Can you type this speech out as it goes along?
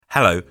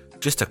Hello,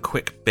 just a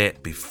quick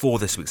bit before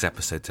this week's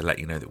episode to let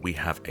you know that we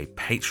have a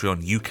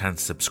Patreon you can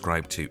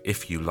subscribe to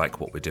if you like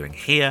what we're doing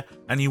here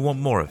and you want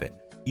more of it.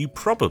 You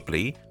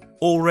probably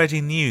already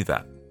knew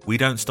that. We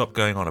don't stop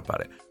going on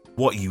about it.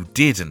 What you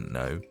didn't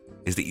know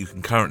is that you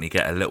can currently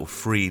get a little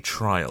free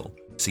trial,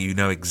 so you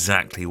know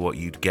exactly what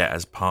you'd get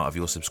as part of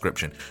your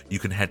subscription. You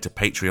can head to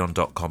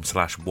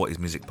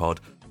patreon.com/whatismusicpod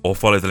or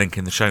follow the link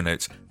in the show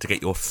notes to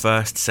get your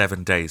first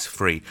 7 days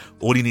free.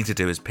 All you need to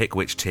do is pick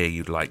which tier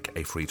you'd like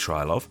a free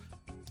trial of.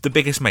 The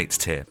Biggest Mates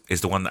tier is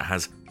the one that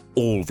has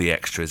all the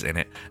extras in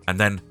it, and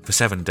then for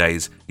 7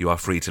 days you are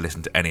free to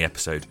listen to any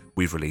episode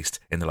we've released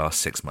in the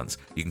last 6 months.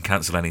 You can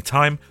cancel any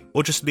time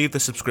or just leave the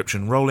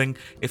subscription rolling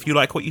if you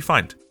like what you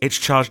find. It's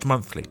charged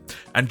monthly,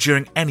 and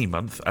during any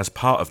month, as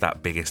part of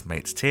that Biggest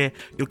Mates tier,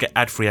 you'll get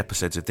ad-free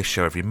episodes of this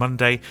show every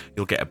Monday,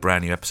 you'll get a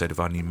brand new episode of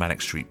our new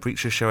Manic Street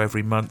Preacher show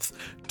every month,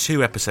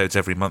 2 episodes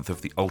every month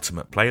of the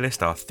Ultimate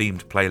Playlist, our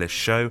themed playlist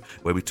show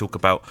where we talk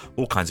about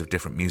all kinds of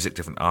different music,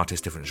 different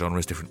artists, different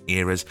genres, different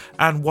eras,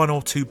 and 1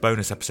 or 2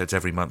 bonus episodes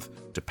every month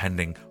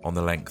depending on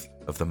the length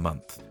of the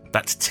month.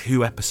 That's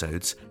 2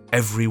 episodes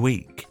every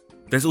week.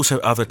 There's also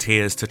other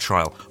tiers to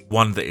trial.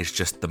 One that is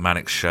just the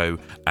Manic Show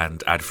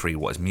and ad-free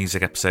What Is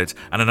Music episodes,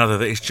 and another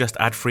that is just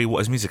ad-free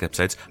What Is Music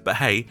episodes. But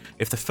hey,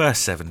 if the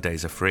first 7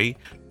 days are free,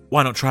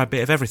 why not try a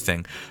bit of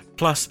everything?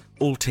 Plus,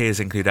 all tiers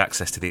include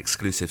access to the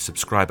exclusive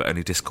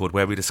subscriber-only Discord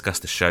where we discuss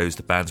the shows,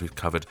 the bands we've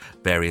covered,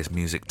 various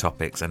music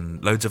topics,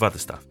 and loads of other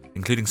stuff,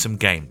 including some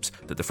games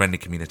that the friendly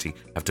community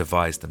have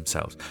devised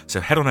themselves.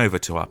 So head on over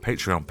to our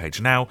Patreon page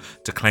now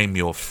to claim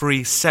your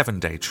free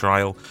 7-day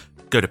trial.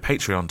 Go to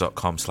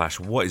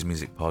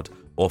patreon.com/whatismusicpod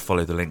or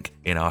follow the link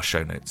in our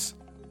show notes.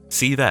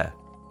 See you there.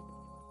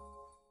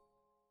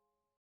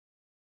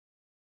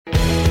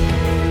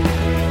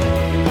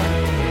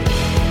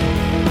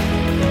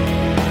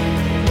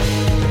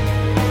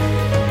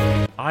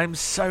 I'm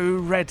so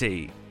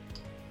ready.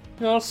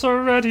 You're so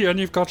ready and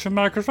you've got your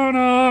microphone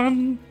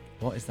on.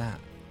 What is that?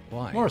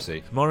 Why? Morrissey.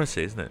 It's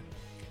Morrissey, isn't it?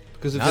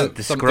 Because it's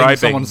Describing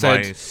someone my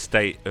said,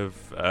 state of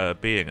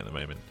being at the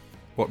moment.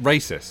 what,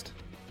 racist?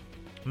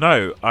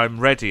 No, I'm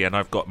ready and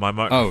I've got my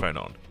microphone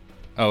on.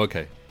 Oh,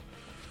 okay.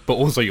 But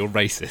also you're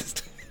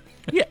racist.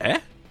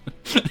 Yeah.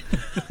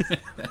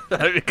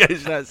 That goes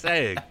without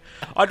saying.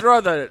 I'd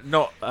rather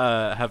not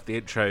have the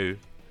intro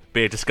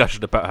be a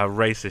discussion about how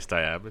racist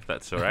I am, if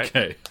that's all right.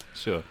 Okay,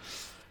 sure.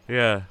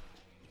 Yeah.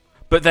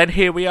 But then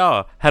here we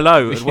are.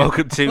 Hello and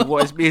welcome to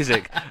What Is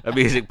Music, a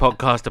music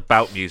podcast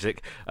about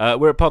music.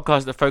 We're a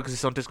podcast that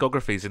focuses on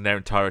discographies in their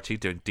entirety,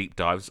 doing deep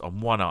dives on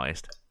one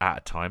artist at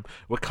a time.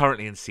 We're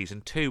currently in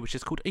season 2, which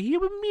is called Are You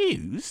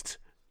Amused?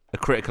 A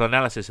critical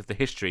analysis of the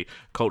history,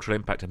 cultural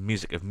impact and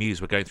music of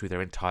Muse. We're going through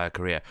their entire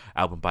career,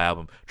 album by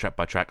album, track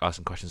by track,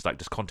 asking questions like,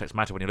 does context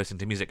matter when you're listening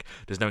to music?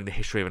 Does knowing the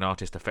history of an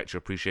artist affect your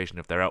appreciation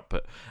of their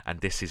output?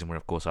 And this season we're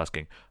of course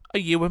asking, are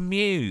you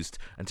amused?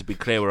 And to be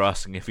clear, we're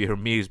asking if you're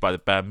amused by the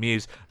band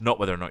Muse, not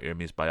whether or not you're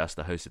amused by us,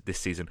 the host of this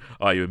season.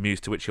 Are you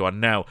amused? To which you are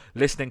now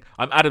listening.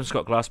 I'm Adam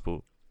Scott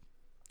Glasspool.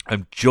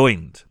 I'm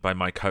joined by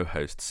my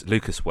co-hosts,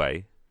 Lucas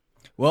Way.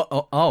 What?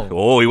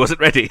 Oh, he wasn't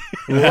ready.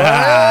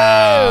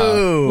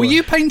 Wow. Were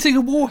you painting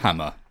a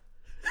Warhammer?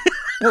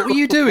 What were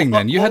you doing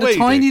then? You had a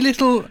tiny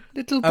little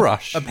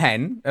brush. A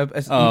pen, a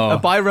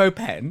biro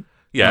pen.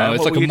 Yeah,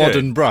 it's like a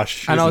modern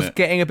brush. And I was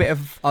getting a bit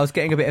of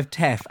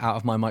teff out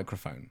of my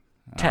microphone.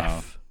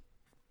 Teff.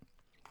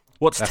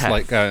 What's That's teff?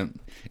 like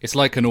it's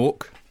like an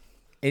orc.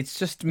 It's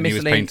just he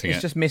was painting It's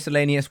it. just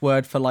miscellaneous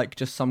word for like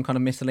just some kind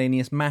of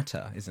miscellaneous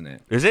matter, isn't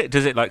it? Is it?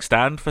 Does it like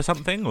stand for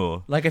something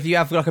or? Like if you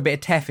have like a bit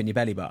of teff in your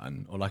belly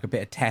button, or like a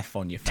bit of teff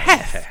on your face.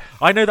 Teff.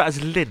 I know that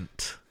as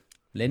lint.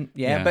 Lint,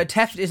 yeah. Yeah. But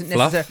teff isn't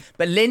Fluff? necessarily.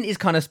 But lint is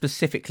kind of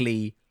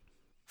specifically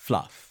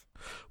fluff.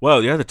 Well,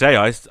 the other day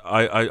I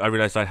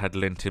realised I had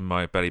lint in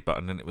my belly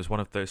button, and it was one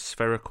of those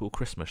spherical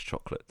Christmas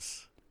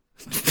chocolates.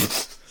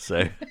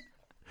 So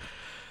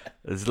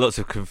there's lots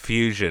of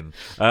confusion.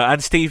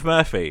 And Steve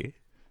Murphy.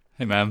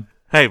 Hey, man.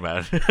 Hey,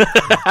 man.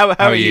 how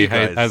are you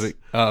guys? How's it?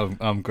 Oh,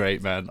 I'm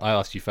great, man. I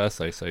asked you first,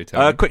 though, so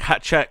tell me. Quick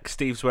hat check.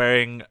 Steve's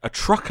wearing a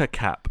trucker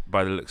cap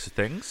by the looks of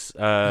things.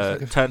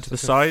 Turn to the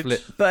side.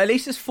 flip. But at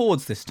least it's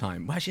forwards this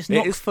time. Well, actually, it's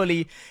not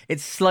fully.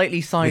 It's slightly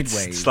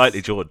sideways. It's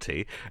slightly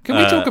jaunty. Can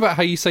we talk about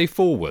how you say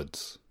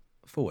forwards?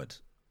 Forward.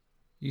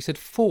 You said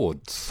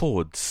fords.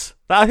 Fords.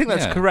 I think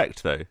that's Yeah.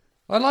 correct, though.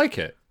 I like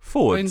it.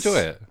 Fords. I enjoy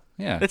it.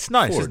 Yeah. It's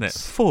nice, Fords. isn't it?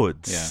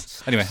 Fords. Yeah.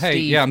 Anyway, hey,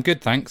 Steve- yeah, I'm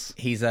good, thanks.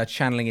 He's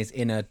channeling his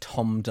inner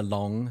Tom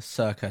DeLonge,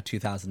 circa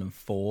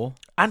 2004.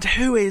 And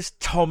who is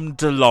Tom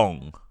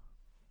DeLonge?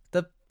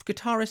 The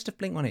guitarist of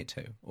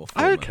Blink-182. Or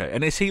former. Okay,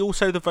 and is he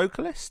also the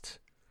vocalist?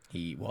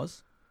 He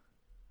was.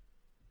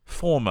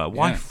 Former.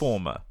 Why Yes.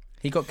 former?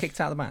 He got kicked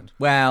out of the band.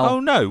 Well, Oh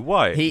no,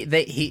 why?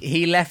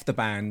 he left the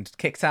band,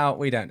 kicked out.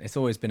 We don't. It's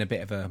always been a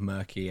bit of a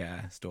murky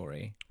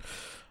story.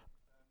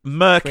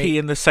 Murky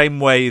in the same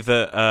way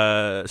that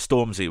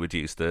Stormzy would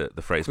use the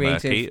phrase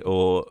Creative- murky,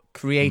 or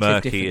Creative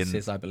murky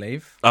differences, I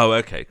believe. Oh,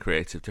 okay,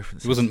 creative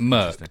differences. It wasn't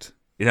Interesting. murked.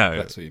 No,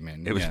 That's what you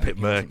mean. It was Yeah, a bit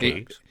he wasn't murky.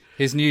 murked.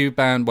 His new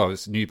band,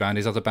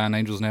 his other band,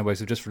 Angels and Airwaves,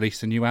 have just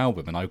released a new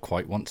album, and I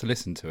quite want to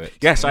listen to it.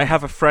 Yes, I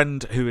have a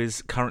friend who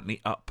is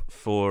currently up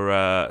for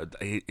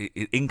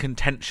in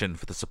contention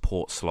for the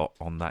support slot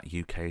on that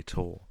UK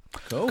tour.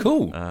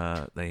 Cool.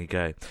 There you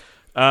go.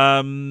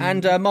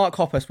 And Mark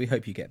Hoppus, we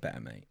hope you get better,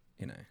 mate.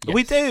 You know, yes.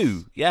 We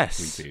do,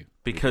 yes, we do.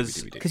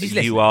 Because we do. He's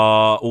you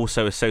are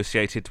also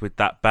associated with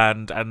that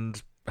band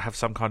and have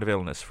some kind of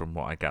illness, from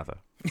what I gather.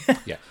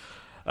 Yeah.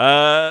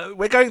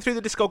 We're going through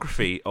the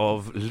discography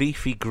of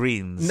Leafy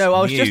Green's. No,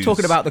 I was just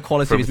talking about the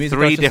quality of his music.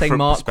 I was just saying,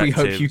 Mark, we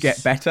hope you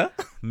get better.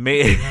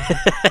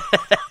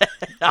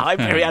 I'm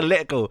very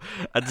analytical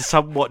and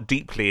somewhat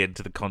deeply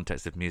into the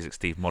context of music.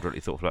 Steve, moderately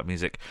thoughtful about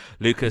music.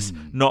 Lucas,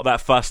 not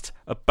that fussed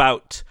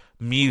about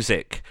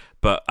music,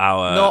 but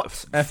our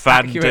not a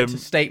accurate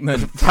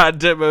statement.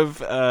 Fandom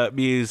of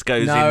Muse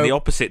goes in the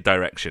opposite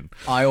direction.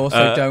 I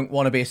also don't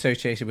want to be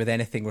associated with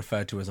anything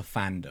referred to as a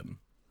fandom.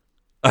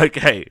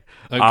 Okay.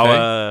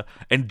 Our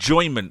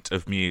enjoyment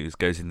of Muse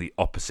goes in the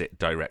opposite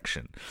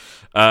direction.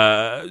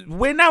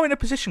 We're now in a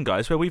position,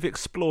 guys, where we've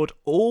explored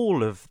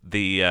all of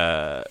the,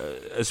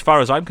 as far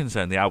as I'm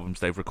concerned, the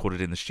albums they've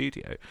recorded in the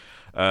studio.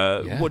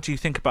 What do you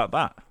think about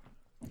that?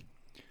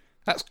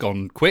 That's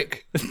gone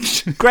quick.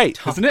 Great,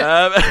 isn't it?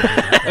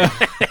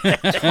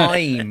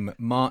 Time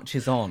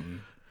marches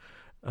on.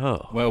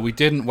 Oh. Well, we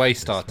didn't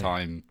waste our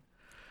time,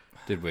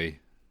 did we?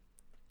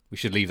 We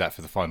should leave that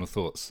for the final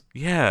thoughts.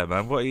 Yeah,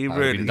 man. What are you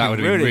really? That would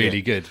have been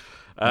really good.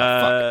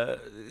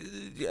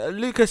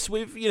 Lucas,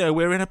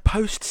 we're in a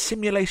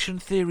post-simulation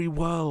theory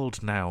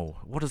world now.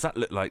 What does that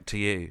look like to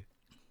you?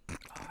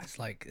 It's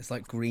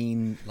like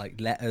green, like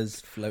letters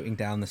floating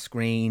down the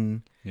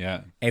screen.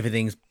 Yeah.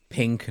 Everything's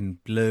pink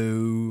and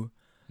blue.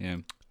 Yeah.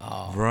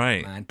 Oh,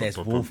 right. Man, there's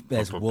Wolf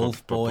Boys.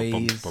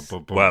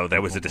 Well,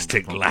 there was a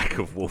distinct lack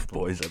of Wolf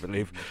Boys, I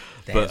believe.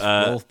 There's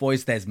Wolf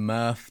Boys. There's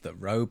Murph, the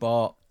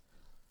robot.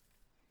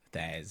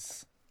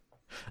 There's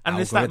and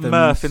is that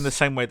Murph in the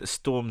same way that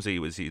Stormzy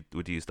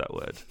would use that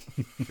word?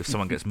 If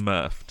someone gets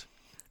Murphed.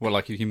 Well,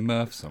 like if you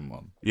Murph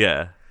someone.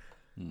 Yeah.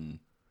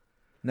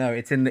 No,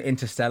 it's in the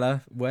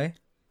Interstellar way.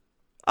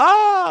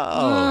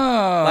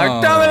 Oh!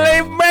 Like, don't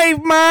leave me,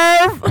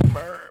 Murph!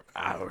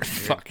 Oh,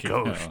 fuck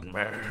ghost,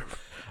 Murph.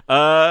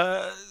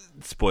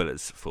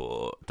 Spoilers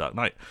for Dark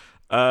Knight.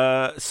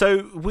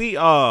 So we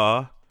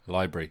are...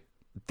 Library.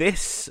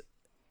 This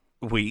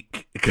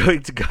week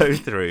going to go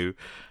through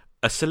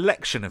a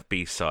selection of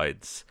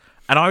B-sides.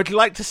 And I would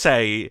like to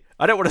say,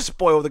 I don't want to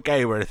spoil the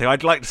game or anything,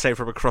 I'd like to say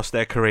from across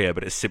their career,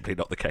 but it's simply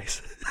not the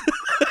case.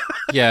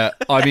 Yeah,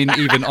 I mean,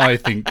 even I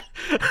think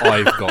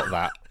I've got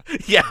that.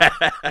 Yeah,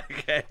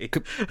 okay.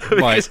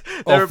 Right,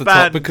 off the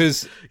top,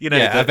 because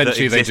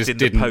eventually they just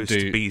didn't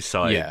do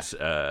B-sides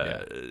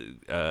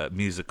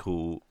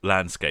musical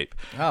landscape.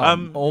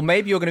 Or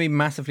maybe you're going to be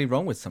massively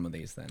wrong with some of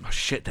these then. Oh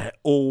shit, they're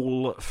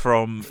all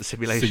from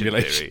Simulation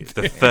Theory,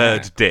 the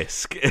third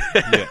disc.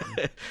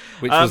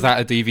 Which was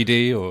that a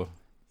DVD or?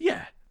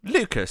 Yeah.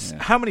 Lucas,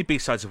 how many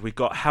B-sides have we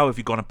got? How have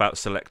you gone about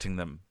selecting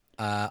them?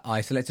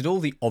 I selected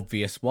all the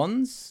obvious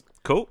ones.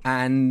 Cool.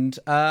 And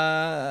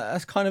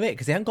that's kind of it,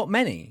 because they haven't got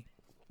many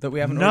that we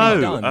haven't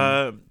already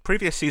done.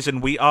 Previous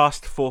season we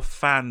asked for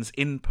fans'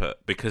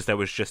 input because there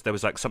was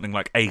like something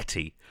like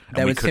 80. And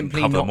there would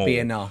simply not be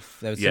enough.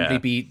 There would simply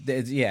be,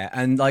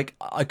 and like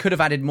I could have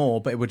added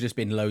more, but it would just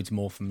been loads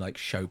more from like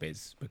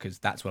Showbiz, because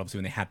that's what obviously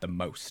when they had the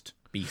most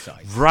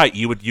B-sides. Right,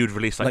 you'd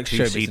release like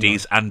 2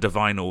 CDs and a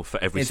vinyl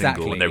for every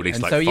single, and they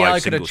released like 5 singles. So I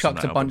could have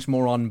chucked a bunch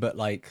more on, but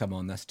like, come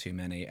on, that's too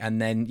many. And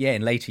then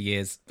in later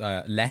years,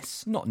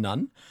 less, not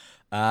none.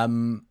 Yeah.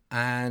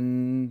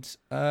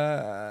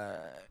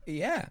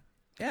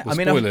 Well,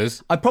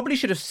 spoilers. I probably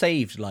should have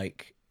saved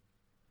like,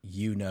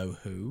 you know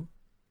who.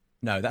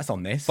 No, that's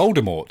on this.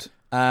 Voldemort.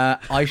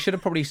 I should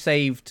have probably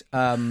saved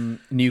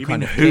new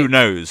kind of who kick.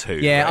 Knows who.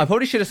 Yeah, right? I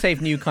probably should have saved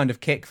new kind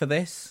of kick for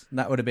this.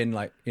 That would have been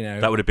like,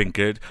 that would have been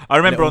good. I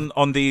remember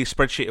on the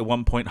spreadsheet at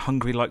one point,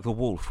 Hungry Like the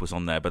Wolf was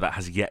on there, but that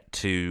has yet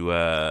to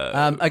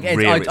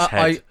rear its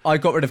head. I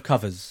got rid of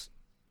covers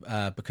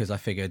because I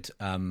figured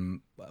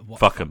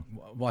fuck them.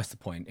 What's the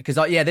point? Because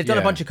they've done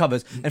a bunch of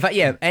covers. In fact,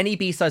 any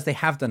B-sides they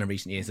have done in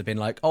recent years have been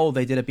like,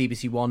 they did a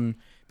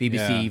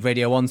BBC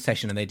Radio 1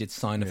 session and they did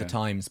Sign of the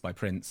Times by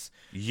Prince.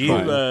 You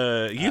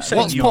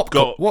saying you've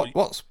got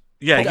what's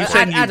you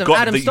saying you've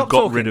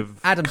got rid of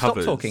Adam,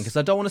 covers. Stop talking, because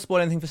I don't want to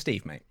spoil anything for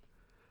Steve, mate.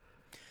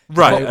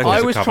 Right. So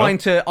I was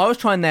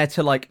trying there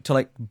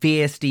to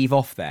veer Steve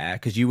off there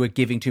because you were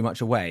giving too much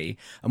away,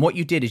 and what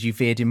you did is you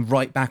veered him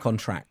right back on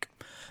track.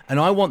 And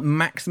I want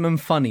maximum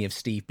funny of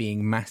Steve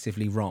being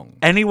massively wrong.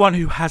 Anyone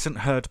who hasn't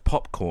heard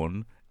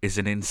Popcorn is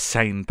an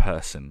insane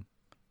person.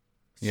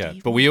 Yeah,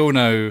 but we all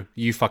know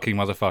You Fucking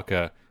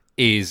Motherfucker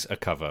is a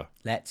cover.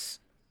 Let's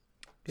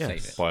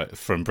save it.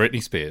 From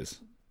Britney Spears.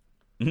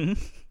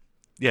 Mm-hmm.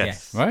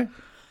 Yes. Right?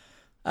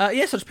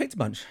 Yes, I just picked a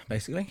bunch,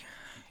 basically.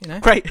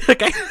 Great,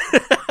 okay.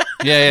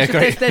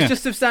 Great. There's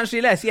just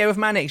substantially less. Yeah, with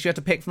Mannix, you had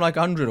to pick from like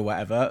 100 or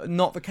whatever.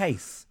 Not the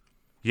case.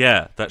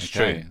 Yeah, that's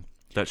true.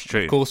 That's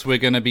true. Of course, we're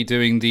going to be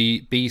doing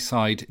the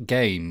B-side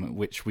game,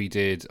 which we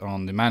did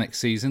on the Manic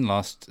season,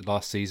 last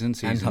season,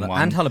 season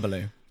 1. And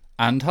Hullabaloo.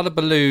 And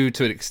Hullabaloo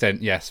to an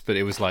extent, yes, but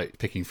it was like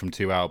picking from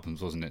 2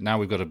 albums, wasn't it? Now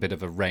we've got a bit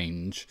of a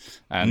range,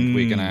 and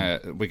we're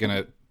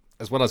gonna,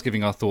 as well as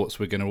giving our thoughts,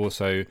 we're gonna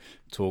also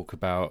talk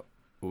about,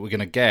 we're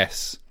gonna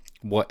guess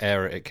what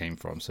era it came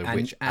from, so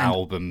which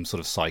album sort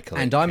of cycle.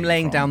 And I'm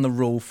laying down the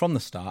rule from the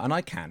start, and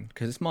I can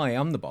because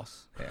I'm the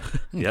boss.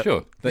 Yep.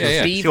 Sure, but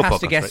Steve has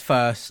to guess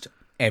first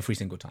every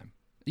single time.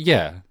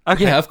 Yeah,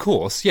 okay. Yeah, of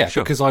course, yeah,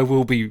 sure. Because I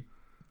will be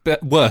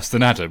worse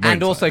than Adam,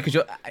 and also because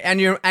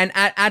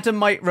Adam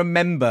might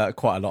remember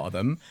quite a lot of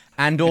them,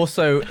 and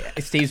also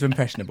Steve's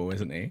impressionable,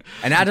 isn't he?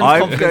 And Adam's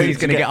confident he's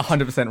going to get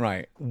 100%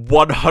 right.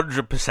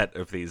 100%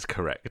 of these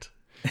correct.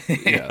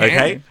 Yeah.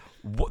 Okay.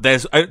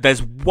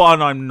 There's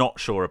one I'm not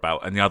sure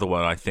about, and the other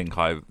ones I think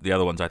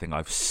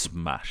I've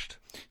smashed.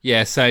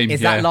 Yeah, same.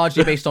 Is that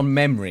largely based on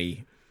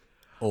memory?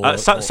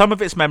 Some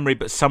of it's memory,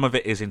 but some of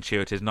it is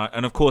intuitive.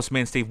 And of course, me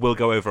and Steve will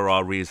go over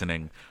our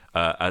reasoning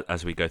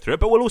as we go through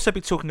it. But we'll also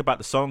be talking about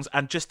the songs.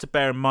 And just to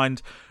bear in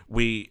mind,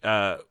 we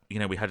had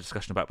a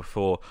discussion about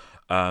before.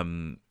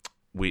 They've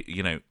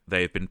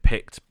been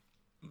picked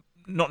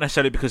not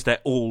necessarily because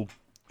they're all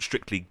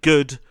strictly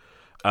good,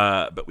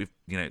 but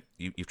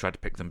you've tried to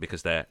pick them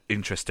because they're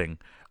interesting,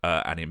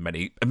 and in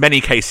many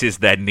cases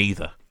they're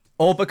neither.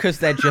 Or because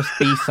they're just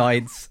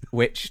B-sides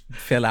which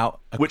fill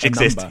out a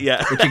exist, number.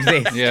 yeah. Which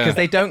exist, Yeah. because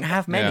they don't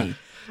have many. Yeah.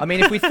 I mean,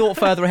 if we thought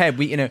further ahead,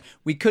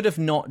 we could have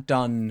not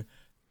done,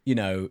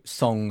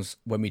 songs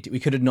when we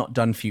could have not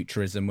done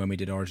Futurism when we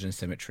did Origin of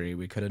Symmetry.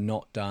 We could have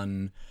not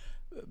done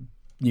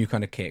New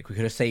Kind of Kick. We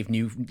could have saved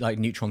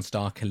Neutron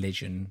Star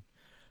Collision.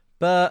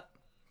 But,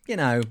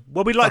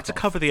 Well, we like to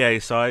cover the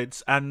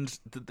A-sides, and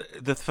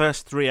the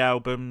first 3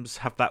 albums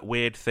have that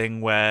weird thing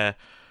where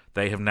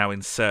they have now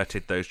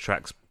inserted those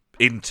tracks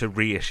into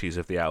reissues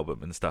of the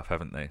album and stuff,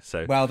 haven't they?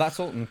 So well, that's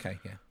all. Okay,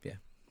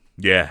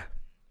 yeah.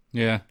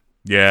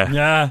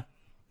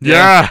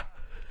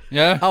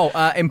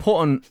 Oh,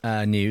 important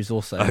news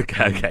also.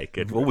 Okay,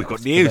 good. Well, we've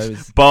got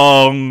news.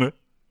 Bong.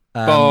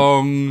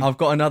 I've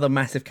got another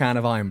massive can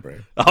of Iron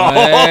Brew.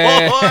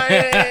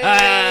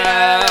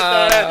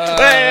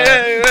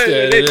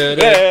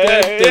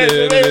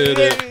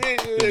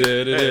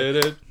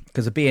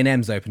 Because a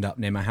B&M's opened up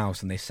near my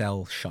house and they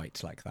sell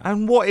shite like that.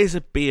 And what is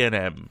a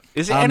B&M?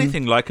 Is it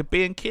anything like a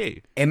B&Q?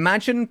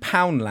 Imagine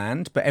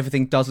Poundland, but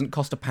everything doesn't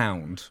cost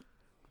 £1.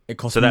 It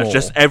costs more. So that's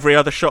just every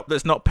other shop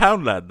that's not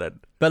Poundland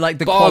then? But like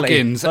the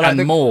bargains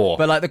more.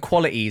 But like the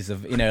qualities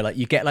of,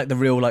 you get like the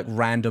real like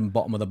random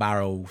bottom of the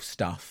barrel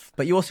stuff.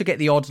 But you also get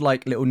the odd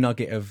like little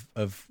nugget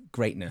of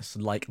greatness.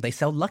 Like they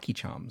sell Lucky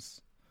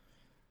Charms.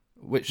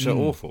 Which are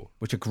awful.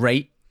 Which are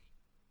great.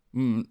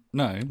 No.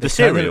 The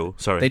cereal,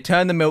 sorry. They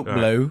turn the milk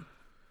blue.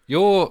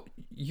 You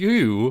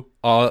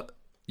are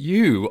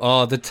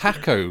the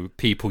taco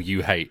people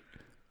you hate.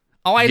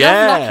 Oh, I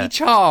love Lucky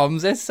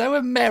Charms. They're so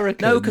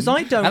American. No, because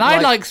I don't. And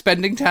I like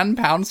spending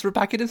 £10 for a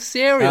packet of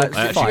cereal.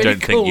 I actually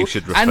don't think you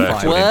should refer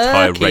to an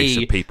entire race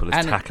of people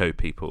as taco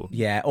people.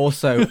 Yeah.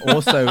 Also,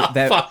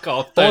 fuck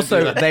off.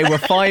 Also, they were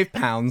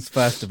 £5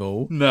 first of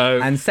all. No.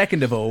 And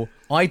second of all,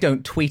 I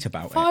don't tweet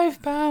about it.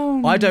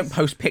 £5. I don't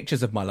post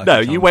pictures of my Lucky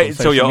Charms. No, you wait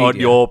until you're media. on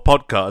your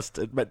podcast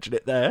and mention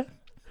it there.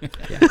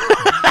 Yeah.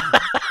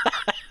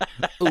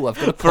 Oh, I've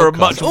got a podcast. For a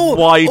much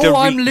wider reach.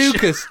 I'm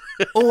Lucas.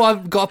 Oh,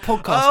 I've got a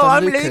podcast.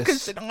 I'm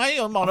Lucas and I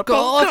am on a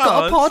podcast. I've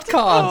got a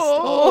podcast.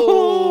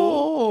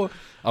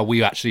 Oh,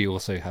 we actually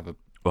also have a...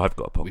 Well, I've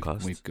got a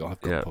podcast. I've got a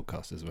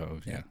podcast as well.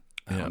 Yeah.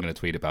 I'm going to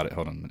tweet about it.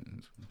 Hold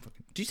on.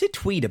 Did you say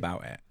tweet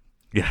about it?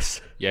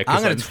 Yes. Yeah,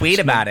 I'm going to tweet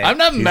about it. I'm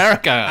not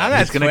America.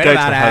 He's going to go to the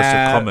House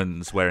of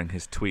Commons wearing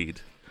his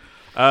tweed.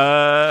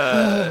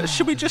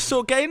 Should we just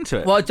sort of get into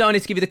it? Well, I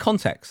need to give you the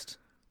context.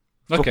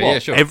 Okay, yeah,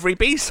 sure. Every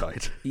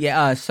B-side?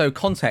 Yeah, so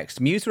context.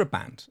 Muse are a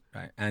band,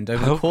 right? And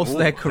over the course of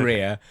their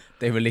career,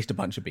 they released a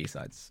bunch of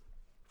B-sides.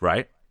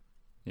 Right.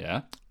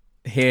 Yeah.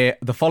 Here,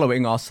 the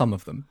following are some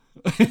of them.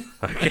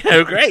 Okay,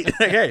 oh, great.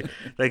 Okay.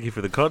 Thank you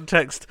for the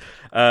context.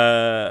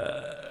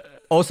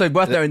 Also,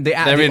 worth knowing,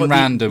 they're in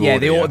random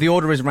order. Yeah, the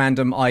order is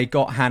random. I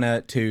got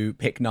Hannah to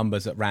pick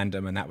numbers at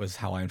random, and that was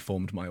how I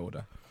informed my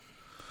order.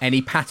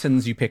 Any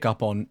patterns you pick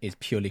up on is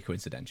purely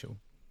coincidental.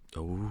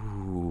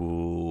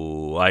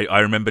 Ooh, I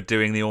remember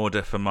doing the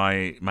order for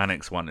my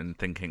Mannix one and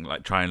thinking,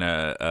 like, trying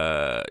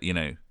to,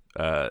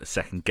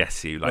 second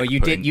guess you. Like, well, you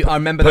did. I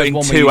remember putting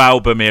one two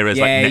album eras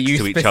next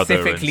to each other.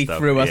 You specifically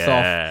threw us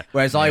off.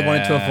 Whereas I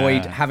wanted to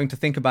avoid Yeah. having to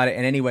think about it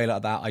in any way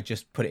like that. I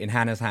just put it in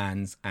Hannah's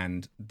hands,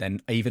 and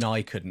then even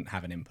I couldn't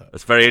have an input.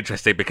 That's very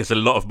interesting because a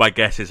lot of my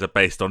guesses are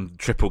based on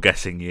triple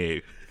guessing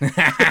you.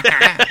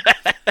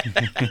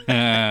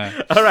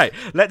 All right,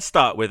 let's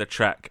start with a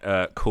track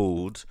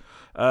called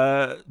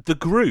The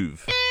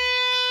Groove.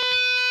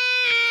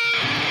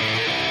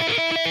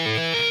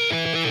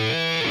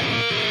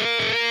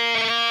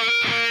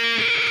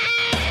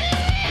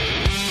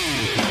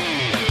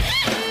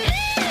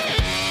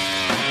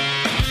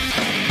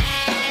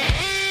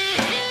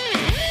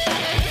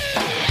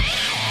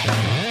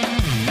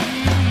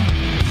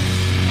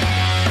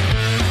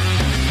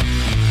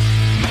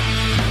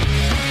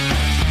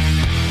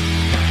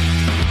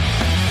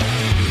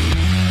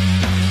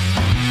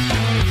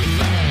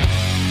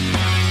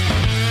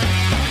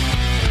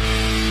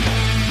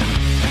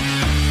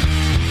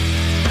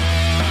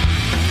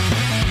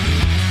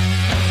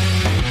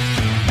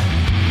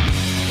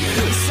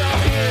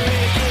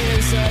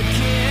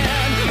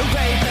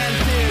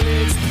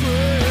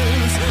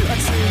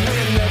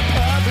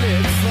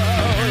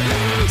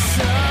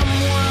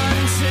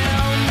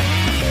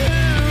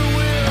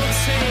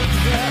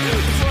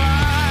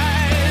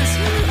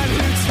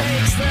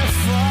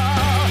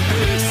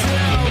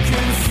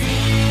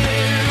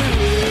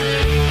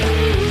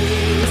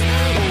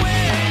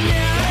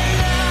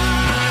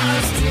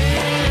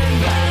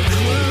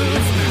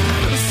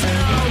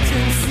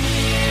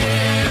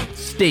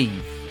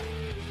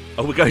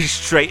 Oh, we're going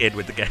straight in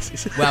with the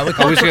guesses. Well, we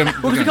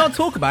can't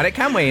talk about it,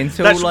 can we?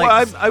 Until That's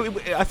like why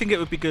I think it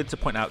would be good to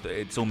point out that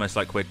it's almost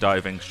like we're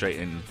diving straight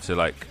into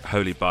like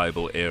Holy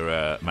Bible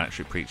era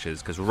Mandatory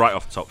Preachers, because right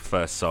off the top,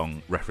 first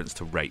song reference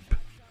to rape.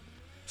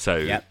 So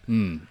yep.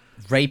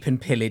 Rape and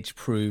pillage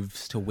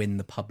proves to win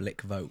the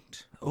public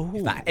vote.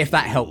 If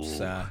that helps.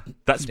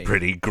 That's Steve.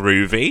 pretty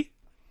groovy.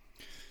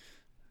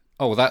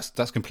 Oh, well,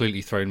 that's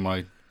completely thrown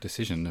my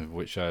decision of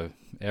which era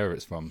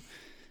it's from.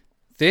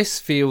 This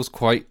feels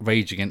quite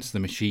Rage Against the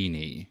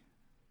Machine-y.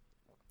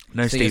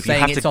 No, So you're Steve, you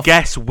saying have it's to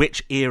guess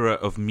which era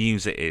of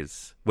Muse it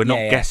is. We're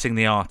not guessing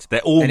the art.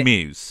 They're all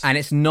Muse. And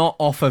it's not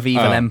off of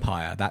Evil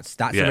Empire. That's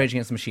the Rage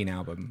Against the Machine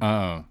album.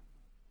 Oh.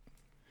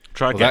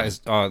 Try Well,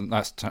 again.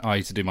 I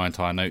need to do my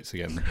entire notes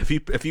again. Have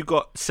you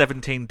got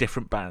 17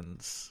 different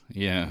bands?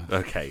 Yeah.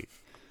 Okay.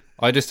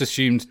 I just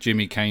assumed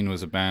Jimmy Kane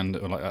was a band,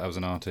 or like I was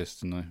an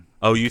artist, and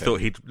Oh, you thought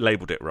he'd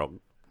labelled it wrong.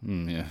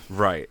 yeah.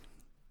 Right.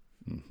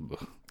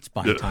 It's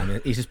buying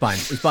time. He's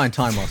buying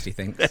time whilst he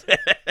thinks.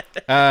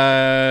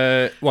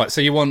 What?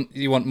 So you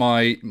want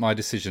my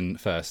decision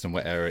first and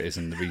what era it is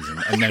and the reason,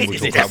 and then we'll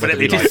talk about whether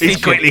we like it.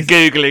 He's quickly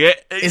googling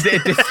it. Is it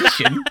a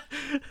decision?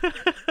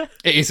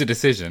 It is a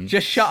decision.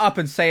 Just shut up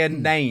and say a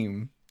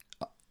name.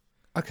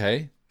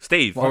 Okay.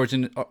 Steve.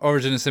 Origin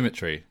and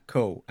Symmetry.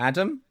 Cool.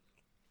 Adam?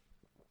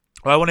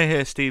 Well, I want to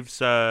hear Steve's.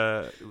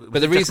 But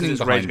the reasoning Rage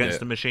behind Against it.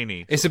 the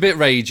Machine. It's a bit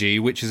ragey,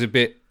 which is a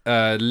bit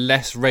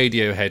less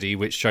Radioheady,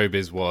 which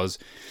Showbiz was.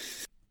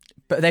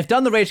 But they've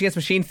done the Rage Against the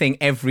Machine thing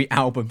every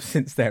album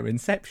since their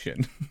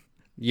inception.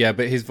 Yeah,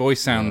 but his voice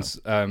sounds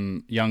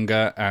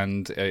younger,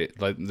 and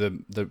like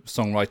the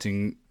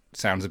songwriting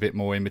sounds a bit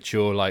more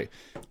immature. Like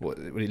what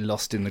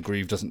Lost in the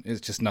Groove doesn't.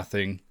 It's just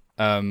nothing.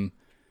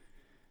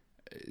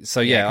 So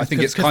yeah, I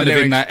think it's kind of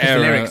in that era.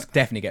 The lyrics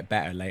definitely get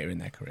better later in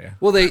their career.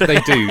 Well, they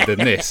do than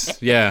this.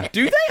 Yeah.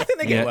 Do they? I think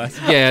they get worse.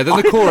 Yeah, then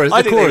the chorus.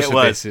 I The think they chorus get of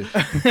worse.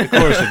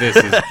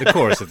 the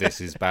chorus of this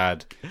is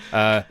bad.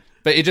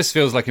 But it just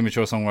feels like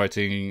immature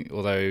songwriting,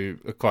 although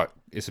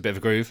it's a bit of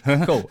a groove.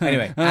 Cool.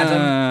 Anyway,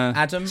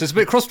 Adam. So it's a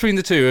bit cross between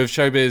the two of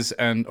Showbiz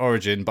and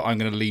Origin, but I'm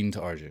going to lean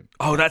to Origin.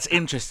 Oh, that's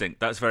interesting.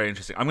 That's very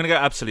interesting. I'm going to go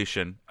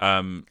Absolution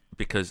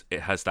because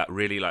it has that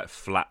really like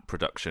flat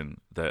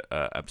production that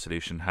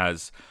Absolution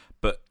has,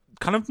 but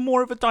kind of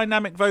more of a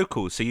dynamic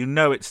vocal. So you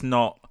know it's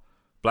not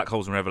Black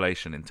Holes and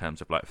Revelation in terms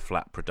of like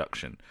flat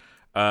production.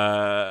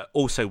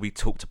 Also, we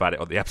talked about it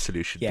on the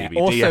Absolution DVD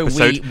also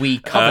episode. we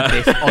covered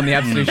this on the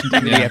Absolution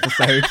DVD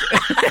episode.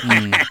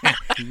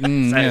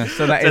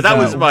 So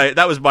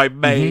that was my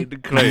main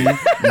clue.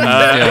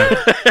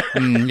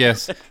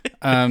 Yes.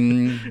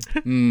 I'm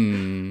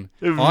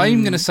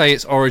going to say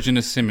it's Origin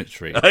of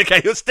Symmetry.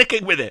 Okay, you're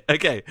sticking with it.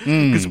 Okay,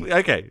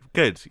 okay,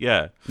 good.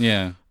 Yeah.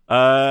 Yeah.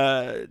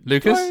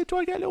 Lucas, do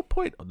I get a little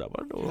point on that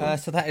one? Or?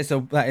 So there's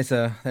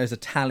a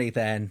tally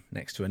there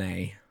next to an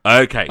A.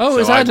 Okay. Oh, so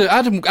is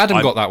Adam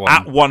I'm got that one?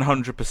 at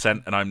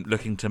 100%, and I'm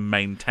looking to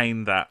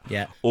maintain that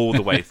all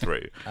the way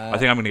through. I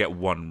think I'm going to get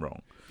one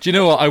wrong. Do you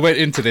know what? I went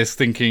into this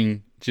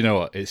thinking, do you know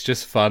what? It's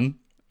just fun,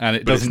 and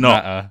it doesn't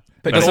matter.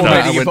 But That's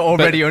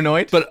already you're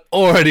annoyed. But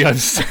already I'm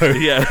so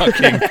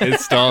fucking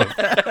pissed off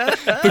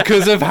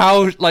because of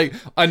how, like,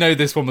 I know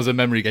this one was a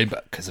memory game,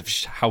 but because of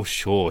how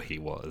sure he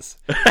was,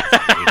 it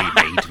really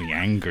made me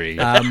angry.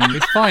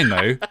 It's fine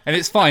though, and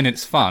it's fine.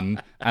 It's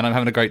fun, and I'm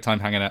having a great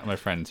time hanging out with my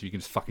friends. So you can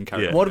just fucking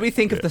carry on. What do we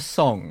think of the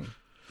song?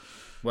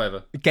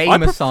 Whatever.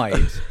 Game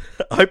aside,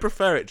 I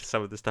prefer it to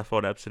some of the stuff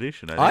on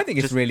Absolution. I think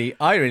it's really.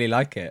 I really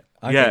like it.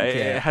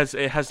 It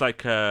has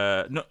like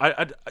no,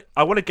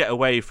 I want to get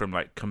away from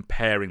like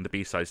comparing the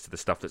B-sides to the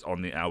stuff that's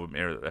on the album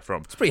era that they're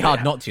from. It's pretty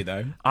hard not to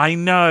though. I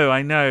know.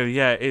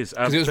 Yeah, it is.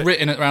 Because it was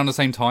written around the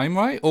same time,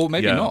 right? Or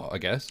maybe not. I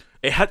guess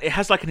it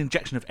has like an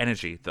injection of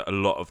energy that a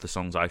lot of the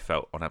songs I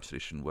felt on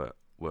Absolution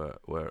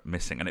were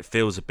missing, and it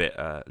feels a bit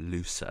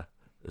looser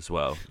as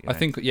well. I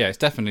think it's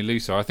definitely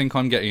looser. I think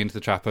I'm getting into the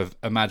trap of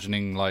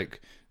imagining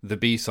like the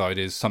B-side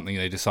is something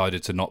they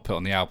decided to not put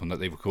on the album that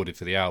they recorded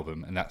for the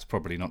album, and that's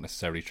probably not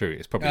necessarily true.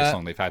 It's probably a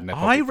song they've had in their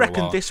pocket I for a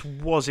reckon while. this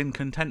was in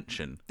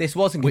contention. This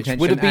was in Which contention,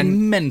 would have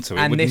been mental.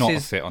 It and would this not is-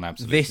 have fit on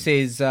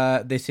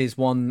Absolution. This is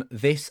one.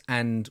 This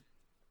and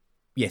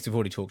yes, we've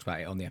already talked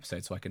about it on the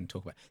episode, so I can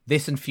talk about it.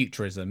 This and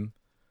Futurism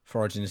for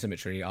Origin and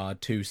Symmetry are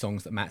two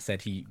songs that Matt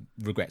said he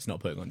regrets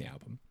not putting on the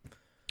album.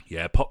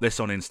 Yeah, pop this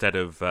on instead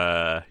of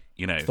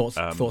Thoughts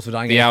for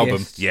Dying the album.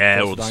 Atheists, yeah,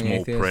 Thoughts or for the Dying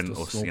small Atheists, print,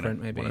 or or small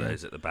print, maybe, one of yeah.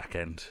 those at the back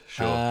end.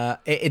 Sure.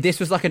 This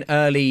was like an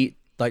early,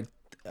 like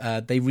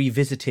they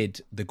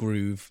revisited the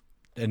groove,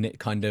 and it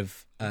kind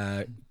of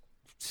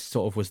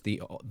sort of was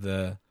the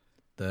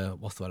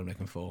what's the word I'm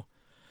looking for?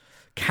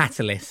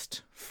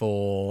 Catalyst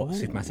for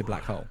Supermassive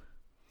Black Hole.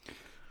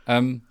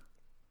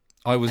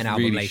 I was An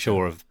album really later.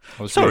 sure of.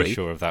 Sorry. Really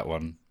sure of that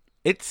one.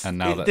 It's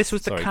now that- this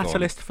was the sorry, go on.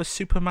 catalyst for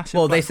Supermassive.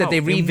 Well, they Black said they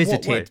Hole. In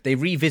what way?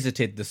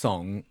 revisited the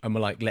song and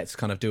were like, let's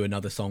kind of do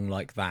another song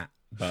like that.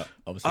 But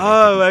obviously,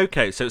 Oh,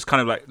 okay. So it's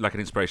kind of like an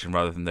inspiration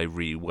rather than they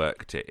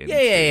reworked it. Into,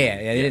 yeah.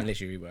 They didn't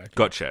literally rework it.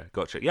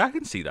 Gotcha. Yeah, I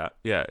can see that.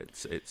 Yeah,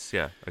 it's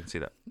I can see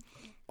that.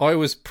 I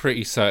was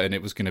pretty certain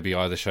it was going to be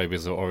either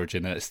Showbiz or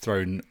Origin, and it's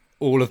thrown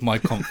all of my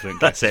confidence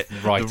That's it.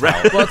 right the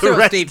out. Well, the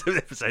rest Steve- of the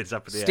episode's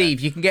up in the air. Steve,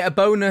 you can get a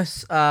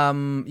bonus.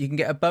 You can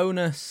get a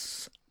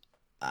bonus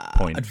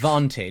Points.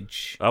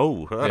 advantage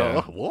Oh,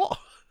 Yeah. what?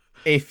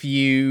 if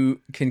you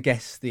can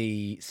guess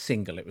the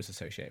single it was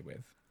associated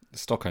with.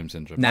 Stockholm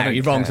Syndrome. I No, don't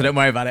you're wrong, so care. don't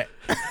worry about it.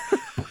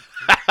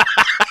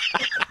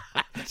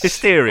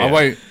 Hysteria. I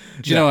won't.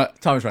 Do you know what?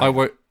 Time's right. I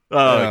won't.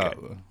 Oh, okay.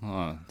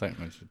 Don't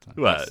mention time.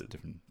 Well, That's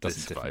different. It's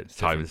That's fine. different.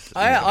 Time is.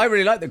 I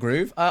really like the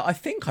groove. I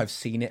think I've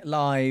seen it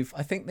live.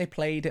 I think they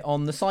played it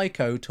on the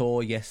Psycho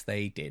tour. Yes,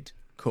 they did.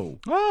 Cool.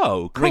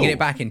 Oh, cool. Bringing it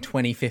back in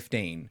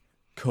 2015.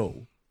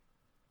 Cool.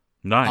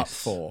 Nice. Up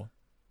 4.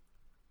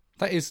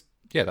 That is.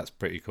 Yeah, that's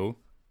pretty cool.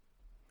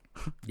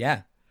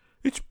 Yeah.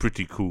 It's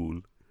pretty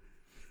cool.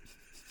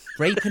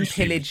 Rape and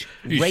pillage.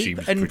 he Rape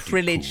seems and pretty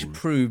pillage cool.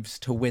 proves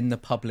to win the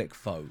public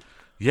vote.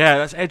 Yeah,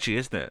 that's edgy,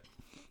 isn't it?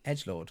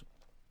 Edgelord.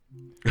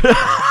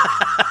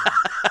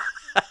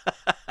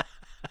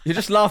 You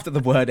just laughed at the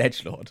word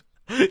edgelord.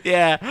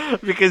 Yeah,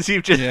 because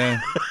you've just Yeah.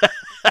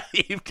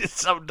 you've just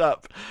summed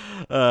up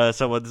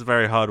someone's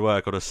very hard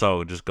work on a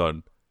song and just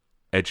gone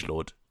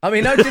edgelord. I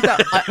mean, I did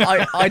that.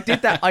 I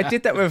did that. I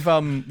did that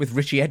with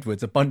Richie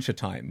Edwards a bunch of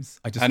times.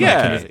 I just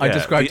I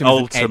described the him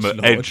ultimate as an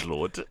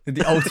edgelord.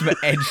 the ultimate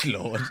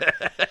edgelord.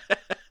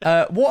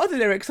 What are the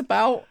lyrics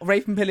about?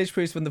 Rape and pillage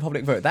proves to win the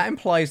public vote. That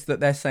implies that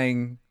they're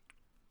saying,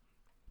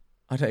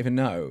 I don't even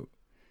know.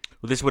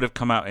 Well, this would have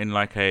come out in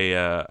like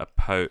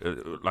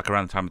like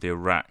around the time of the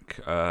Iraq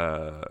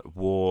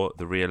war.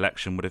 The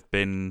re-election would have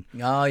been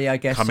Oh yeah, I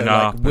guess so. Coming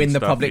Like, up and win the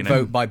stuff, public you know?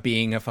 vote by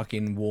being a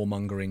fucking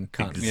warmongering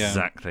cunt. Yeah.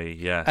 exactly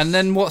yes. And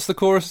then what's the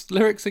chorus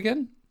lyrics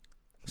again?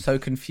 So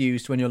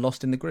confused when you're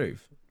lost in the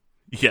groove.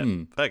 yeah,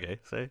 okay,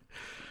 so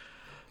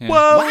Yeah.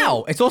 whoa,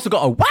 Wow! It's also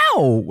got a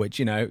wow, which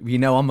you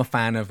know I'm a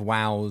fan of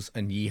wows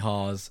and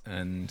yeehaws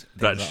and. things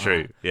that's like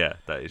true. Yeah,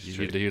 that is You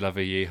true. do love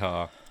a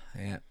yeehaw.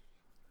 that. Yeah.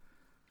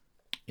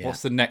 Yeah.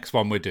 What's the next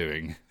one we're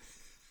doing?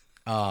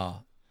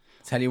 Tell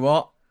you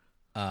what.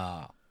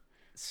 No.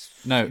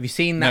 Have you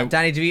seen that no,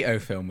 Danny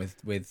DeVito film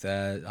with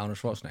Arnold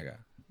Schwarzenegger?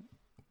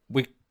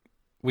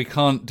 we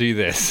can't do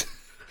this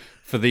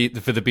for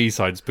the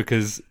B-sides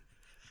because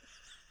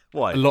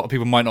Why? a lot of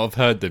people might not have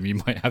heard them. You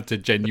might have to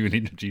genuinely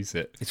introduce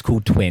it. It's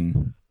called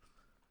Twin.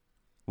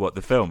 What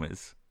the film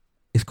is?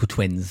 It's called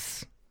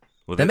Twins.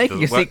 Well, They're that making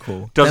a doesn't work-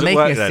 sequel. Doesn't They're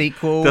work making a then.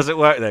 sequel. Doesn't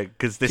work then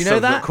because this Do you know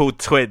song's not that? called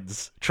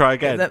Twins. Try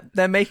again.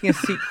 They're making a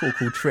sequel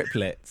called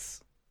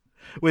Triplets.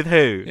 With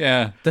who?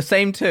 Yeah, The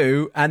same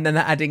two, and then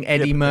they're adding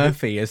Eddie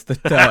Murphy as the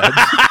third.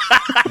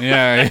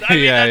 yeah, I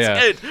mean, yeah,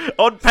 that's good.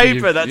 On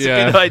paper, that's a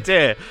yeah. good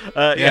idea.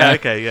 Yeah. Yeah.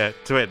 Okay. Yeah.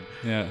 Twin.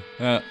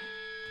 yeah.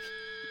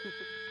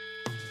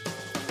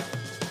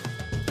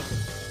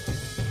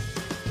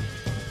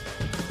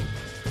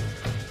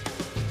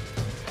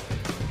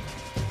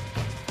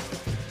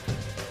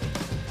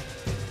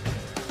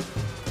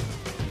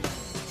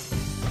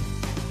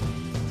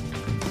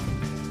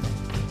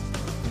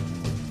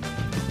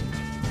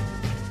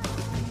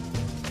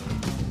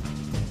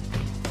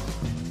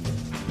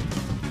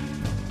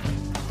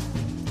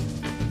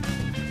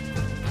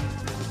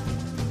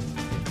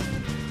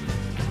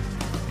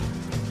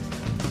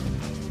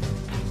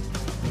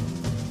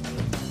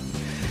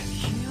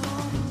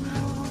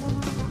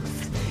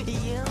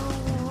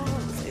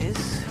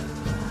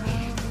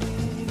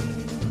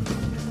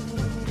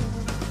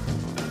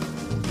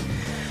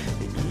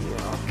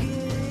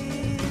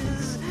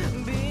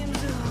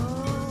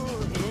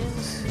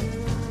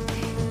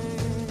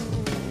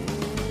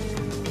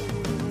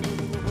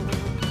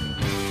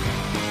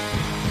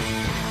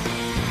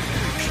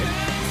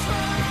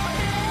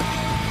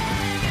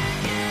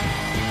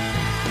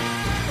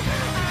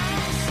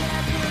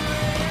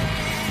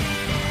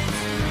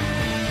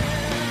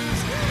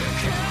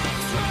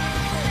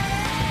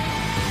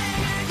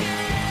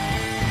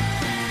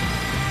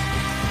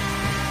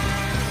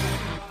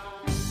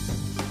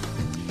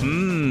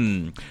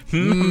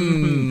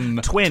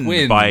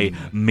 Twin by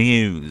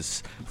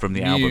Muse from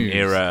the album Muse.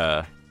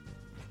 Era.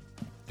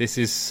 This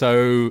is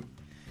so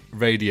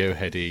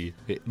Radioheady.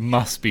 It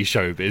must be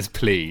Showbiz,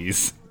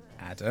 please.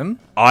 Adam.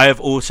 I have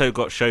also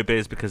got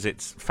Showbiz because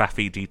it's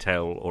faffy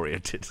detail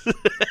oriented.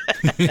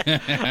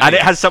 And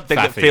it has something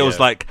that Faffy, feels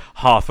yeah. like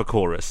half a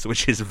chorus,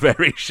 which is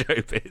very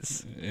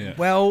Showbiz. Yeah.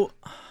 Well,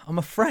 I'm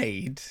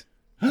afraid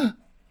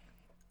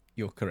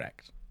you're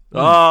correct.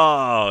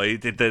 Oh, he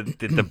did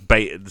the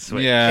bait and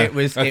switch. Yeah, It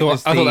was- I it thought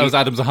was I thought the- that was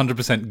Adam's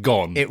 100%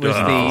 gone. It was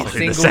Oh, the the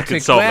single second to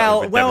song that well,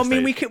 would've been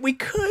I mean, devastating. we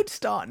could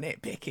start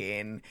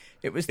nitpicking.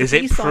 It was the Is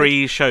it B-side.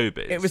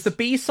 pre-Showbiz? It was the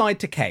B-side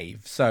to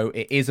Cave, so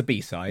it is a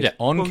B-side Yeah.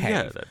 on Well, Cave.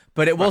 yeah, then.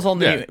 but it was on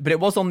the Yeah. but it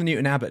was on the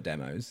Newton Abbott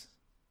demos.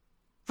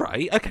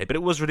 Right, okay, but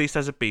it was released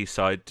as a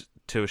B-side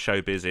to a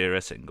Showbiz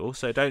era single,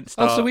 so don't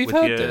start so we've with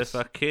heard your this.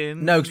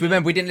 fucking... No, because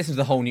remember we didn't listen to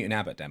the whole Newton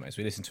Abbott demos.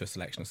 We listened to a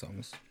selection of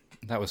songs.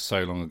 That was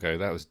so long ago.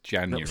 That was That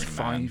January, was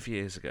man. 5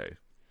 years ago.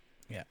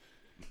 Yeah.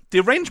 The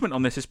arrangement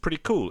on this is pretty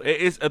cool. It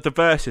is the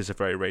verses are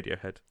very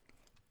Radiohead.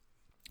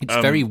 It's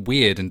very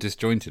weird and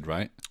disjointed,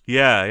 right?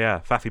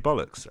 Yeah, faffy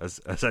bollocks, as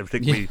I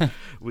think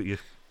we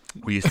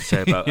used to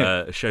say about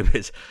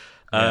showbiz.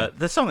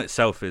 The song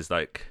itself is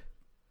like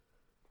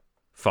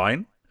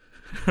fine,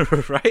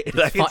 right?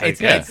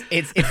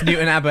 It's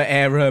Newton Abbott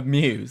era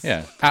Muse.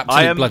 Yeah,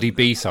 absolute bloody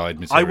B-side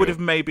material. I would have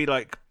maybe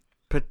like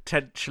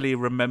potentially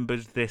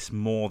remembered this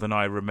more than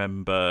I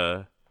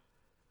remember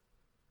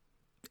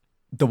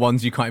the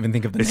ones you can't even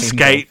think of the name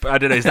Escape. of. I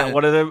don't know. Is that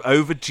one of them?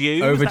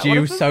 Overdue.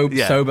 Overdue.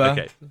 Sober.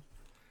 Okay.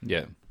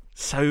 Yeah.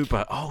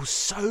 Sober. Oh,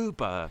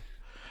 Sober.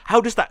 How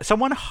does that?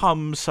 Someone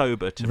hum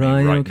Sober to me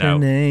Royal right now.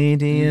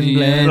 Canadian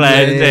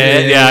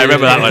Blended. Yeah, I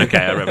remember that one. Okay,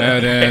 I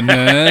remember.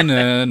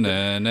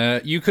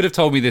 You could have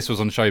told me this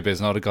was on Showbiz,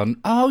 and I'd have gone,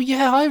 "Oh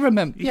yeah, I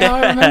remember. Yeah,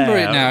 I remember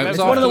it now." It's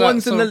one of the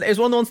ones in the. It's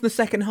one of the ones in the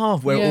second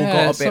half where it all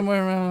got a bit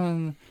somewhere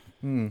around.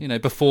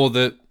 Before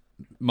the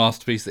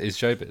masterpiece that is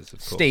Showbiz. Of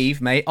course. Steve,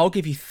 mate, I'll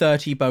give you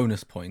 30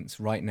 bonus points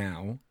right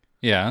now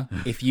Yeah.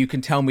 if you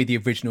can tell me the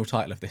original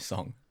title of this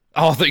song.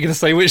 Oh, I thought you were going to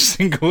say which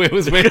single it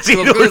was with. He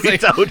already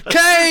told us.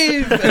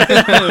 Cave!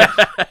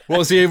 What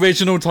was the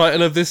original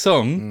title of this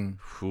song?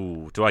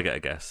 Ooh, do I get a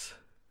guess?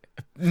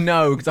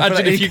 No, because I feel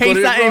like Imagine in if you case got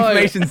it that right.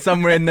 information's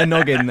somewhere in the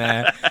noggin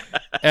there.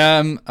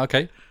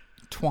 Okay.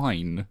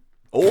 Twine.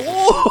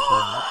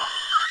 Oh,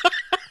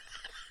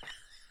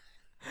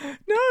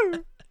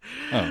 No.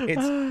 Oh.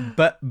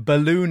 It's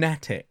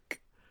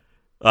Balloonatic.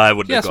 I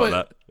wouldn't have Yes, got wait.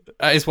 that.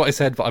 That is what I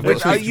said, but I've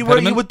got a You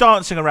impediment. were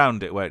dancing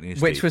around it, weren't you,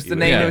 Steve? Which was the You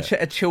name were- of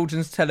a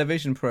children's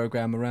television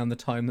program around the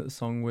time that the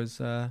song was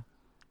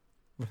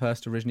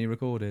first originally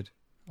recorded.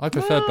 I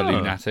prefer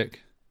Balloonatic.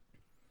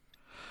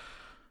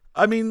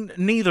 I mean,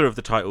 neither of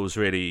the titles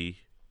really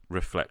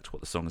reflect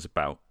what the song is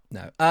about.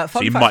 No.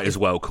 So you might as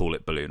well call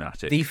it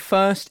Balloonatic. The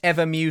first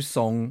ever Muse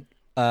song,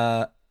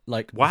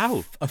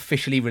 Wow.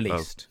 officially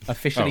released,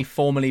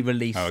 formally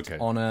released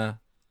on a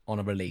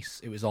release.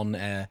 It was on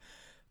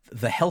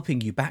the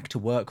Helping You Back to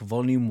Work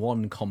Volume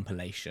 1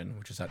 compilation,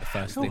 which was like the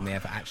first thing they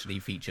ever actually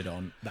featured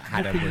on that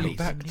had a release.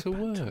 Back to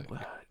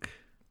work.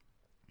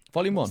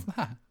 Volume 1.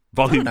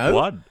 Volume I don't know.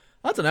 1.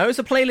 I don't know. It's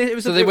a playlist. It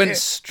was So they went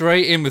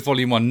straight in with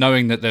Volume 1,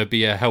 knowing that there'd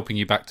be a Helping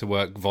You Back to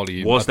Work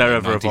volume. Was there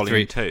ever 93. a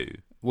Volume 2?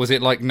 Was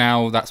it like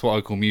now that's what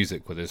I call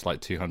music, where there's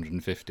like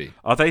 250?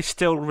 Are they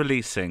still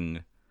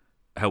releasing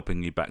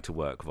Helping You Back to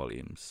Work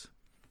volumes?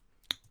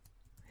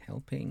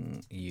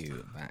 Helping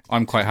You Back.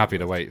 I'm quite happy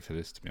to wait for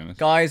this, to be honest.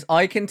 Guys,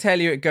 I can tell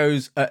you it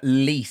goes at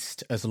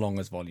least as long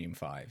as Volume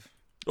 5.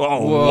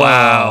 Oh, Whoa.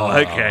 wow.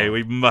 Okay,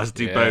 we must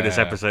do bonus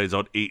Yeah. episodes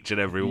on each and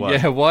every one.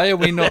 Yeah, why are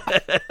we not?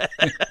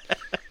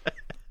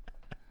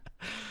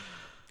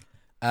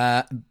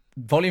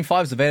 Volume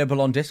 5 is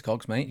available on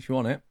Discogs, mate, if you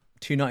want it.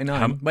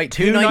 $2.99. Wait,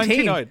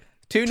 $2.99.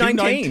 $2.19.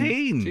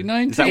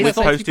 $2.19. Is that Is with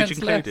that 50 postage pence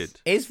included? less?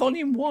 Is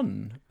Volume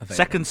 1 available?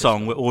 Second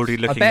song, we're already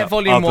I looking bet at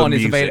Volume other 1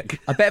 is available.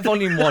 music. I bet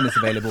Volume 1 is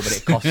available, but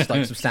it costs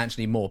like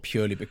substantially more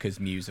purely because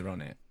Muse are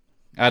on it.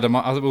 Adam,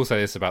 I will say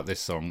this about this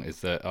song,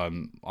 is that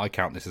I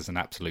count this as an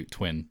absolute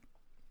twin.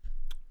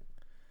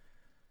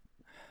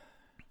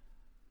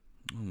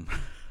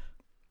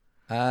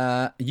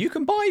 You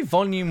can buy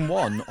Volume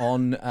 1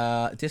 on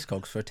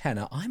Discogs for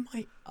 £10. I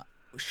might...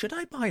 should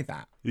I buy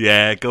that?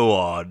 Yeah, go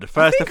on.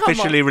 First think I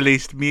officially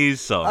released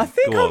Muse song. I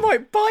think Go I on.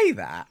 might buy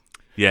that.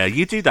 Yeah,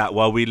 you do that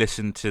while we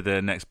listen to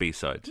the next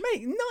B-side.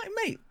 Mate,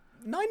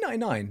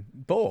 $9.99.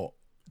 Bought.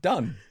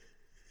 Done.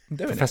 I'm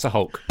doing it. Professor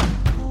Hulk.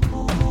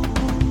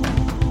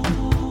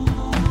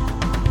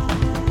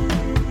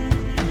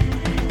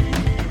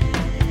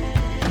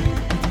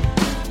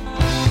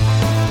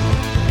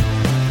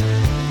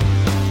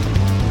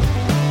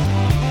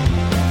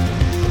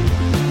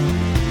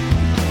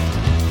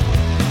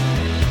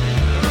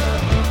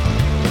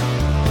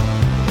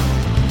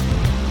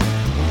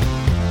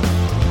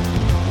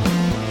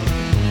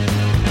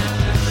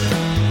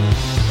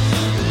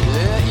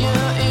 Let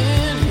your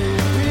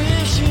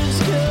inhibitions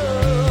go.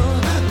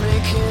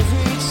 Make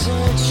every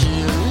touch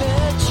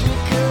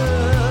electrical.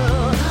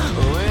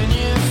 When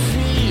you're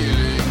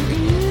feeling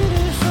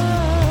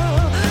beautiful,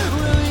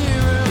 will you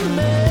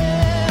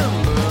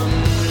remember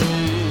me?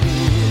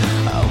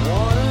 I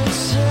wanna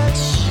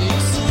touch you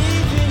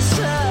deep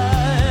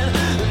inside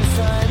and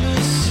find the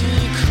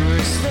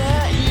secrets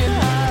that you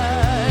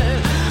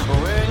hide.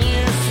 When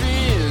your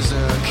fears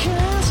are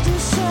cast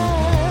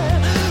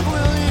aside,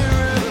 will you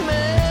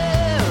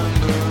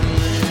remember me?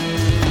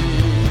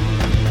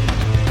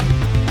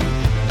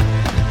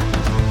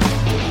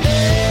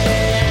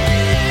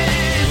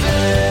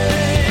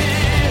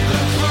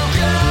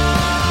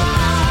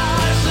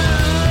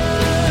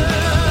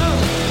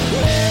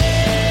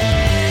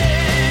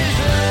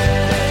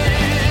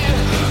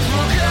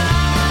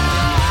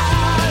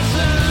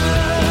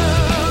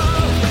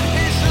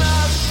 It's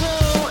not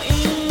so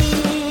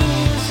easy.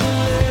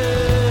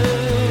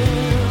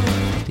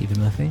 Stephen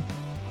Murphy.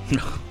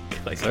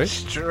 Like, Sorry?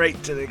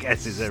 straight to the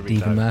guesses every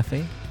Stephen time.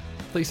 Murphy.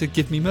 I thought you said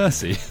 "Give Me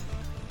Mercy."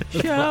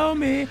 Show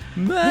me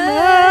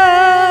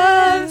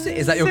mercy.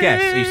 Is that your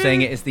guess? Are you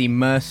saying it is the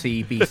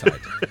Mercy B-side?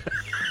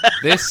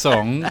 This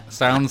song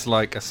sounds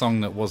like a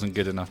song that wasn't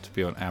good enough to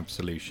be on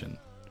Absolution.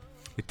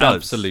 It does.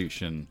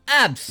 Absolution.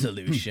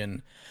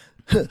 Absolution.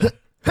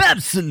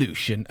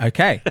 Absolution.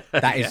 Okay,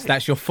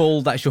 that's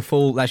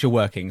your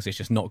workings. It's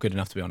just not good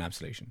enough to be on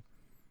Absolution.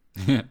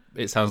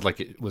 It sounds like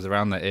it was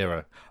around that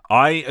era.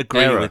 I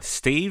agree Era. with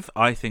Steve.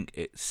 I think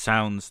it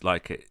sounds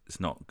like it's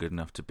not good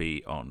enough to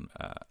be on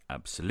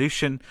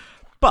Absolution,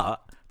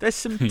 but there's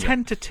some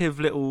tentative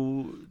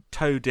little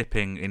toe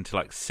dipping into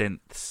like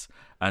synths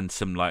and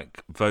some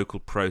like vocal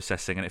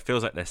processing, and it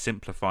feels like they're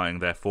simplifying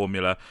their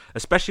formula,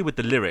 especially with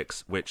the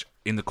lyrics, which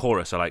in the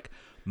chorus are like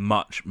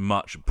much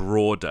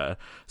broader.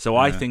 So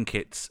I think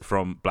it's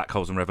from Black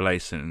Holes and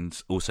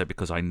Revelations, also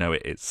because I know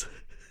it is.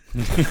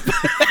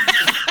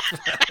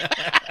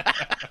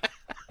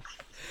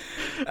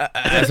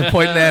 There's a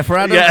point there for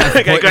Adam. Yeah, There's a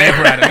okay, point there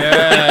for Adam.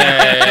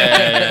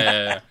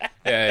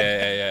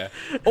 Yeah.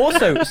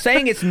 Also,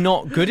 saying it's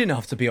not good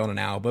enough to be on an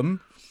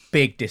album,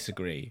 big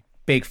disagree.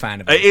 Big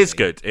fan of it. It is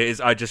good. It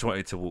is. I just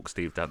wanted to walk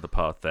Steve down the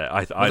path there.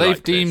 I They've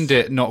like deemed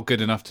this. it not good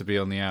enough to be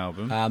on the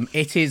album.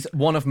 It is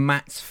one of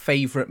Matt's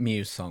favourite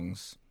Muse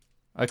songs.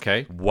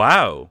 Okay.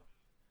 Wow.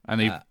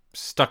 And he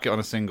stuck it on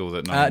a single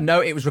that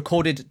No, it was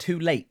recorded too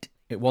late.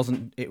 It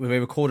wasn't. They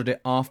recorded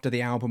it after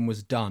the album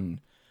was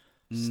done.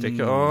 stick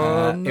it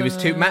on. It was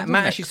too. Matt the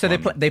actually next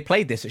said one. they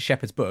played this at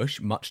Shepherd's Bush,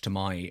 much to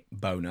my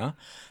boner,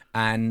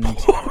 and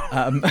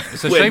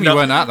It's a shame you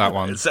weren't at that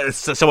one. So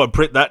someone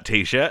print that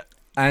T-shirt.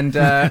 and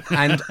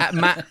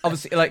Matt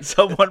obviously like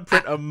Someone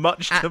print a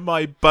much to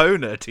my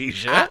boner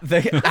T-shirt. at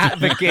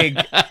the gig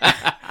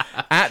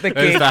at the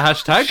There's gig. the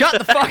hashtag. Shut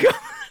the fuck up.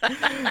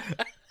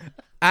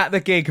 At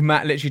the gig,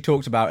 Matt literally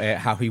talked about it,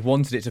 how he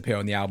wanted it to appear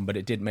on the album, but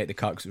it didn't make the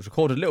cut because it was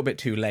recorded a little bit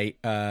too late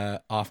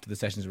after the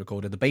sessions were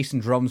recorded. The bass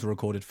and drums were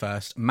recorded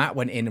first. Matt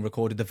went in and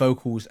recorded the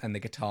vocals and the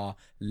guitar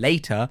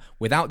later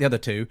without the other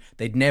two.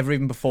 They'd never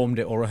even performed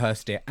it or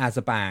rehearsed it as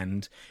a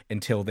band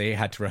until they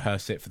had to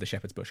rehearse it for the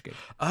Shepherd's Bush gig.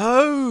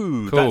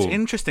 Oh, Cool. that's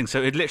interesting.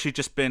 So it'd literally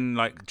just been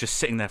like just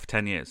sitting there for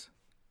 10 years.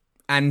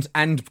 And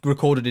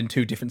recorded in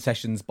two different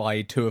sessions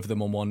by two of them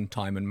on one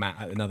time and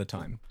Matt at another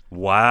time.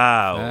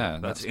 Wow, Yeah,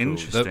 that's cool.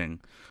 interesting.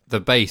 The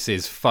bass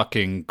is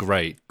fucking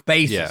great.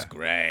 Bass Yeah. is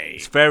great.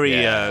 It's very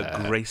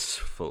Yeah.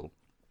 graceful.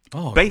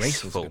 Oh, Baseful.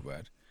 graceful's a good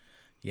word.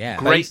 Yeah.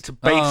 Great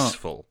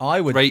baseful.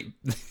 I would. Great.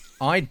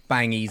 I'd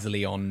bang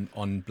easily on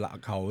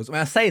Black Holes.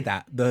 When I say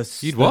that,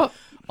 You'd what?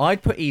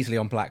 I'd put easily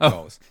on Black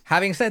Holes.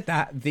 Having said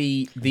that,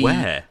 the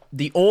Where?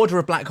 the order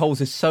of Black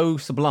Holes is so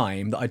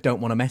sublime that I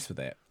don't want to mess with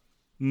it.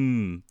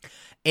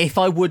 If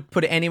I would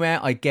put it anywhere,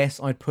 I guess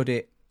I'd put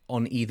it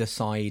on either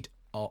side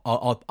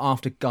or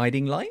after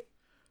Guiding Light.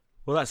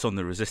 Well, that's on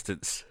the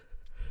Resistance.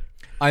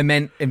 I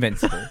meant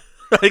Invincible.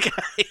 Okay.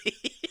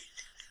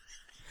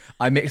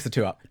 I mixed the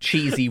two up.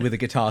 Cheesy with a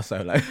guitar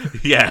solo.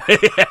 Yeah,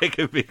 it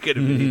could be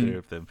either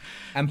of them.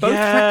 And both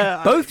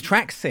Yeah. both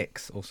track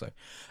 6 also.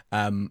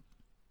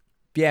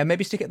 Yeah,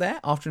 maybe stick it there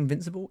after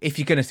Invincible if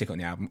you're going to stick it on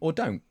the album, or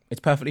don't. It's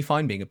perfectly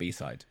fine being a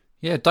B-side.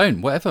 Yeah,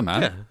 don't. Whatever,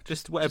 man. Yeah,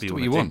 just whatever Just you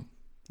what want. you want.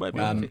 Whatever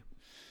you want.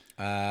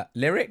 To.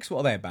 Lyrics,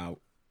 what are they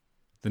about?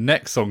 The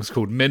next song's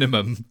called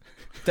Minimum.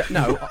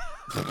 No.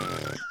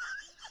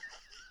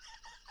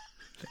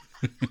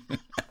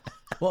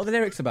 What are the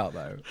lyrics about,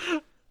 though?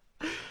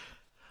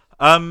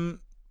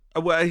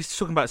 Well, he's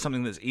talking about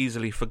something that's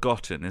easily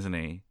forgotten, isn't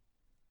he?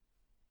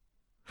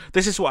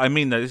 This is what I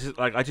mean, though. This is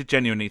like I did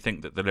genuinely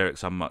think that the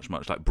lyrics are much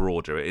like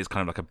broader. It is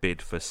kind of like a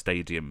bid for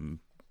stadium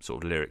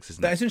sort of lyrics,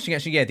 isn't it? That's interesting,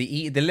 actually. Yeah,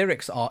 the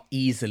lyrics are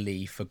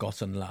easily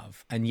forgotten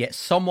love, and yet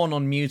someone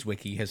on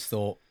MuseWiki has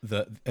thought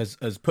that has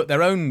put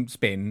their own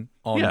spin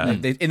on Yeah.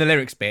 in the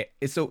lyrics bit.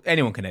 It's so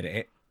anyone can edit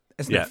it.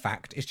 It's not Yeah.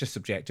 fact. It's just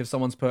subjective.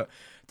 Someone's put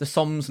the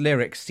song's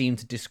lyrics seem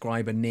to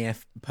describe a near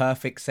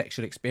perfect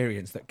sexual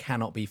experience that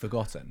cannot be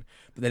forgotten,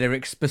 but the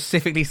lyrics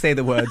specifically say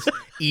the words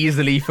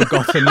 "easily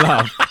forgotten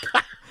love."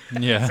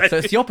 Yeah. So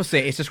it's the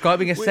opposite. It's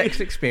describing a sex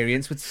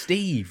experience with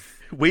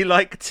Steve. We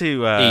like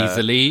to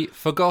Easily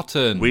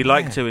forgotten. We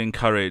like to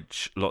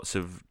encourage lots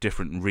of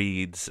different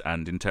reads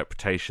and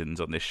interpretations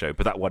on this show,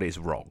 but that one is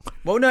wrong.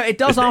 Well, no, it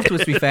does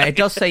afterwards, to be fair. It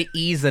does say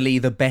easily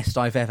the best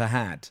I've ever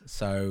had.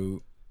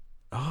 So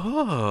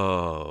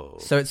Oh,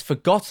 it's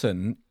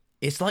forgotten.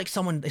 It's like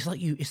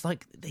it's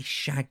like they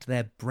shagged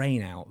their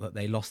brain out that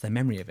they lost their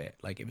memory of it.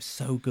 Like it was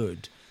so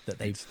good that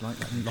they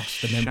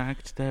lost the memory.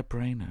 shagged their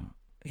brain out.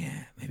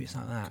 Yeah, maybe it's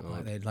like that.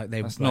 Like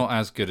they That's not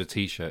as good a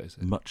t-shirt, is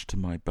it? Much to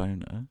my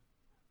boner.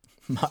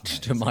 much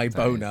to my that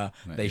boner,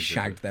 is they good.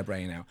 shagged their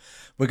brain out.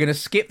 We're going to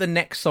skip the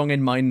next song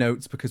in my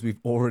notes because we've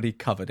already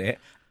covered it.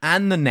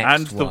 And the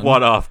next And the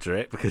one after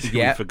it, because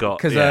we forgot.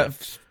 because Yeah.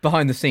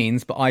 behind the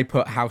scenes, but I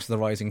put House of the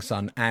Rising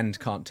Sun and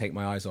Can't Take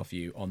My Eyes Off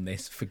You on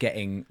this,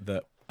 forgetting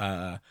that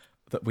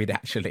that we'd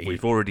actually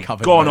We've already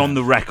covered gone both. on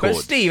the record. But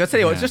Steve, I tell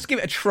you what, just give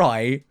it a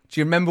try.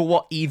 Do you remember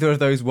what either of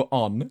those were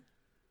on?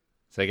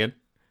 Say again?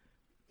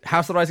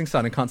 House of the Rising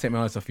Sun and Can't Take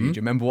My Eyes Off You. Do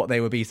you remember what they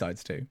were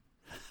B-sides to?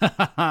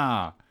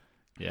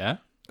 Yeah?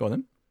 Go on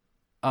then.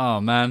 Oh,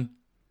 man.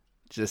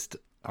 Just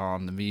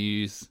on the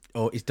Muse.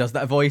 Or does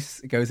that voice?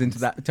 It goes into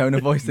that tone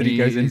of voice that he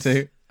goes Muse.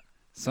 into.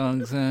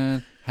 songs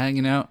and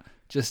hanging out,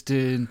 just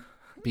doing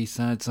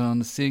B-sides on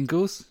the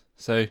singles.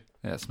 So yeah,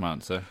 that's my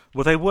answer.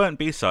 Well, they weren't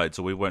B-sides,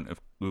 or we wouldn't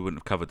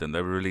have covered them.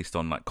 They were released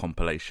on like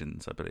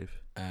compilations, I believe.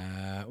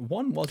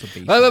 One was a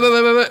B.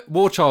 Wait.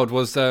 War Child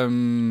was House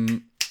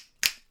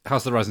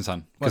of the Rising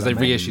Sun, because Well they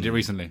done, mate. reissued it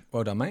recently.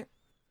 Well done, mate.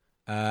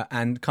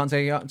 And can't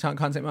take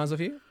miles off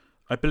you.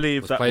 I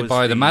believe that Played was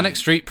by the Manic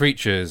Street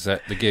Preachers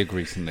at the gig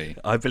recently.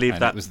 I believe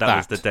And that it was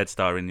was the that. Dead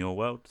Star in Your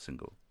World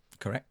single.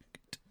 Correct.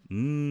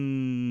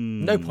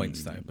 Mm. No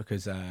points though,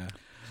 because.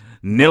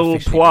 Nil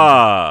officially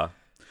point.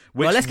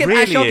 Which Well, let's give.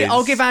 really Actually,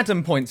 I'll is- give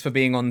Adam points for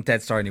being on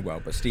Dead Star Any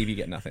World, but Steve, you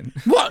get nothing.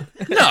 What?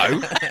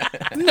 No.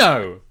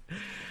 No.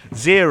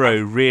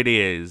 0 really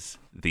is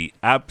the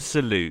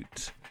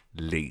absolute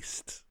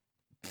least.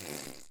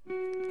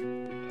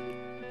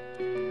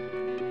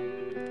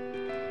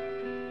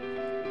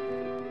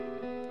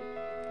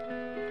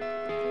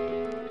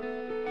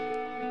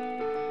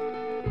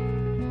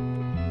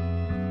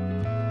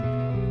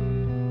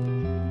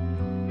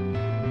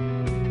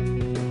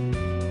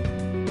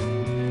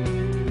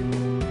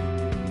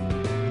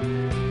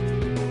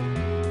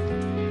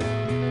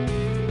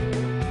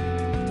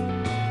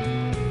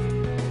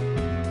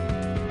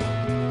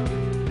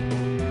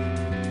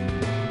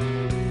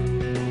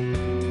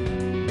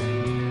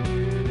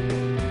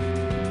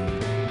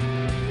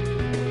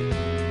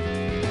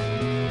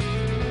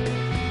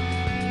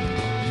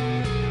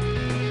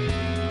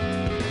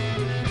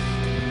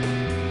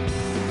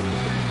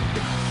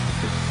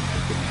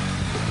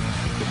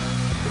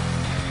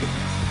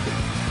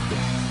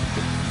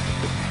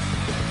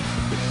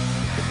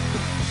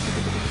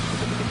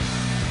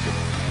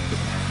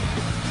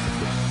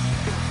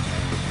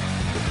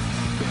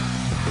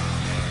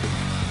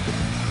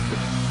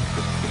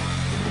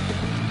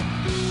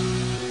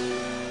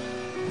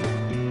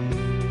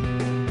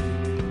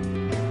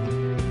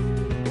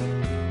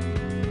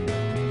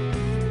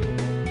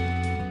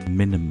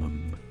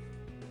 Minimum.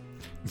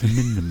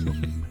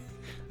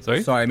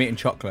 Sorry? Sorry, I'm eating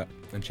chocolate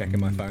and checking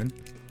my phone.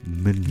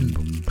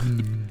 Minimum.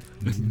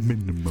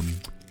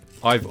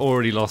 I've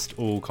already lost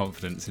all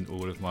confidence in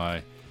all of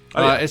my.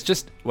 Oh, yeah. It's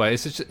just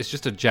it's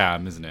just a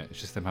jam, isn't it? It's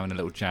just them having a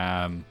little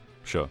jam,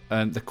 Sure.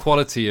 and the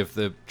quality of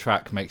the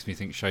track makes me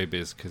think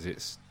Showbiz because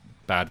it's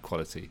bad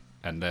quality,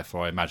 and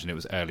therefore I imagine it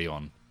was early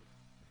on.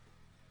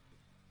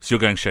 So you're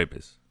going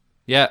Showbiz.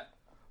 Yeah,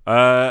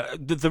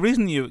 The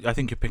reason I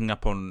think you're picking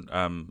up on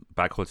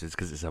bad quality is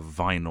because it's a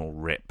vinyl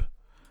rip,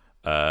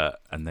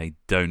 and they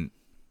don't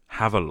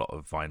have a lot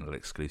of vinyl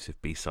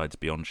exclusive B-sides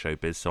beyond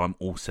Showbiz. So I'm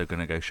also going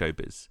to go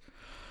Showbiz.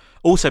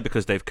 Also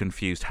because they've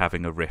confused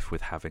having a riff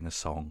with having a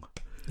song.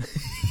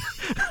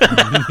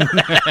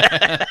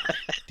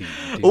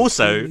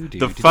 Also,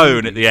 the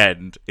phone at the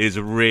end is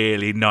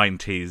really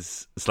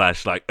 90s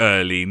 / like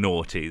early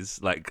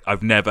noughties. Like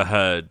I've never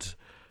heard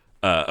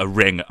a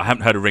ring. I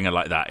haven't heard a ringer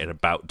like that in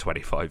about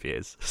 25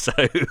 years. So,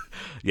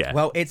 yeah.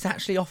 Well, it's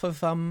actually off of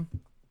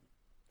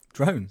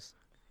Drones.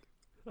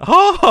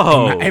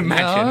 Oh,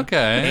 Imagine. Oh,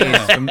 okay.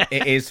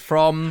 It is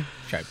from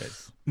Showbiz.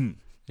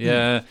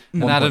 Yeah,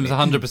 and 1 Adam's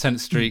point. 100%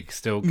 streak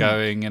still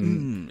going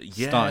and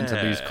yeah. starting to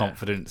lose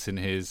confidence in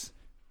his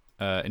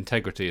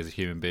integrity as a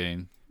human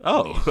being.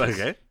 Oh,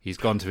 okay. He's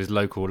gone to his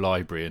local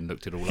library and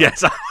looked it all up.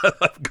 Yes,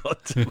 I've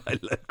got to my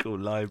local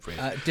library.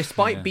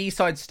 Despite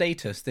B-side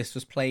status, this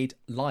was played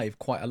live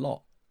quite a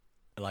lot.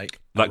 Like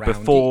around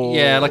before.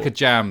 Yeah, like a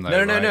jam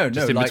though. No, right?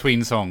 Just in like-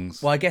 between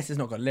songs. Well, I guess it's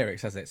not got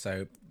lyrics, has it?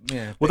 So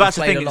yeah. Well, It that's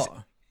the was played thing. a Is,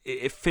 lot.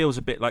 it feels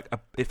a bit like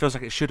it feels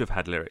like it should have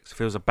had lyrics. It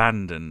feels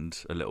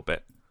abandoned a little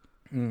bit.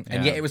 And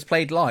Yeah. yet it was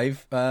played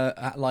live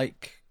at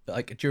like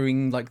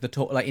during like the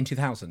tour, like in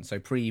 2000, so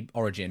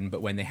pre-Origin,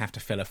 but when they have to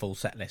fill a full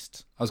set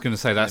list. I was going to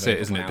say that's Yeah, it,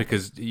 isn't an it? hour.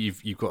 Because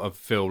you've got to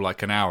fill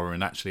like an hour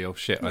and actually, oh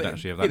shit, I don't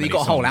actually have that Yeah, but many you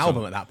got a whole songs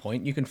album on. at that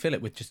point. You can fill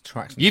it with just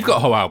tracks. from You've the got a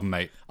album. whole album,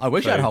 mate. I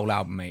wish I had a So- whole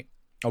album, mate.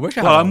 I wish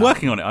I had. Well, a I'm whole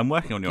working on it. I'm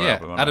working on your Yeah,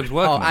 album. aren't Adam's I?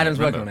 working album. on Oh, Adam's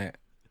it. working on remember?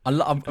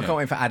 it. I can't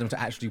wait for Adam to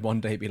actually one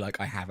day be like,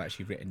 I have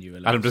actually written you a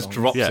little Adam just song.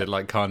 drops Yeah. it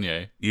like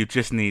Kanye. You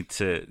just need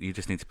to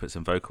put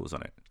some vocals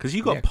on it because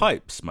you got Yeah.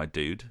 pipes, my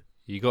dude.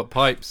 You got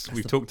pipes.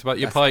 We've talked about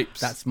your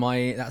pipes. That's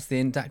the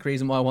exact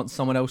reason why I want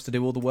someone else to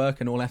do all the work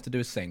and all I have to do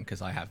is sing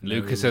because I have.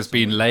 Lucas no has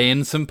been song.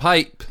 laying some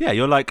pipe. Yeah,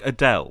 you're like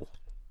Adele.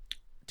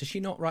 Does she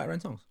not write her own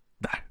songs?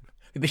 No.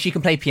 But she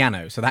can play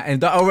piano, so that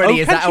already Oh,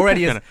 is can that she already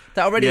play is piano?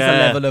 that already is Yeah.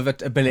 a level of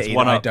ability That's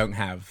one that I up. don't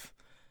have.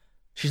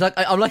 She's like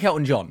I'm like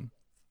Elton John,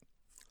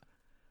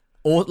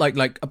 or like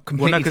a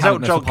completely no, 'cause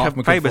talentless Elton John apart from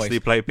a good famously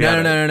voice. played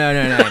piano. No.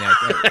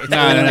 It's No,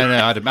 all- no.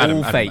 Adam, all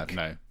Adam, fake.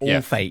 no. All Yeah.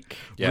 fake.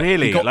 Yeah.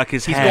 Really? He got- Like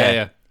his he's hair? got-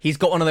 Yeah. He's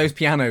got one of those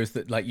pianos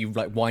that like you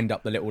like wind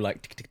up the little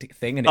like tick tick tick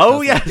thing and it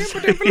Oh does,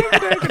 like-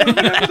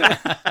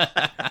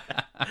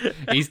 yes.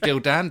 He's still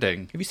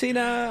danding. Have you seen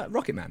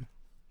Rocket Man?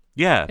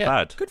 Yeah, Yeah.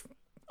 bad. Good.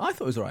 I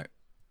thought it was alright.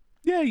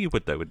 Yeah, you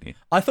would though, wouldn't you?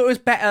 I thought it was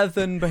better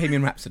than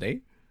Bohemian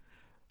Rhapsody.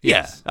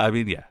 Yes. Yeah. I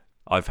mean, yeah.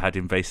 I've had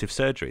invasive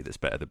surgery that's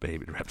better than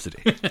Bohemian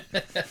Rhapsody.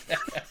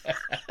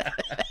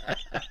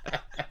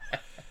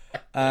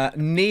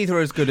 Neither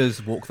as good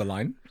as Walk the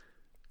Line.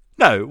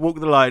 No, Walk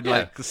the Line Yeah.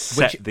 like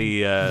set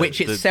the which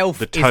the- itself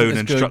the isn't tone as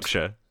and good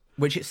structure.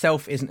 Which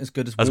itself isn't as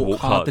good As as Walk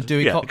Hard, the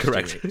Dewey Yeah, Cox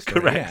correct, story,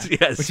 correct, yeah.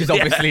 yes, Which is yeah.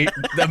 obviously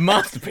the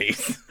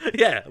masterpiece.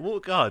 Yeah,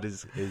 Walk Hard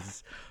is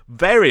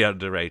very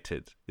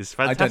underrated. It's I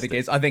fantastic. don't think it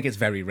is. I think it's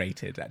very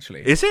rated,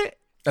 actually. Is it?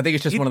 I think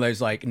it's just one of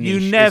those like niche, You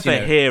it's, never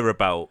know- hear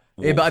about.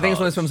 Walk Yeah, but I think it's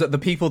one of Hard. those films that the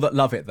people that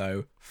love it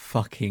though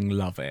fucking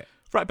love it.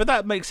 Right, but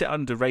that makes it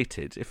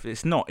underrated if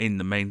it's not in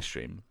the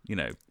mainstream. You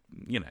know.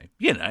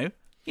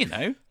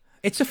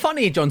 It's a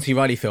funny John C.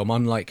 Reilly film,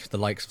 unlike the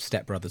likes of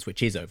Step Brothers,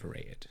 which is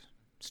overrated.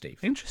 Steve.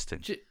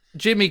 Interesting.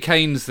 Jimmy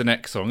Cane's the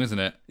next song, isn't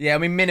it? Yeah, I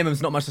mean, minimum's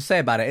not much to say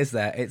about it, is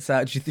there? It's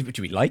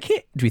do we like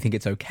it? Do we think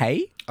it's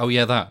okay? Oh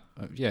yeah, that.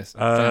 Yes,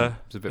 jam.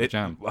 It's a bit of a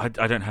jam. I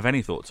don't have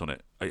any thoughts on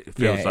it. It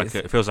Yeah, feels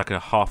it it feels like a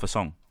half a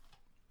song.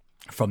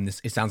 From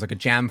this, it sounds like a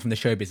jam from the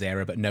Showbiz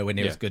era, but nowhere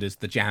near Yeah. as good as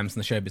the jams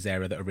from the Showbiz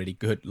era that are really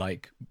good,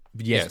 like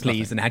Yeah, Yes it's Please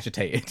nothing. and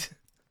Agitated.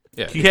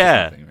 Yeah, it's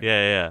Yeah, nothing, right?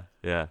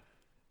 yeah.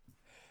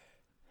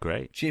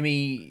 Great.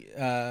 Jimmy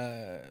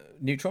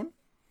Neutron.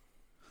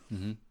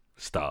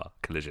 Star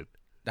Collision.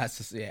 That's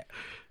just, yeah.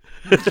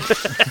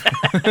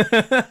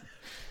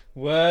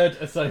 Word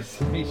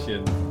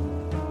association.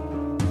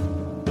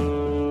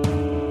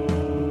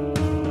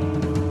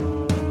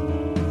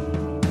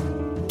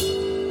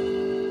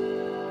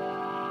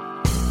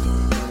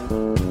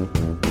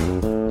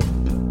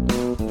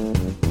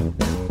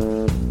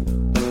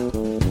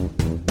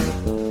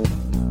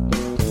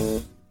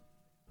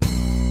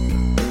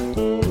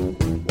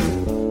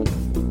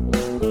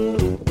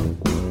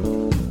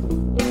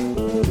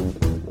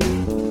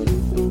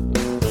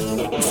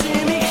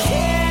 Jimmy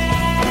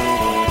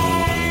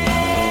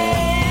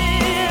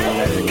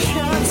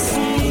can't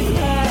see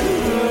that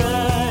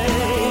right.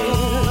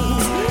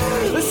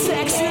 The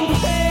section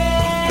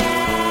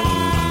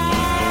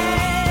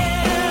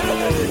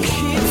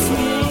keeps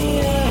me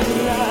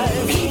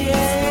alive.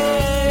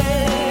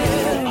 Yeah.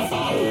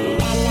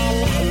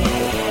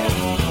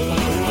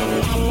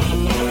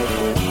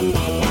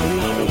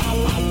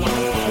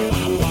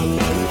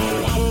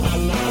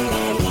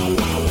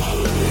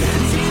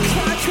 You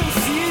can't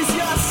confuse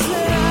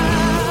yourself,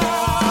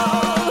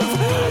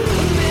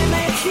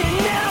 mimicking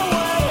no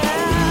one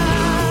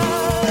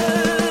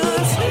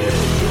else.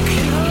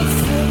 Can't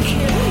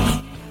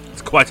forget.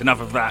 It's quite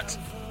enough of that.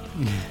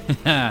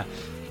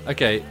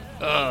 Okay,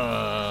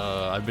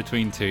 I'm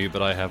between two,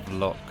 but I have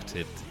locked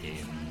it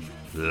in.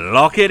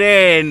 Lock it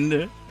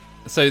in.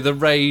 So the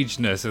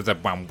rageness of the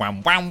wham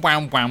wham wham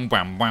wham wham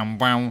wham wham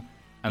wham,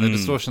 and the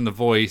distortion of the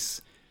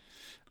voice.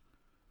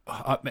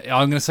 I'm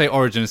going to say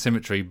Origin of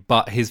Symmetry,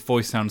 but his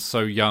voice sounds so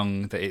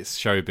young that it's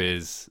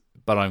Showbiz.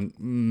 But I'm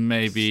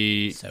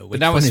maybe. So but which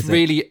now one it's is it?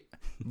 really,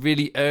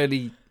 really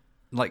early.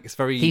 Like it's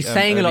very. He's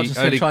saying a lot early, just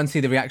to early, try and see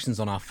the reactions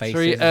on our it's faces.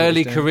 very is what he's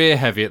early doing. career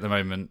heavy at the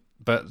moment.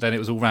 But then it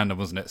was all random,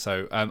 wasn't it?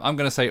 So I'm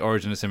going to say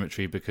Origin of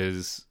Symmetry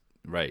because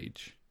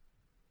Rage.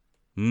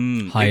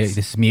 Hi, It's-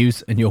 this is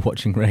Muse, and you're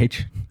watching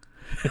Rage.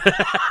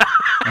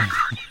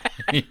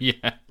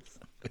 Yeah.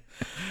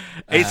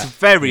 It's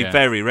very, yeah.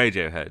 very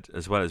Radiohead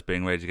as well as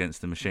being Rage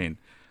Against the Machine.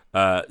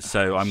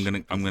 So I'm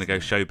gonna go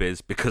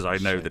Showbiz because I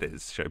know that it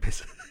is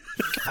Showbiz.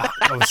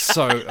 I was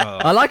so.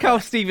 I like how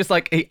Steve is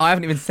like, I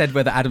haven't even said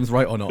whether Adam's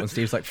right or not, and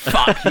Steve's like,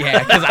 fuck yeah,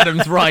 because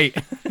Adam's right.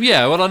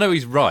 Yeah, well, I know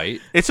he's right.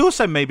 It's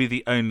also maybe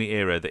the only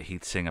era that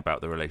he'd sing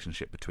about the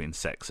relationship between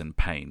sex and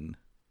pain,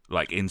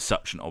 like in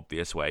such an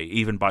obvious way.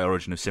 Even by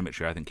Origin of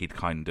Symmetry, I think he'd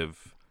kind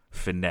of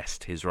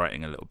finessed his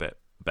writing a little bit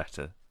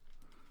better.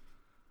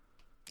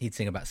 He'd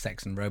sing about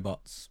sex and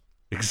robots.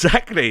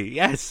 Exactly.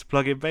 Yes,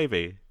 Plug In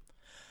Baby.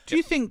 Do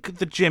you think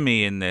the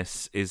Jimmy in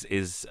this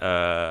is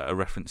a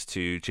reference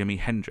to Jimi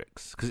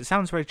Hendrix? Because it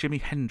sounds very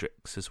Jimi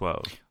Hendrix as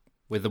well.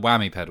 With the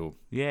whammy pedal.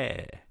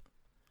 Yeah.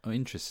 Oh,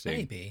 interesting.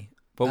 Maybe.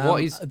 But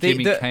what is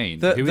Jimmy Kane?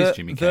 Who is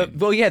Jimmy Kane?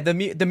 Well, yeah, the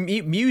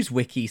Muse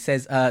wiki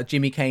says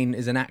Jimmy Kane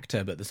is an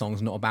actor, but the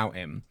song's not about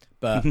him.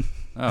 But who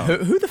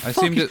the I fuck?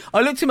 assumed it- I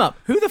looked him up.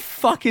 Who the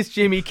fuck is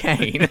Jimmy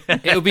Kane?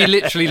 It'll be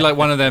literally like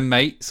one of their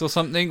mates or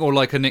something, or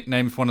like a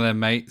nickname for one of their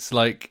mates.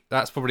 Like,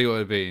 that's probably what it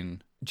would be.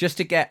 Just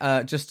to get,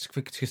 just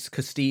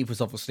because Steve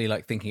was obviously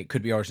like thinking it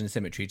could be Origin of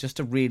Symmetry, just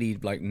to really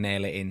like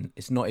nail it in.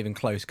 It's not even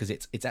close because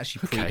it's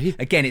actually Okay.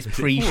 again it's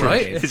pre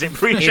Alright. Is it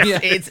pre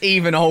it's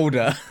even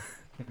older.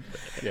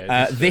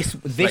 Yeah, This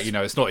let you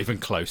know, it's not even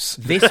close.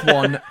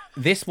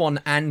 this one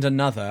and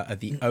another are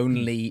the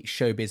only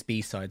Showbiz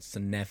B-sides to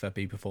never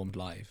be performed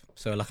live.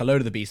 So like a load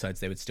of the B-sides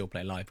they would still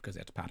play live because they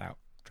had to pad out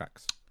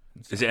tracks.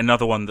 Is it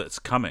another one that's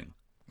coming?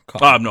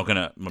 Can't, Oh, I'm not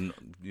gonna.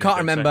 can't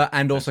remember,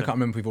 and also can't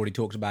remember if we've already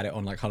talked about it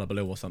on like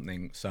Hullabaloo or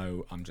something.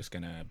 So I'm just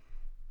gonna,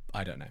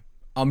 I don't know.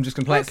 I'm just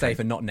gonna play it safe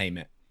and not name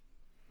it.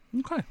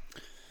 Okay.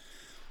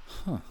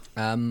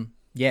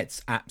 Yeah,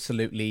 it's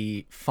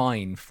absolutely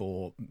fine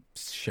for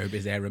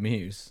Showbiz era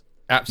Muse,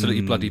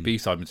 Absolutely bloody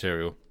B-side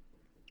material.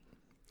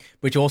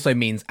 which also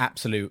means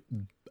absolute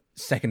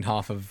second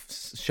half of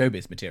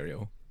Showbiz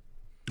material.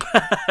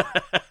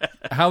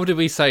 How do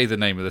we say the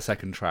name of the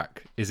second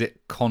track? Is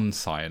it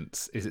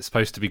Conscience? Is it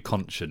supposed to be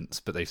Conscience,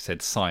 but they've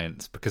said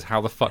Science? Because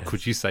how the fuck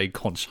would you say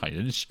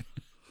Conscience?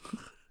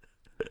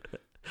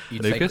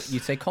 Lucas?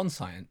 You'd say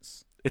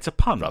conscience. It's a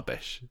pun.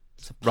 Rubbish.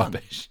 It's a pun.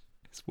 Rubbish.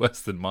 It's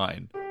worse than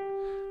mine.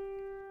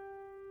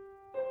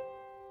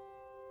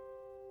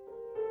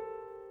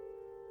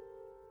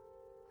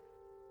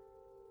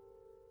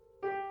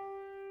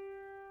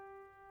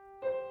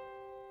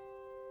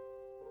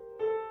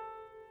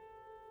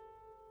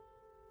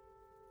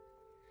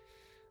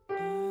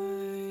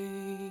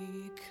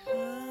 I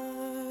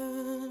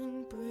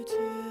can't pretend.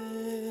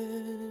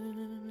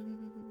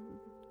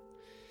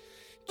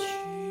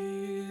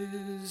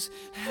 Choose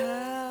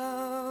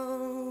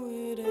how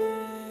it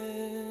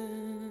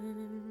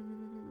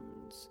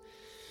ends.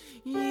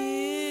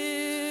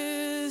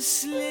 Years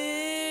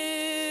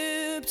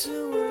slipped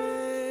away.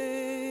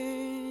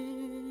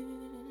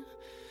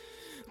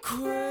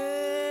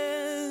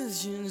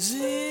 Questions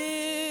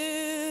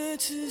here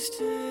to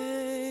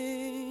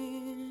stay.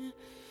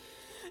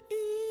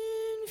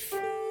 In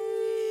fear.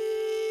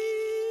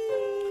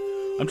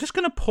 I'm just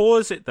going to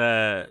pause it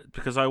there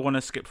because I want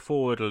to skip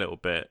forward a little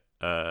bit.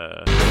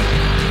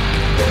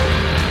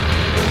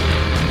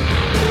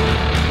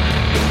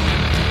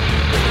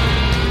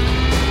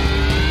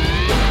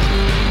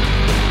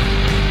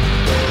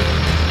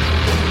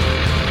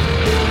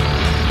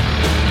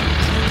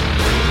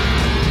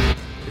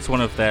 It's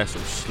one of their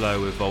sort of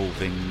slow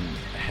evolving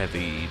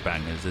heavy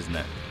bangers, isn't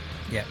it?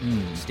 Yeah.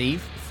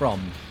 Steve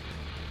from.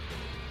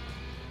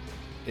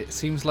 It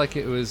seems like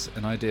it was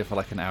an idea for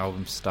like an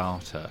album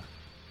starter.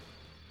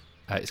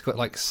 It's got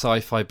like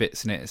sci-fi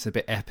bits in it. It's a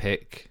bit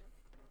epic.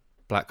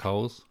 Black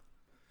Holes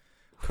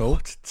Cool.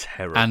 What a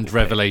terrible and pick.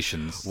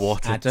 Revelations.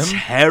 What a Adam?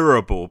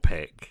 terrible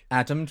pick.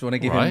 Adam, do you want to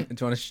give Right. him?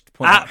 Do you want to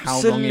point out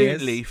how long he is?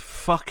 Absolutely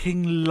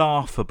fucking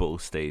laughable,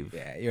 Steve.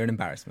 Yeah, you're an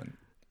embarrassment.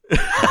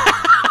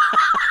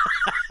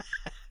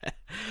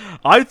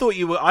 I thought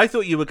you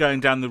were going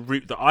down the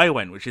route that I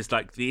went, which is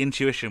like the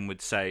intuition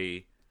would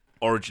say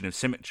Origin of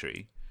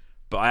Symmetry,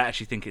 but I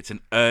actually think it's an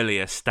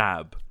earlier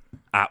stab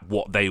at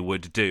what they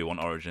would do on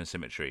Origin of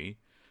Symmetry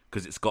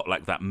because it's got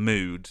like that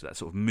mood, that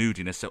sort of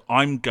moodiness. So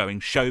I'm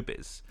going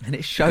Showbiz. And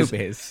it's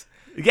showbiz.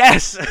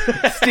 Yes.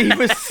 Steve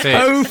was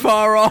so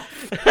far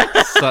off.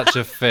 Such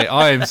a fit.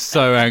 I am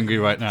so angry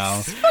right now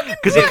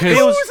Because it feels.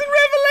 Rules and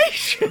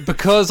revelation.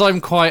 because I'm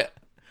quite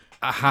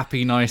a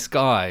happy, nice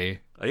guy.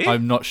 Are you?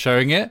 I'm not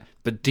showing it,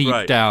 but deep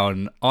Right.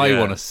 down, I Yeah.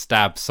 want to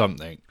stab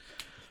something.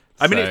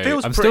 I mean, So, it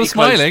feels I'm pretty still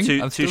smiling.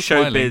 close I'm to still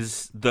smiling.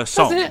 Showbiz the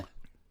song. Does it?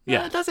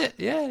 Yeah. Does it?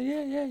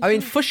 Yeah. I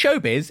mean, for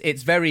showbiz,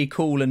 it's very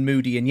cool and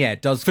moody, and yeah,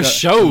 it does. For go,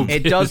 showbiz.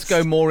 it does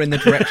go more in the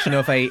direction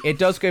of a. It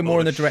does go more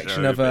in the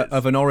direction of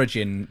showbiz. an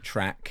Origin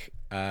track,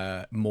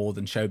 more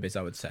than showbiz.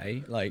 I would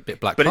say, like, Bit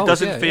Black But it Holes,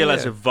 doesn't yeah, feel yeah,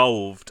 as yeah.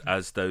 evolved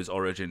as those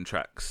Origin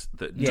tracks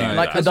that yeah, do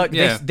like, that. like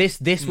Yeah.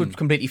 this would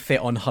completely fit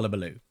on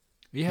Hullabaloo.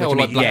 Yeah, Which or I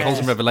like mean, Black yeah. Holes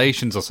and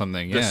Revelations or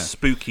something. The Yeah.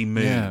 spooky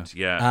mood,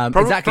 yeah.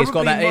 Exactly, it's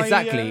got that. Probably my,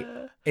 Exactly,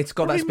 it's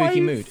got that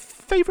spooky mood.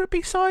 Favourite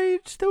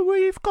B-side that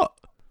we've got.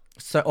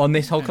 So on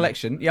this whole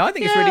collection, yeah, I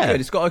think it's really Yeah. good.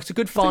 It's a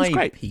good it's vibe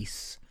great.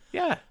 piece.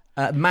 Yeah.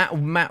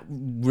 Matt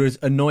was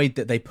annoyed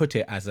that they put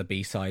it as a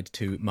B-side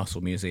to Muscle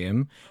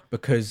Museum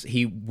because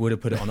he would have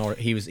put it on.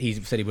 He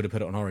said he would have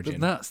put it on Origin.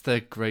 But that's their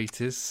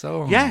greatest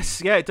song.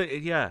 Yes,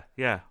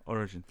 yeah,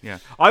 Origin, yeah.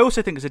 I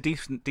also think it's a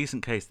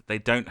decent case that they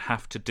don't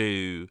have to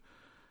do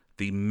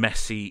the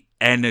messy,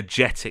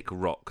 energetic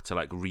rock to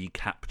like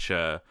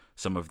recapture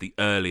some of the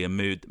earlier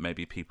mood that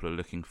maybe people are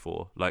looking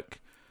for.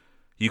 Like,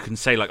 you can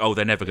say like, oh,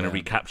 they're never going to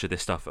recapture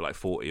this stuff at like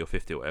 40 or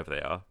 50 or whatever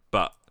they are,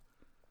 but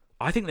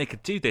I think they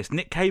could do this.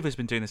 Nick Cave has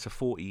been doing this for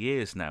 40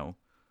 years now.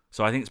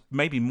 So I think it's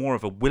maybe more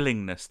of a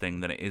willingness thing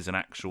than it is an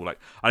actual, like,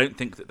 I don't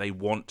think that they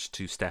want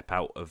to step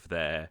out of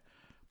their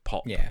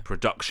pop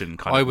production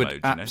kind I of would mode.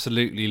 You know?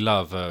 absolutely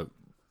love a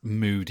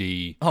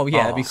moody. Oh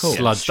yeah, it'd be cool.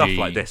 sludgy. Stuff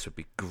like this would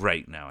be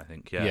great now, I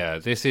think. Yeah. Yeah,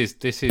 this is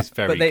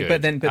very But they, good.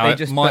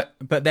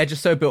 but they're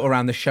just so built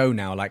around the show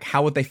now. Like,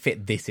 how would they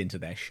fit this into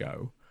their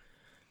show?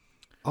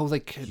 Oh,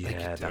 they could. Yeah, they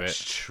could do that's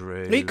it.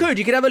 true. You could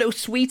have a little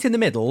suite in the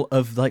middle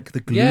of like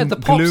the gloom, Yeah, the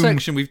pop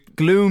section.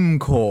 gloom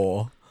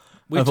core.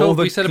 Of all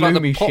the We said about the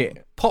gloomy pop,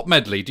 shit. pop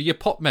medley. Do your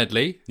pop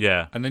medley,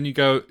 Yeah. and then you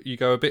go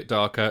a bit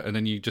darker, and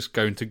then you just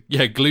go into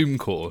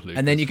gloomcore. Luke.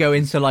 And then you go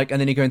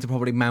into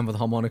probably Man with a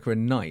Harmonica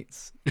and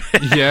Nights.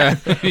 yeah,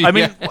 I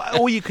mean,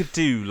 or you could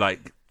do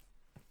like.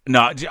 No,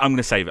 I'm going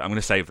to save it. I'm going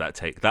to save that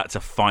take. That's a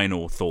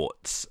final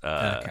thoughts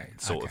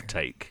sort of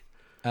take.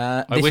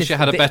 I wish it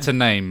had a better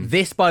name.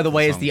 This, by the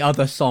way, is song. the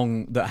other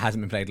song that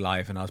hasn't been played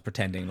live, and I was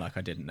pretending like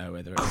I didn't know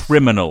whether it's.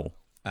 Criminal.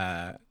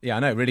 Yeah, I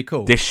know, really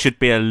cool. This should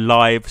be a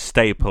live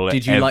staple at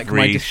Did you every like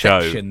my show.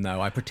 deception,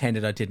 though? I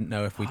pretended I didn't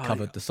know if we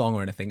covered the song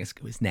or anything. It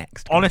was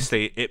next.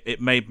 Honestly,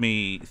 it made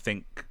me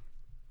think,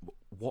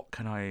 what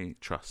can I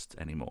trust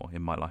anymore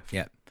in my life?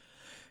 Yeah.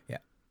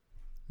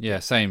 Yeah,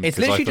 same. It's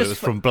Because I literally thought it was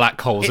just from Black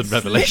Holes and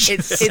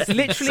Revelations. It's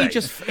literally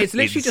just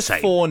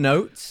Insane. 4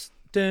 notes,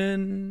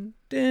 dun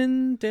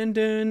dun dun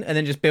dun, and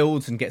then just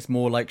builds and gets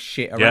more like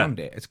shit around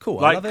it. It's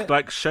cool. I love it.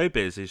 Like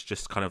Showbiz is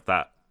just kind of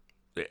that.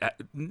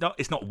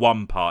 It's not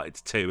one part;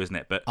 it's two, isn't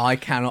it? But I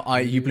cannot.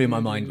 You blew my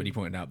mind when you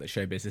pointed out that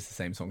Showbiz is the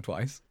same song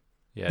twice.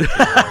 yeah.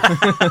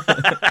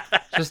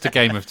 just a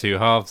game of two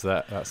halves,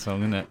 that song,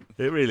 isn't it?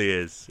 It really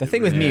is. The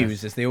thing with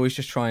Muse is they always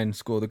just try and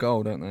score the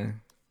goal, don't they?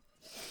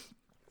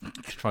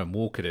 Just try and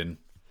walk it in.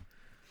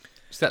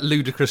 It's that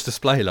ludicrous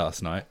display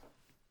last night.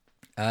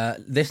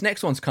 This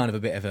next one's kind of a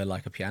bit of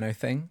a piano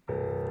thing.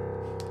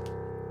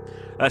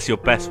 That's your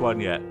best one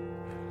yet.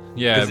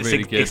 Yeah, 'Cause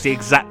really good. It's the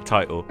exact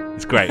title.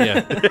 It's great.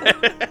 Yeah.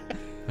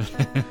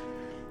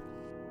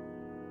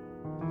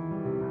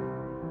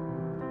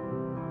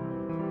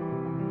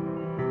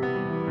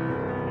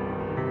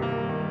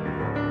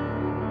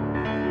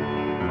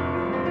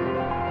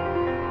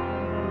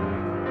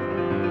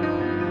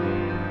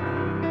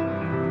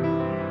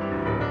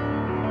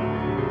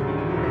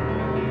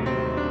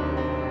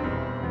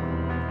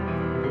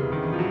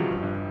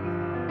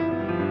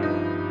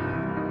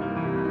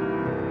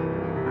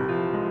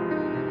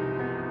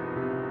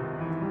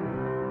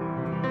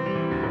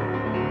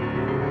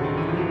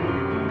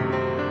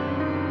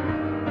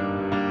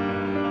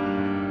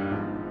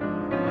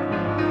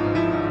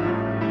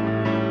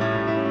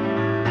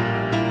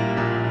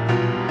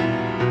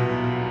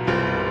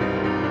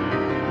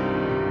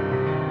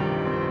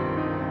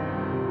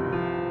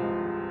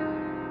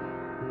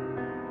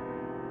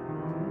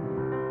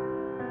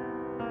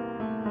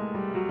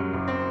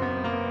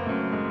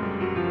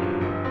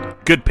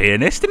 Good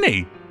pianist, isn't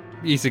he?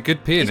 He's a good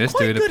He's pianist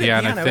quite doing a good at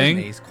piano isn't thing.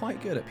 he? He's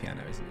quite good at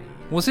piano, isn't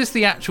he? Was this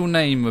the actual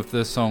name of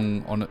the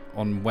song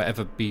on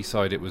whatever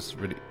B-side it was?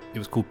 Really, it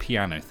was called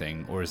Piano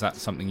Thing, or is that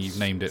something you've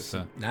named it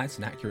for? No, it's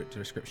an accurate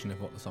description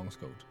of what the song's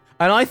called.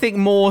 And I think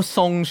more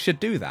songs should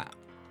do that.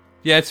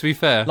 Yeah, to be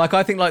fair.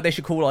 I think they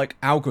should call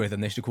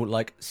Algorithm. They should call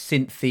it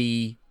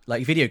synthy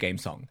video game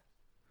song.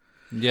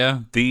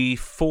 Yeah. The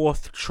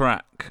fourth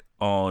track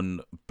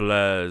on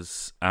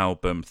Blur's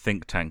album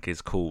Think Tank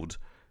is called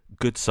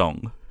Good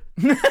Song.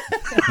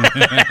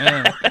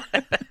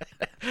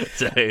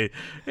 So,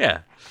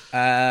 yeah.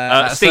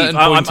 Steve,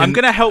 I'm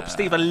going to help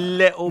Steve a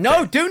little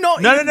No, bit. do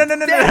not.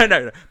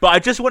 No. But I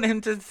just want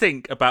him to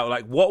think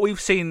about what we've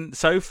seen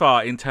so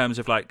far in terms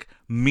of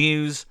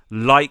Muse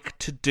like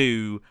to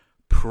do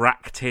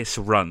practice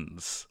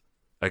runs.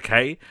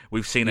 Okay?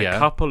 We've seen a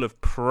couple of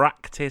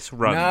practice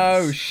runs.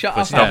 No, shut for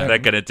up, stuff Adam. they're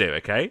going to do,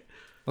 okay?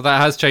 Well, that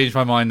has changed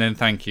my mind then,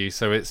 thank you.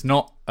 So it's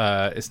not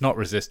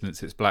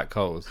Resistance, it's Black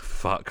Holes.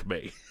 Fuck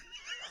me.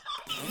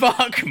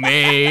 Fuck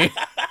me.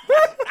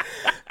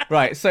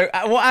 Right, so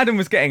what Adam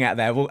was getting at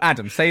there, well,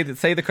 Adam, say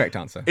the correct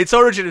answer. It's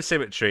Origin of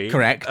Symmetry.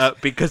 Correct.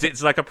 Because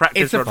it's like a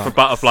practice It's a run for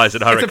butterflies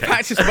and It's hurricanes. a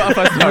practice for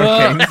butterflies and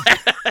hurricanes.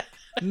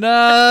 No,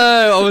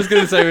 I was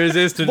going to say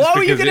Resistance. Why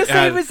were you going to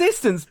say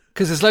Resistance?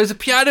 Because there's loads of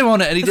piano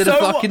on it and he did a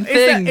fucking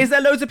thing. Is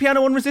there loads of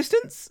piano on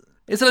Resistance?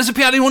 Is there loads of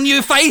piano on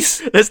your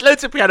face? There's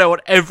loads of piano on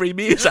every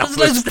Muse There's album.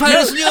 loads of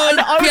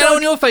piano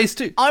on your face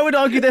too. I would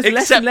argue there's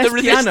less Except and less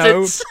the piano.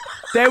 Resistance.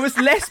 There was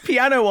less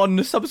piano on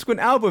the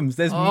subsequent albums.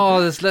 There's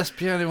There's less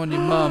piano on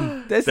your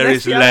mum. there's There less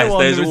is piano less. on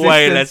There's the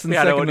way Resistance less and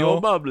piano on Second your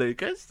Law. mum,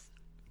 Lucas.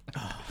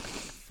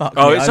 Fuck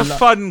Oh, me, it's I a lo-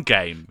 fun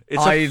game.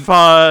 It's I- a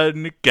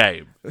fun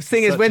game. The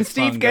thing is, Such when a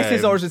Steve fun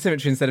guesses game. Origin of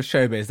Symmetry instead of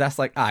Showbiz, that's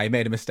he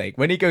made a mistake.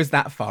 When he goes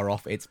that far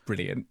off, it's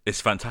brilliant.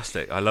 It's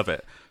fantastic. I love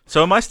it.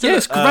 So am I still? Yeah,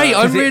 it's great.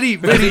 I'm really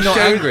not Because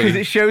angry.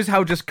 it shows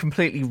how just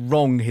completely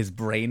wrong his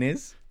brain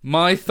is.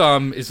 My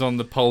thumb is on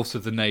the pulse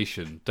of the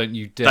nation. Don't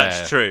you dare.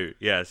 That's true.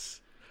 Yes.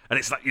 And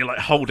it's you're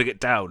holding it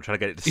down, trying to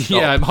get it to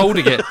stop. Yeah, I'm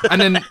holding it.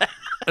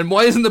 And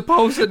why isn't the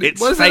pulse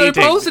It's why is there no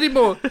fading. pulse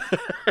anymore?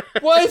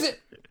 Why is it?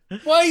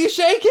 Why are you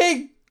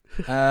shaking?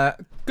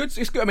 Good.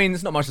 It's good. I mean,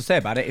 there's not much to say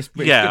about it. It's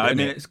Yeah, good, I isn't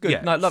mean, it? It's good.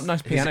 yeah, Nice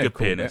he's a piano. good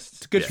chord bit. pianist.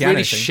 It's a good Yeah. piano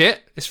Really thing.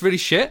 shit. It's really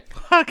shit.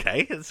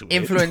 Okay. That's weird.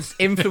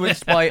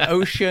 Influenced by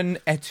Ocean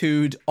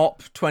Etude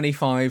Op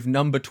 25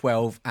 number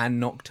 12 and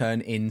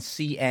Nocturne in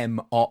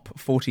CM Op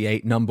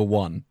 48 number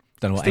 1.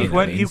 Don't know what any Steve, of that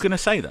weren't you means. going to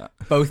say that?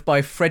 Both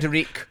by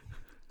Frederic.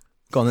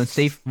 Go on then,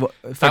 Steve.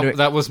 Frederic.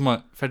 That was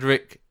my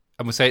Frederick.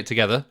 And we'll say it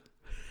together.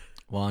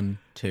 1,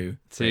 2,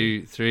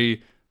 2,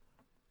 3.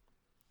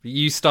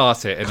 You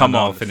start it and Come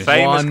then I'll on, finish.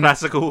 famous One-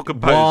 classical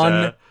composer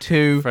 1,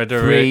 2,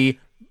 Frederic. 3.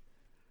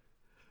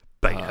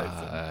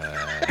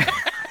 Beethoven.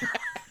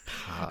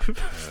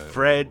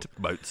 Fred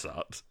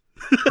Mozart.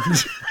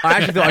 I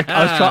actually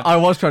thought I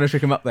was trying to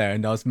trick him up there,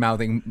 and I was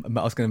going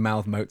to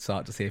mouth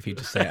Mozart to see if he'd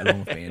just say it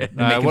along with me and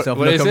make himself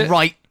what look is a it?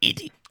 right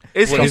idiot.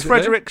 Is What is it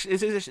Frederick?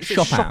 Is it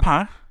Chopin.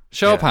 Chopin?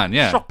 Chopin,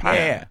 yeah. Chopin.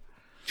 Yeah,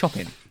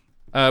 chopping.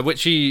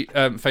 Which he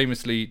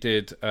famously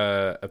did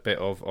a bit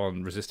of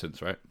on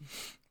Resistance, right?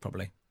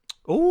 Probably.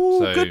 Oh,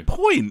 So- good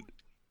point.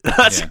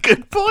 That's Yeah. a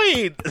good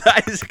point.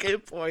 That is a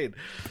good point.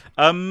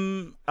 I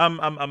mean,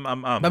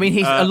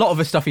 he's a lot of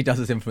the stuff he does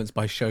is influenced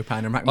by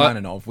Chopin and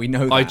Rachmaninoff. We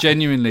know that. I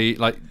genuinely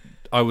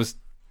I was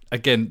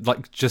again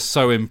just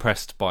so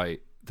impressed by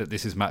that.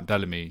 This is Matt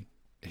Bellamy,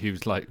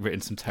 who's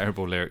written some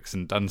terrible lyrics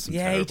and done some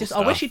yeah, terrible he just.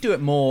 stuff. I wish he'd do it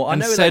more. I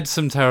and know said that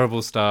some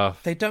terrible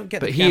stuff. they don't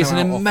get. But the he piano is an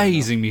out often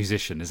amazing enough.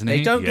 musician, isn't he?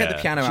 They don't get Yeah.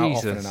 the piano out often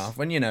Jesus. enough.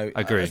 When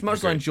Agree, as much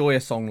as I agree. enjoy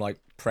a song like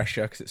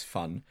Pressure because it's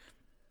fun.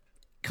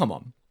 Come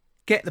on,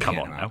 get the Come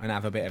piano on out now. and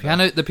have a bit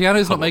of The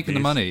piano's not on, making the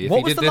please. money. If What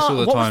he was did the this all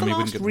the what time, was he the wouldn't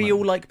last get the real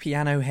money. like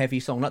piano heavy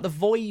song? Like the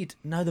Void?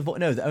 No, the Void.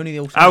 No, only the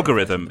alternative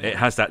Algorithm. version. It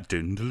has that.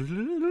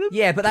 Dun,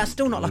 Yeah, but that's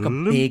still not like a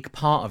big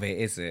part of it,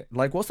 is it?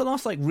 Like, what's the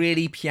last like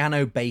really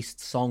piano based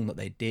song that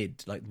they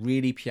did? Like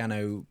really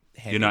piano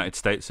heavy. United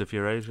States of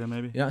Eurasia,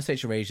 maybe. United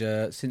States of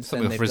Asia. Since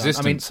Something then, with they've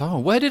done, resistance. Oh,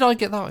 where did I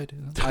get that idea?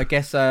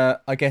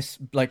 I guess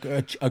like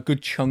a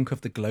good chunk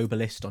of the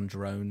Globalist on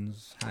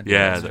drones. Had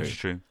Yeah, one, that's so-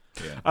 true.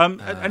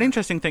 An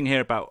interesting thing here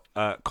about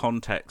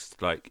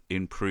context, like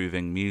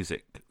improving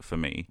music for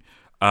me.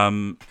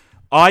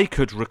 I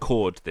could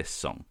record this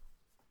song.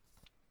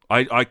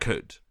 I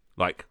could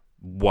like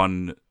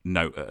one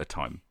note at a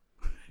time.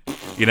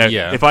 You know,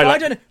 Yeah. if I Well,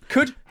 like I don't know.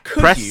 Could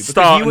press you? Because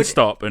start you and would,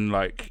 stop and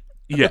like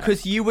yeah,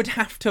 Because you would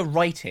have to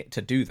write it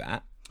to do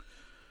that.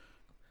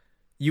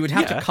 You would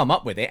have Yeah. to come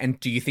up with it, and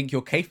do you think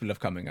you're capable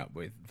of coming up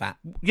with that?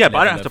 yeah, but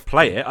I don't level have to of-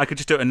 play it. I could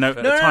just do it a note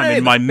at a time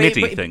in my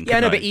MIDI thing. Yeah,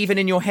 no, couldn't but I? even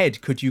in your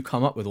head, could you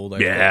come up with all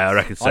those? Yeah, I bits?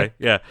 reckon so.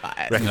 Yeah,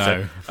 reckon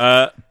No.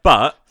 so.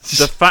 But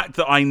the fact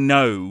that I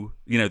know,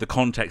 the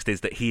context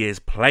is that he is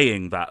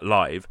playing that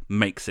live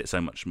makes it so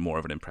much more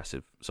of an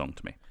impressive song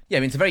to me. Yeah,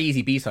 I mean, it's a very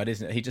easy B-side,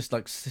 isn't it? He just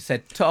like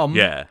said, Tom,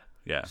 Yeah,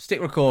 yeah.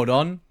 stick record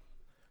on.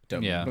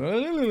 Don't. Yeah.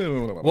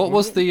 What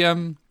was the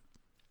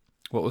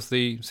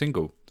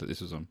single that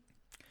this was on?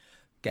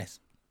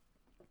 Guess?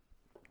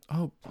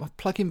 Oh,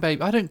 Plug-in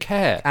Baby. I don't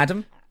care.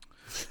 Adam?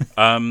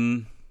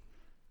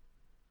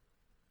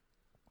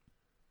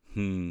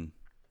 Hmm.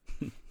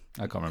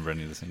 I can't remember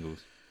any of the singles.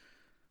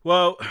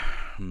 Well,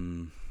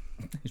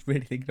 He's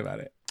really thinking about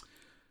it.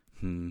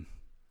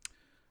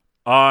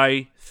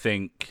 I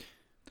think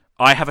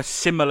I have a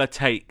similar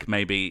take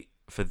maybe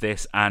for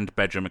this and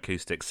Bedroom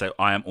Acoustics, so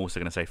I am also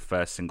going to say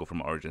first single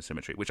from Origin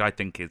Symmetry, which I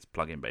think is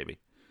Plug-in Baby.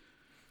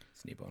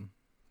 It's Newborn.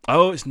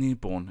 Oh, it's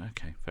Newborn.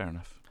 Okay, fair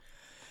enough.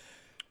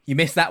 You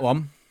missed that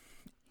one.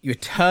 You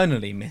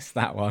eternally missed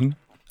that one.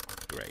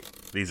 Great.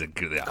 These are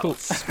good. Cool.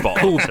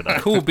 Spot on today.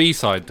 Cool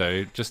B-side,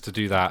 though, just to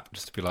do that,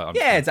 just to be like...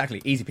 Yeah, exactly.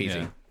 Easy peasy.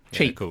 Yeah.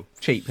 Cheap. Yeah, cool.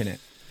 Cheap, innit?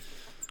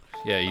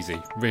 Yeah,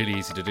 easy. Really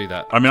easy to do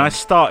that. I mean, I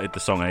started the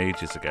song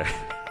ages ago.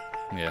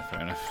 Yeah, fair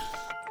enough.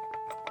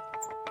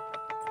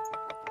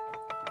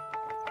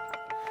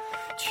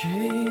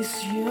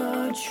 Chase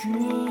your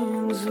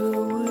dreams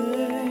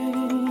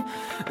away,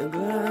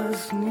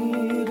 glass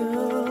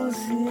needles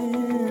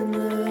in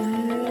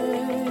the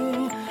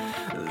hay.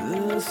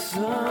 The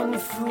sun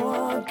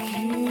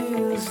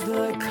forgives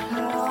the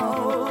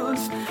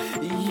clouds.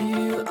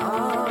 You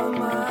are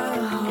my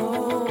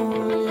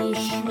holy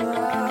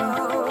shroud.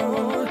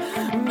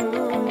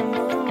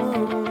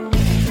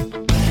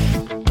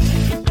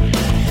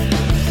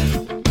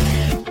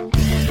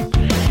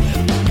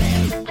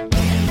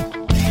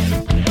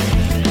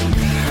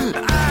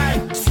 I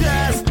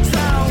just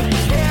don't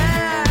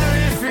care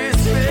if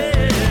it's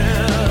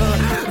real.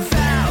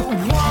 That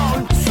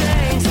won't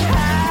change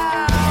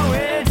how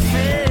it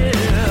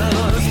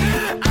feels.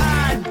 I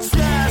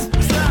just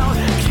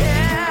don't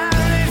care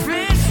if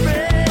it's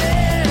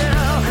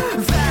real.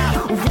 That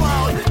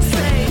won't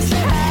change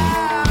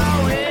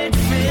how it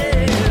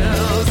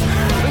feels.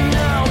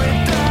 No, it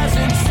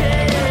doesn't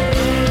change.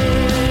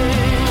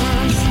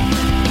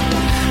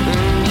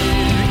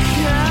 You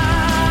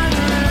can't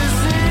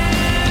resist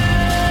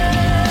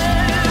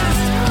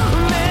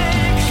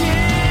making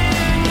me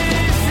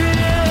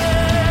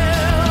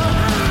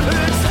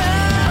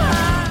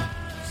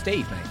feel.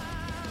 Steve, mate.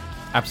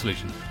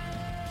 Absolution.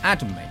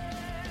 Adam, mate.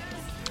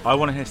 I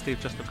want to hear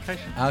Steve's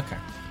justification. Okay.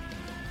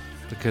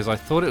 Because I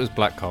thought it was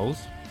Black Coals,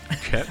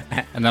 Okay.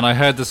 and then I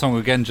heard the song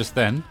again just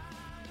then,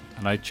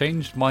 and I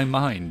changed my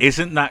mind.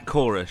 Isn't that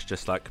chorus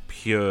just like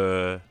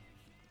pure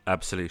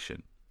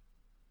absolution?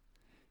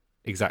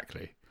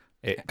 Exactly.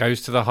 It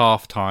goes to the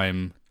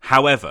halftime.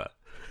 However,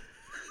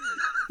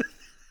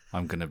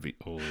 I'm going to be...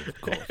 Oh,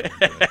 God.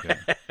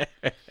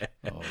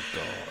 Oh,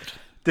 God.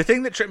 the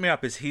thing that tripped me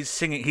up is he's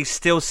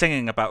still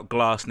singing about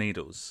glass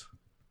needles,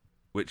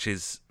 which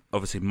is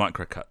obviously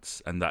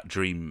microcuts and that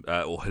dream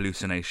or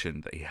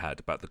hallucination that he had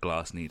about the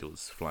glass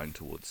needles flying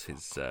towards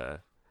his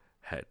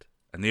head.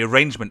 And the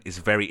arrangement is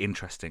very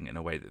interesting in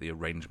a way that the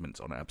arrangements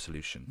on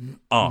Absolution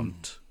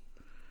aren't.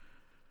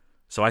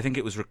 So I think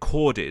it was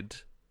recorded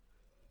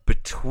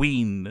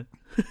between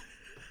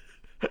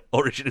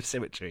Origin of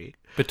Symmetry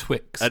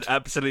Betwixt. and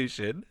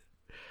Absolution.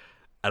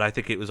 And I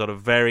think it was on a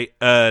very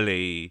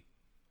early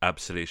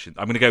Absolution.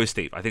 I'm going to go with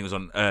Steve. I think it was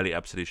on an early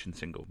Absolution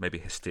single, maybe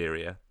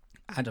Hysteria.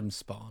 Adam's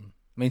spot on.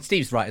 I mean,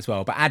 Steve's right as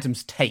well, but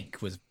Adam's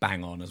take was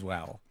bang on as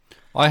well.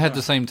 I had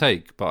the same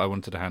take, but I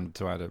wanted to hand it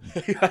to Adam.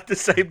 You had the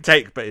same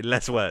take, but in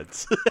less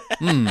words.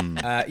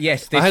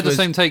 Yes, this I had the was-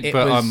 same take, it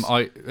but was-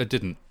 I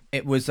didn't.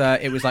 It was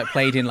like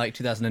played in like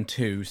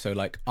 2002, so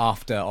like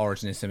after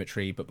Origin of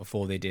Symmetry, but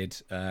before they did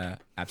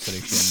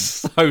Absolution.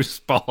 So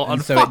spot on.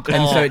 And so Fuck it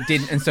off.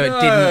 didn't. And so it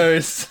No,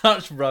 didn't.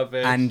 such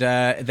rubbish. And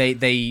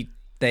they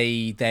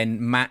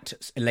then Matt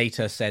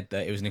later said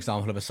that it was an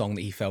example of a song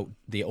that he felt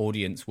the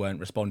audience weren't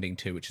responding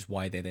to, which is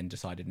why they then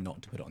decided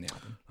not to put it on the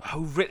album.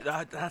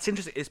 That's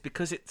interesting. It's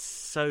because it's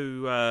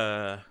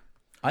so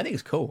I think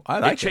it's cool. I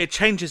like it. It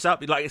changes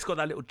up. Like it's got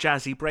that little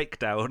jazzy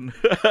breakdown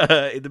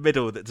in the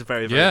middle. That's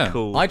very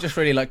cool. I just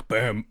really like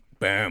boom,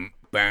 boom,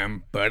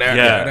 boom,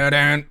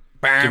 Yeah.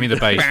 Give me the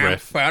bass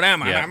riff.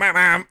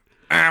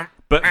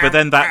 But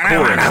then that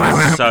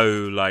chorus is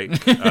so like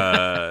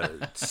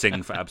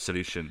Sing for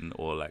Absolution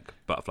or like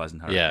Butterflies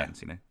and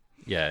Hurricanes, you know.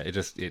 Yeah, it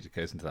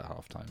goes into that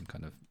halftime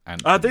kind of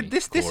anthem.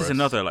 This is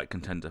another like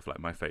contender for like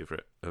my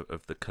favourite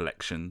of the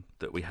collection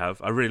that we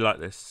have. I really like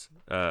this.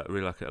 I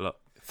really like it a lot.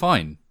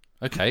 Fine.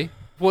 Okay.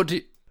 What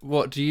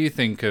do you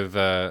think of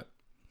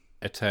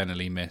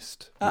Eternally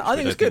Missed? I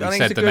think it's good. I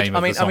think it's a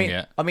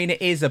good. I mean,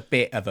 it is a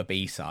bit of a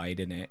B-side,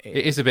 isn't it?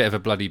 It is a bit of a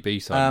bloody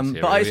B-side.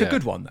 But it's a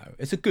good one though.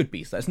 It's a good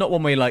B-side. It's not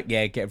one where you're like,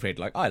 yeah, get rid.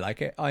 Like, I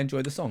like it. I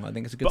enjoy the song. I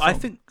think it's a good.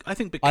 But song. I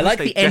think because I like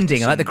the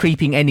ending. I like the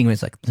creeping ending where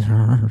it's like.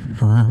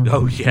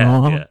 Oh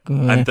yeah.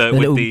 And the with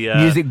little the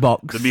music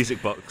box. The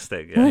music box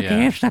thing. Yeah.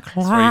 Yeah. It's the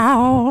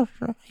clouds.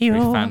 Very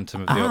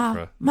Phantom of the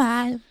Opera.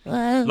 My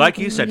Like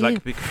you said,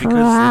 like because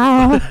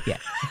Yeah.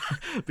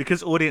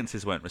 because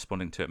audiences weren't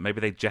responding to it. Maybe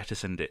they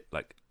jettisoned it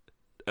like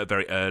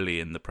very early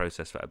in the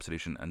process for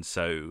Absolution, and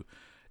so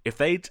if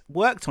they'd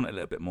worked on it a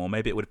little bit more,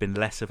 maybe it would have been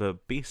less of a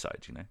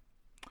B-side, you know.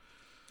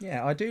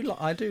 Yeah, I do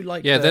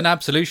like. Yeah, then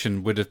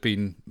Absolution would have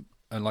been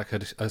like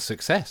a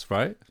success,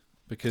 right?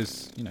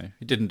 Because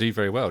it didn't do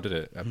very well, did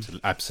it?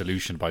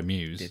 Absolution by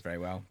Muse did very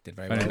well.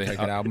 Very Only- good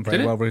album. did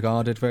Very it? well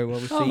regarded. Very well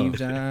received.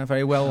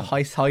 Very well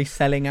high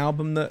selling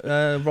album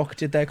that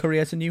rocketed their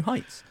career to new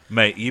heights.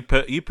 Mate, you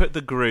put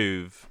the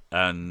Groove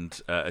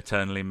and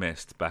Eternally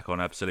Missed back on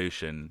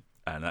Absolution,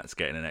 and that's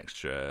getting an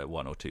extra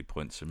 1 or 2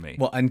 points from me.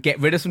 What, and get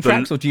rid of some The-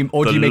 tracks, or do you the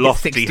make it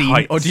lofty 16?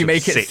 heights Or do you of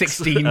make it 6.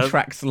 16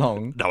 tracks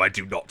long? No, I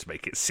do not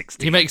make it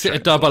 16. He makes it a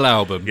tracks double long.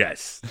 album.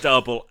 Yes,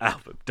 double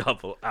album.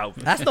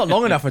 That's not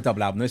long enough for a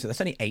double album, is it?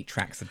 That's only 8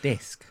 tracks a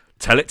disc.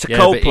 Tell it to Yeah,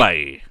 but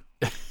Coldplay.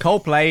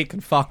 Coldplay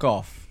can fuck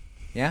off.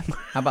 Yeah,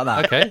 how about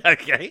that? Okay.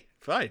 Okay,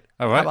 fine.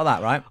 All How right. about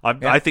that? Right?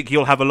 Yeah. I think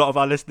you'll have a lot of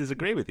our listeners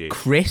agree with you.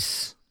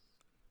 Chris,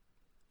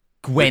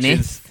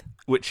 Gwyneth,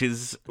 Which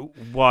is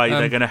why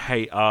they're going to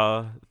hate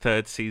our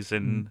third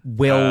season.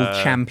 Will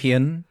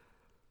Champion.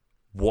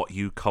 What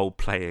you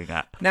Coldplaying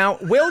at? Now,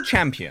 Will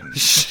Champion.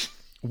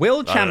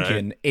 Will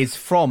Champion is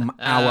from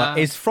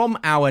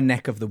our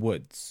neck of the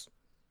woods.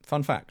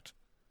 Fun fact.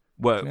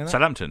 Well, that?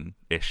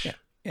 Southampton-ish.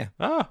 Yeah.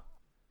 Ah,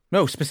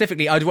 No,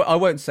 specifically, I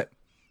won't say.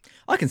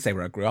 I can say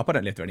where I grew up. I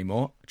don't live there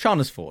anymore.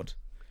 Chalmersford.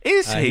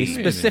 is he? He's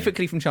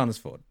specifically from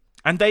Chalmersford.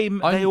 And they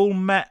all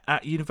met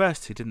at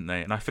university, didn't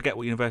they? And I forget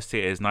what university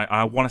it is. And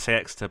I want to say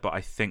Exeter, but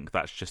I think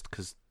that's just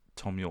because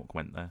Tom York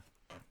went there.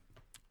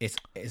 It's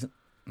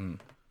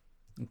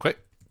Quick.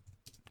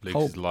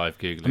 Luke's is live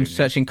Googling. I'm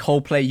searching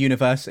Coldplay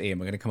University, and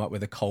we're going to come up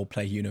with a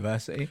Coldplay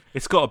University.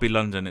 It's got to be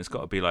London. It's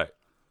got to be like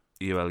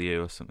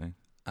ULU or something.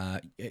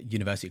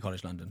 University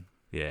College London.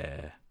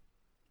 Yeah.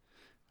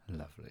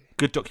 Lovely.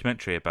 Good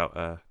documentary about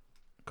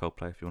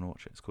Coldplay if you want to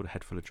watch it. It's called A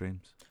Head Full of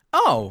Dreams.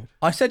 Oh,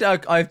 I said I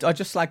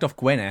just slagged off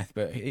Gwyneth,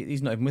 but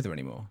he's not even with her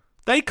anymore.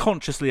 They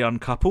consciously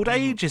uncoupled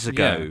ages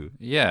ago.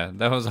 Yeah,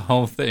 that was a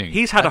whole thing.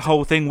 He's had a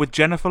whole thing with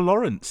Jennifer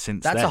Lawrence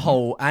since That's then. a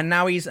whole, and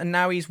now he's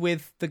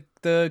with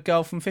the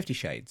girl from 50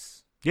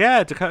 Shades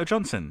Yeah, Dakota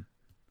Johnson.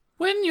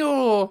 When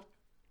you're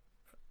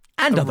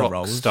and a other rock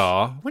roles.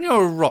 star, when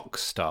you're a rock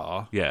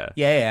star, Yeah.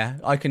 Yeah,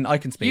 I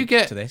can speak You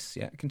get- to this.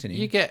 Yeah, continue.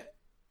 you get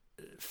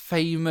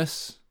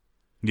famous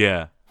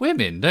Yeah.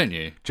 women, don't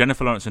you?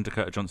 Jennifer Lawrence and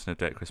Dakota Johnson have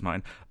dated Chris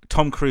Martin.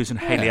 Tom Cruise and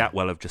Hayley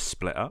Atwell have just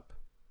split up.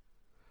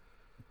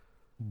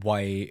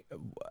 Why?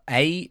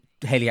 A,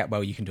 Hayley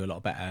Atwell, you can do a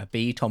lot better.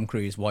 B, Tom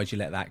Cruise, why'd you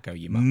let that go,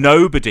 you mum?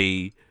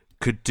 Nobody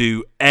could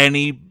do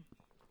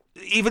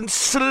even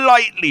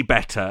slightly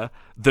better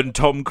than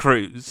Tom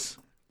Cruise.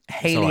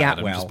 Hayley Sorry, Adam,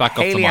 Atwell. just back off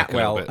the Hayley mic a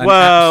little Atwell, bit. an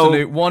Well-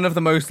 absolute one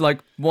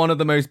of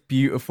the most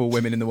beautiful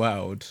women in the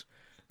world.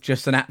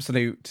 Just an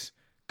absolute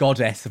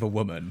goddess of a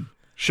woman.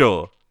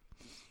 Sure.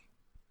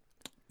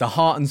 The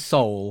heart and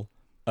soul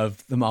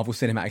of the Marvel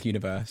Cinematic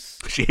Universe.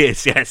 She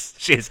is, yes.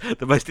 She is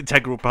the most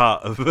integral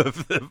part of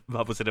the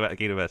Marvel Cinematic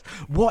Universe.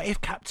 What if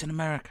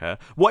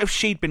what if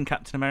she'd been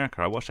Captain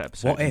America? I watched that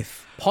episode. What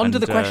if? Ponder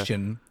And, the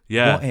question.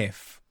 yeah. What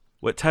if?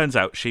 Well, it turns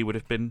out she would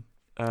have been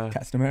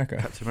Captain America.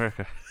 Captain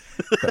America.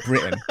 But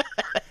Britain.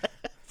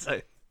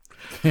 So,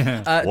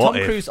 Tom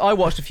if? Cruise, I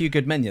watched A Few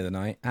Good Men the other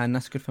night, and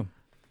that's a good film.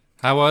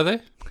 How are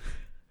they?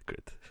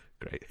 good.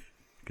 Great.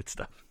 Good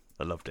stuff.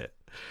 I loved it.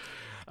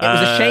 It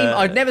was a shame.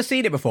 I'd never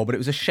seen it before, but it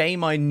was a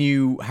shame I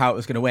knew how it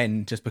was going to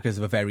end just because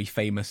of a very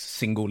famous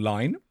single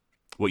line.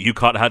 Well, you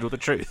can't handle the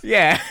truth.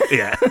 Yeah.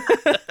 Yeah.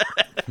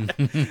 So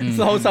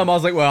the whole time I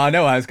was like, well, I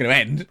know how it's going to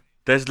end.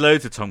 There's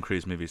loads of Tom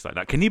Cruise movies like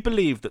that. Can you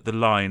believe that the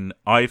line,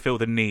 I feel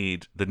the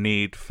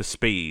need for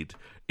speed,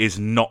 is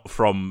not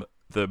from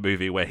the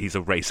movie where he's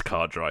a race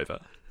car driver?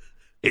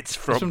 It's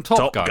from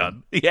Top Gun.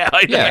 Gun. Yeah,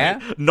 I know.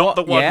 Yeah. Not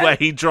the one Yeah. where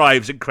he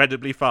drives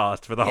incredibly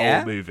fast for the Yeah.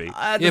 whole movie.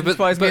 That Yeah, doesn't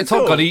surprise me but at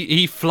Top all. Gun,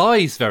 he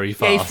flies very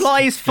fast. Yeah, he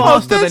flies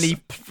faster than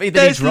he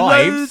There's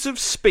drives. loads of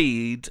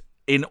speed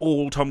in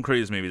all Tom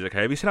Cruise movies.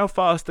 Okay, have you seen how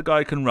fast the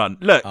guy can run?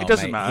 Look, Oh, it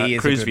doesn't mate, matter. he is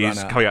a Cruise good Views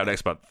runner. coming out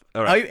next month.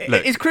 All right,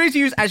 look. Is Cruise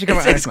Views actually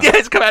coming out next month? Yeah,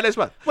 it's coming out next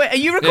month. Wait, are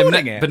you Yeah,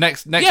 recording it? but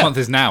next Yeah. month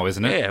is now,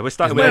 isn't it? Yeah, we're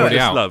starting Isn't with it already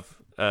This out? Love.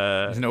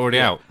 Isn't it already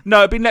out? No,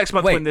 it'll be next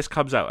month Wait. when this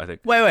comes out, I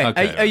think. Wait.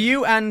 Okay. Are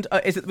you and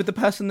is it with the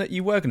person that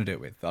you were going to do it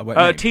with? I won't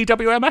name.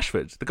 TWM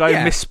Ashford, the guy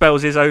Yeah. who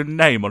misspells his own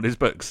name on his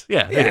books.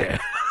 Yeah.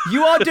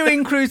 You are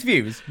doing Cruise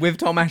Views with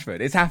Tom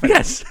Ashford. It's happening.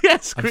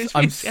 Yes. Cruise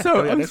I'm Views, yeah, coming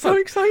out I'm next so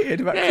month.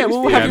 excited about Yeah, Cruise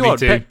we'll Views. have you me on.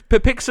 too.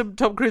 Pick some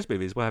Tom Cruise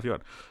movies. We'll have you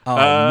on.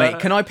 Oh, mate,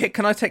 can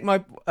I take my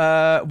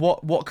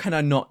what can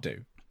I not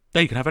do? No,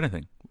 you can have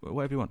anything.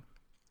 Whatever you want.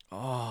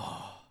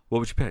 Oh. What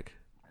would you pick?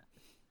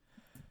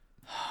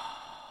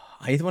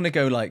 I either want to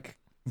go like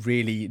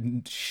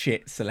really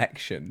shit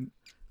selection.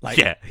 Like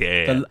Yeah.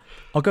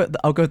 I'll go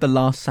The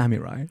Last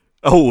Samurai.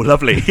 Oh,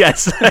 lovely.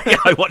 Yes. Yeah,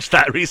 I watched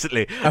that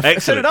recently.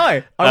 Excellent. So did I. I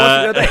watched it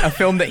the other day. A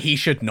film that he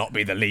should not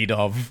be the lead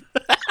of.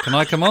 Can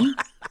I come on?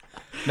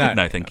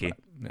 No, thank you.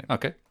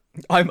 Okay.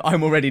 I'm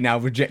already now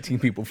rejecting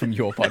people from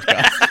your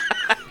podcast.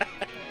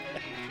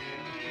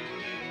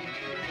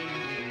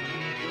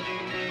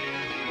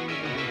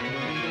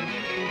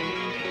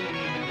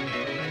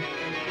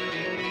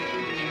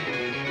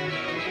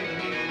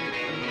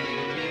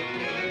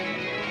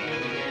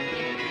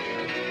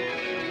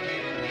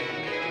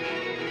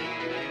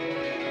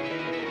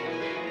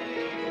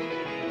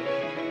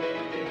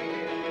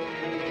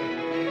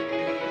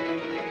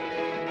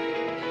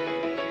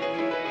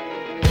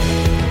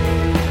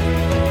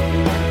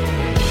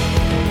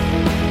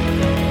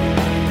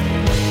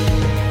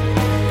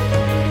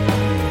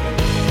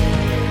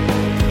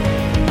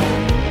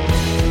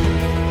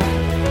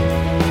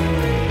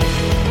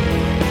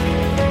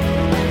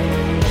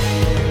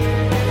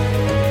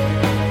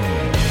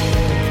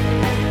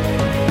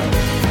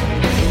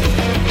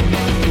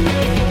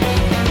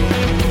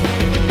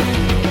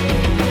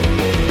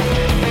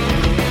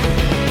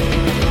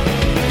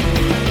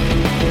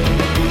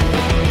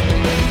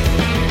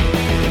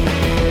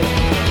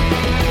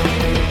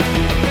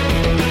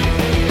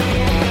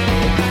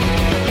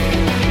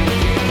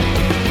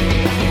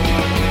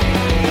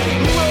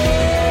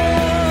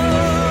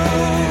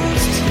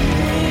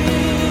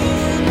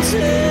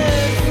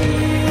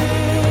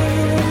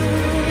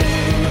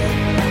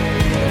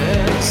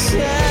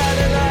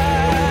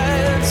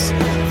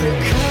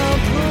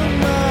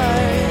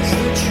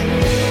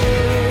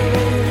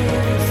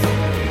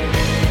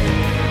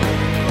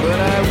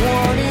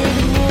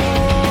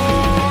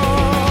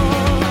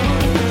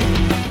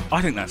 I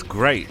think that's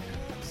great.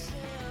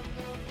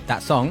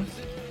 That song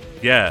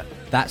Yeah.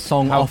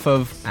 off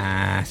of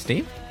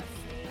Steve.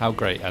 How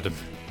great, Adam?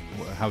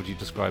 How would you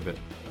describe it?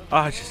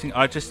 I just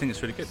think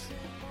it's really good.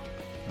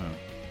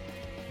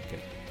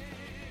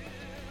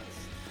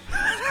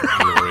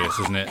 Glorious,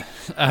 isn't it?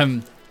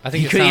 I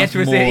think He it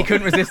sounds more. he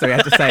couldn't resist, so he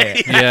had to say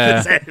it.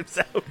 Yeah,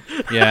 Himself.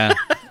 yeah.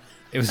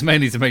 It was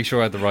mainly to make sure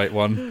I had the right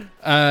one.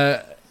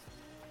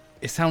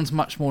 It sounds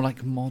much more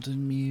like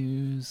modern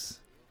Muse.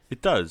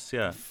 It does,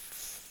 yeah.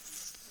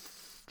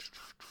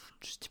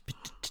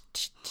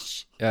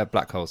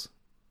 Black Holes.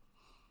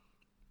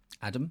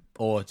 Adam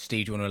or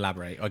Steve, do you want to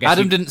elaborate? I guess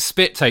Adam you- didn't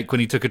spit take when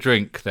he took a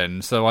drink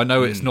then, so I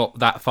know it's not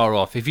that far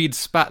off. If he'd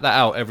spat that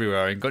out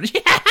everywhere and gone,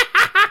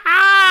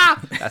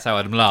 that's how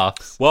Adam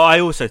laughs. Well, I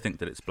also think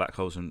that it's Black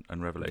Holes and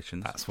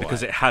Revelations. That's why.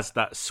 Because it has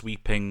that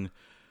sweeping,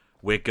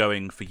 we're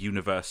going for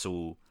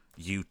Universal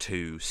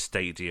U2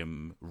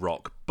 stadium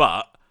rock,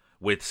 but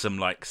with some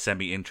like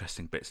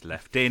semi-interesting bits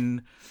left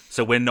in.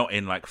 So we're not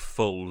in like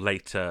full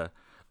later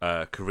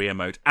career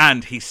mode.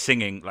 And he's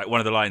singing, like one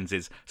of the lines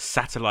is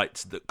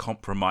satellites that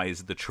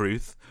compromise the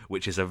truth,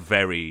 which is a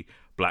very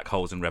Black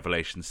Holes and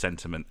Revelations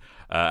sentiment.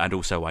 And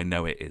also, I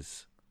know it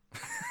is.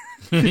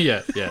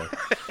 yeah.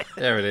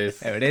 There it is.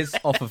 There it is,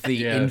 off of the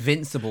Yeah.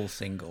 Invincible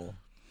single.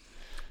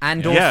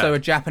 And Yeah. also a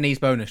Japanese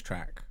bonus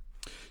track.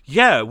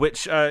 Yeah,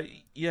 which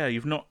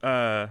you've not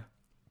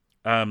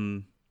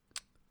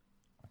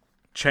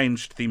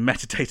changed the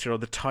metadata on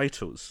the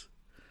titles.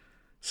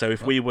 So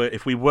if we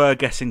were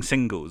guessing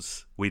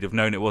singles, we'd have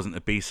known it wasn't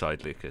a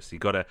B-side, Lucas.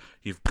 You've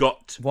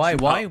got Why?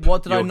 to up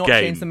What did I your not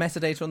game. change the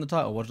metadata on the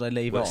title? What did I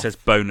leave Well, it off? says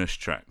bonus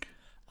track.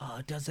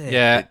 Oh, does it?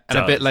 Yeah, It and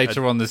a bit does.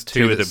 later on, there's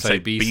two of that them say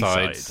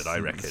B-sides, that I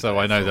reckon. so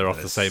I know they're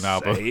off the same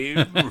album.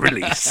 Same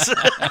release.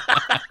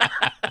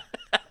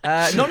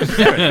 Not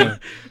necessarily.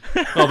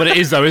 Oh, but it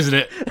is though, isn't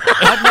it?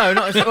 No,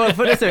 not well,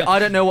 put it this way, I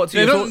don't know what They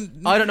you're don't-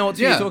 I don't know what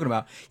yeah. you're talking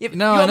about.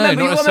 No, I know, not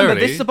remember,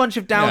 necessarily. this is a bunch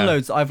of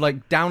downloads I've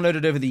like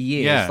downloaded over the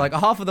years. Yeah. Like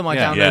half of them I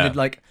Yeah. downloaded Yeah.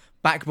 like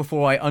back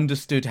before I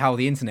understood how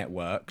the internet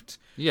worked.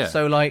 Yeah.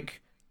 So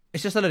like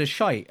it's just a load of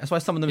shite. That's why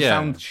some of them Yeah.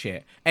 sound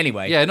shit.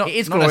 Anyway, Yeah, not- it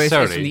is not glorious. It's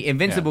necessarily. from the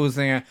Invincible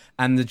singer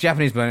and the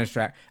Japanese bonus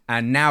track.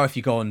 And now if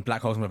you go on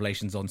Black Holes and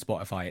Revelations on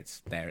Spotify,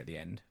 it's there at the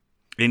end.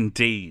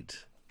 Indeed.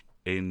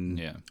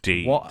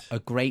 What a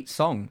great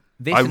song.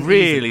 This I and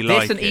really Easily,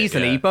 like this and it,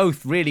 Easily, yeah.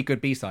 both really good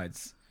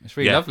B-sides. It's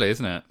really Yeah. lovely,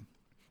 isn't it?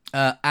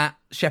 At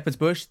Shepherd's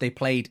Bush, they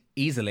played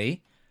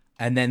Easily,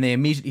 and then they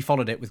immediately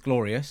followed it with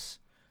Glorious.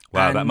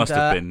 Wow, And, that must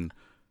have been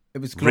It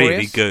was glorious.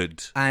 Really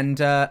good. And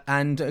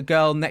a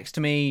girl next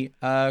to me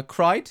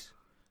cried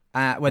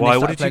when Why? they What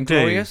started did you playing do?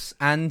 Glorious,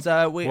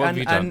 and we What have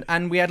you done?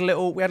 and we had a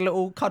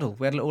little cuddle.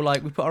 We had a little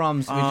we put our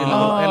arms. We did a little,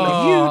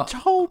 Oh. You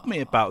told me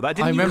about that.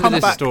 Didn't I you remember come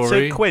this back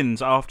story. to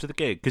Quinn's after the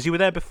gig? Because you were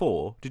there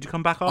before. Did you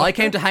come back after? I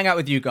came to hang out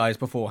with you guys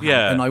beforehand,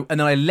 Yeah. and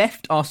then I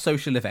left our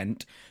social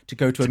event to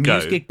go to a go.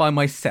 music gig by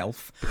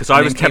myself. Because and I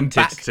then was came tempted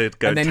back- to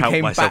go and then tout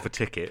came myself back- a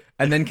ticket.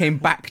 and then came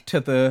back to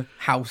the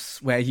house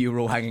where you were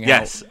all hanging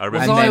Yes, out. I Was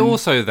remember. And I then-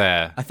 also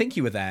there? I think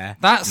you were there.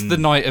 That's the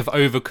night of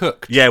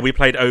Overcooked. Yeah, we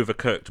played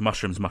Overcooked.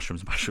 Mushrooms.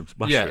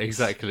 Yeah,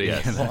 exactly.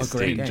 Yes. Yeah, What a that's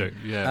great the game. joke.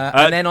 Yeah.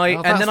 And then I oh,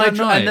 and then that's I that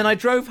dro- night. and then I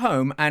drove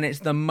home, and it's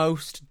the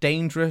most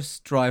dangerous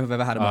drive I've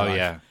ever had in my Oh, life.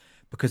 yeah.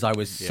 Because I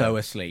was so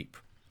asleep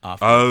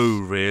after. Oh,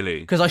 really?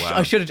 Because Wow.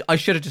 I should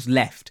have just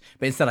left,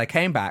 but instead I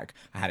came back.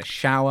 I had a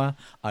shower.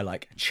 I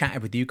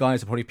chatted with you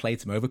guys. I probably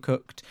played some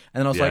Overcooked, and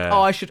then I was like, Yeah.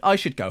 oh, I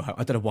should go home.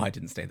 I don't know why I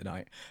didn't stay the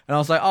night, and I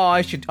was like, oh,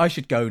 I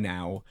should go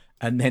now,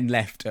 and then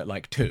left at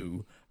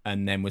 2,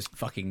 and then was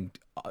fucking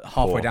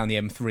halfway Poor. down the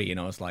M3, and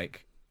I was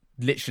like,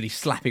 literally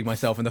slapping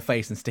myself in the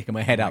face and sticking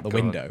my head out the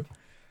God. window.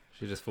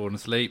 She just fallen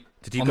asleep.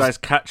 Did you On guys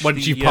the- catch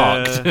once the, you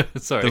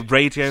parked? Sorry. the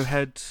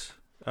Radiohead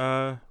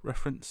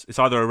reference? It's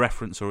either a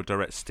reference or a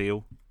direct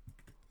steal.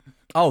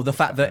 Oh, the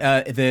fact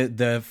that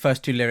the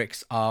first 2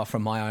 lyrics are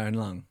from My Iron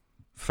Lung.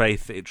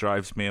 Faith, it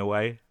drives me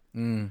away.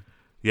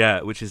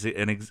 Yeah, which is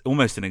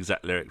almost an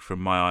exact lyric from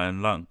My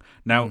Iron Lung.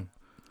 Now,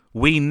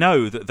 we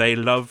know that they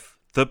love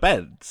the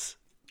Beds.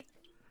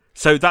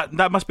 So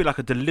that must be like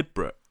a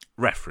deliberate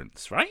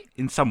reference, right?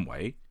 In some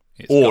way.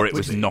 It's Or got it to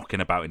was be. knocking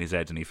about in his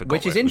head and he forgot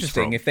Which is where it was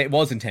interesting from. if it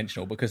was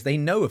intentional, because they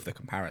know of the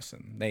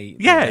comparison.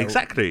 Yeah, they're-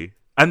 exactly.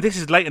 And this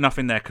is late enough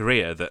in their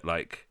career that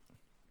like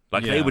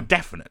they Yeah. would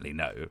definitely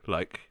know.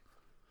 Like,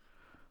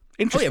 Oh,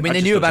 yeah, interesting. I mean, they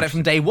just knew thought about it it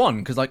from day one,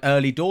 because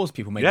early Doors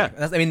people made Yeah.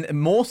 that. I mean,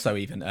 more so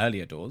even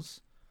earlier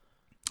Doors.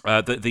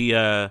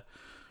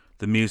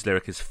 The Muse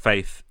lyric is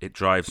Faith, it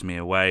drives me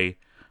away.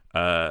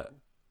 The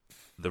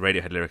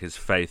Radiohead lyric is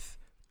Faith,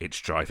 it's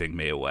driving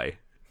me away.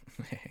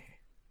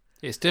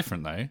 It's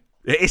different though.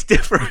 It's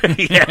different.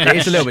 Yeah, It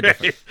is a little bit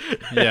different.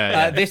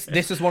 Yeah.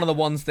 This is one of the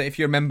ones that, if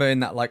you remember, in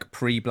that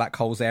pre-Black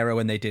Holes era,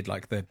 when they did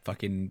the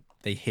fucking,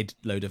 they hid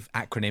load of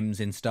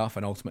acronyms in stuff,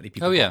 and ultimately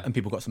people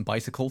people got some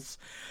bicycles.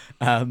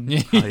 Oh,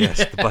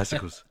 yes, the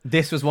bicycles.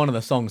 This was one of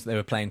the songs that they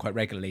were playing quite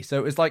regularly, so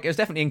it was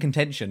definitely in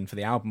contention for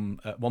the album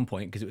at one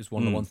point, because it was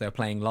one of the ones they were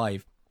playing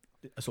live,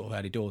 sort of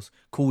early Doors,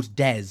 called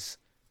Des,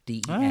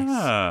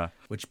 DES,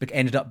 which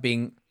ended up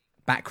being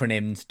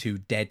backronymed to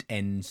Dead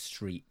End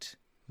Street.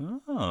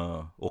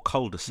 Oh, or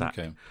cul-de-sac.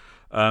 Okay.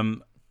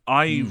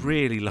 I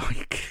really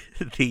like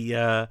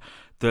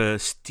the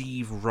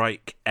Steve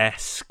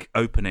Reich-esque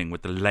opening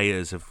with the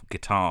layers of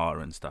guitar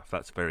and stuff.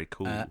 That's very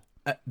cool.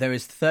 There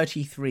is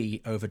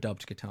 33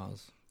 overdubbed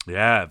guitars.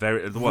 Yeah,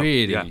 very. Well,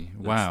 Really? yeah,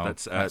 Wow,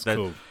 That's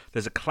cool.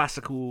 There's a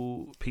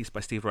classical piece by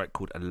Steve Reich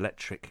called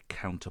 "Electric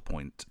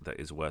Counterpoint" that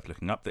is worth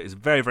looking up. That is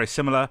very, very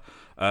similar.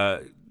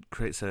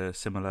 Creates a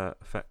similar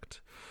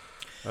effect.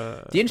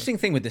 The interesting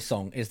thing with this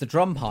song is the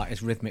drum part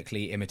is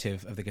rhythmically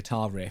imitative of the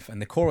guitar riff,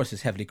 and the chorus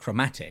is heavily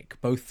chromatic.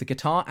 Both the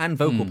guitar and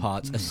vocal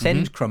parts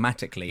ascend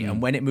chromatically,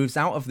 and when it moves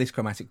out of this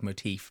chromatic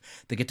motif,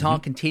 the guitar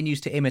continues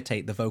to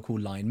imitate the vocal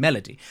line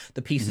melody.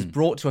 The piece is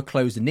brought to a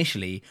close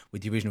initially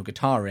with the original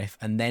guitar riff,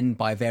 and then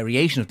by a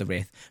variation of the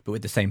riff, but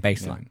with the same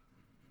bass line.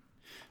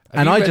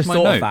 And you I read just my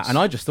thought of notes? that, and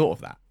I just thought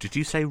of that. Did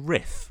you say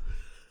riff?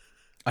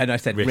 And I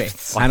said Riffs.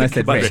 riffs, and I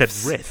said You riffs.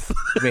 said riff.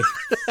 Riffs.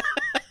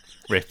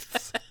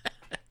 Riffs.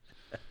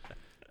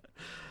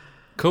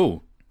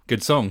 Cool.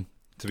 Good song,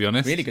 to be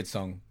honest. Really good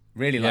song.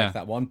 Really Yeah. like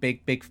that one.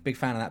 Big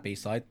fan of that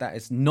B-side. That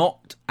is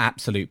not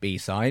absolute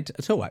B-side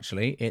at all,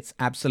 actually. It's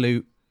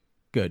absolute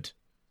good.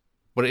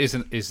 Well, it is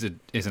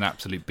an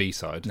absolute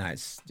B-side. No,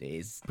 it's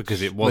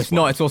Because it well, was it's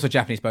not. one. It's also a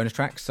Japanese bonus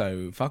track,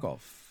 so fuck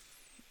off.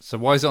 So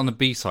why is it on the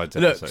B-sides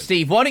Look, episode?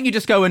 Steve, why don't you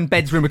just go and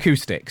Bedroom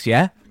Acoustics,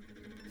 yeah?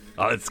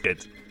 Oh, that's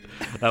good.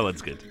 That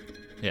one's good.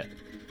 Yeah.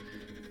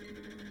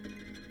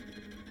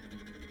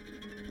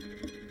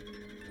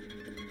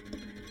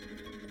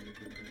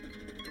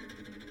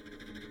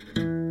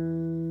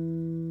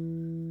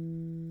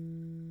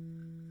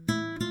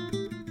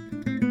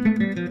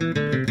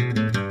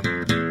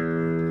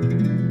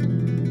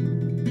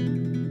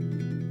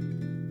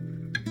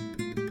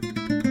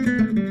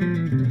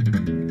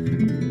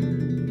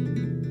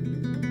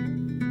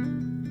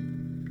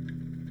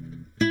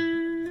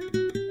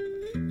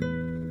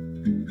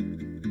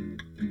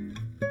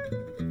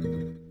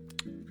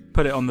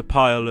 Put it on the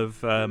pile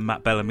of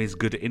Matt Bellamy's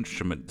good at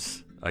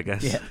instruments, I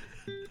guess. Yeah.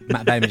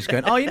 Matt Bellamy just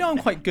going, oh, I'm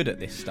quite good at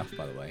this stuff,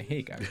 by the way. Here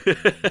you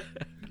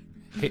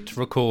go. Hit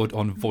record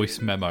on voice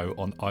memo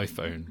on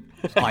iPhone.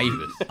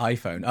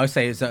 iPhone. I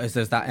say, is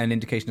that an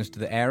indication as to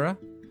the era?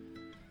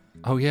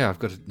 Oh yeah, I've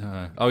got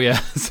to. Oh yeah.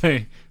 So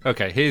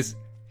okay,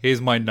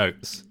 here's my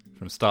notes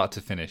from start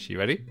to finish. You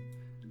ready?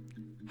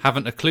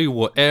 Haven't a clue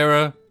what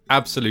era.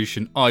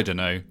 Absolution. I don't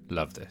know.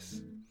 Love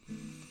this.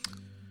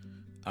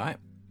 All right.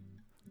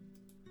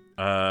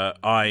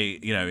 I,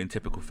 in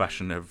typical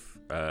fashion, have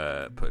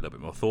put a little bit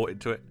more thought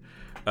into it.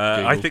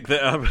 I think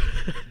that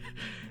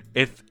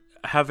if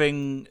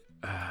having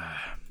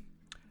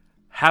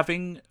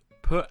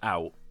put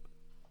out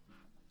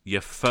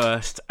your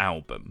first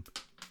album,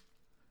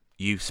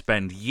 you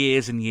spend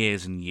years and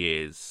years and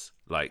years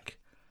like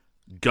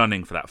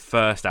gunning for that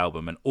first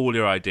album and all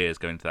your ideas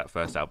go into that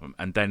first album,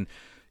 and then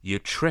you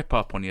trip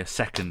up on your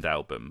second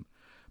album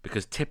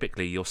because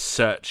typically you're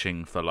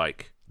searching for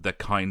like the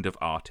kind of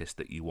artist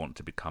that you want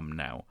to become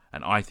now.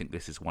 And I think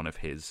this is one of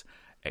his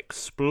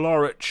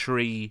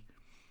exploratory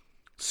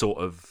sort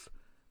of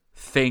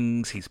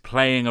things. He's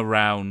playing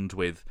around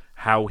with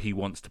how he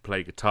wants to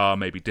play guitar,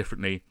 maybe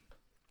differently.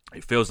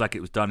 It feels like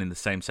it was done in the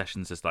same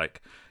sessions as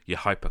like your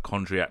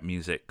Hypochondriac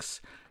musics,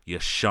 your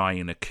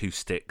Shine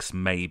acoustics,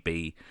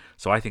 maybe.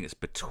 So I think it's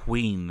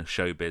between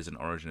Showbiz and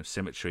Origin of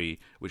Symmetry,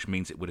 which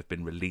means it would have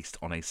been released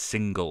on a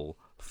single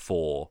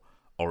for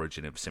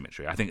Origin of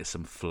Symmetry. I think it's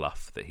some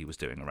fluff that he was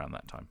doing around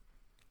that time.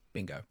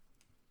 Bingo.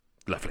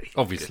 Lovely.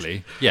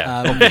 Obviously.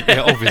 Yeah.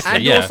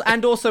 Obviously,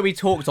 And also we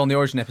talked on the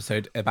Origin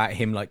episode about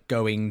him like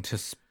going to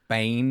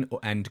Spain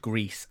and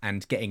Greece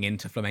and getting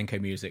into flamenco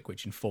music,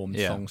 which informed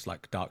songs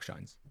like Dark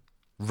Shines.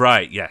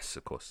 Right, yes,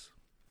 of course.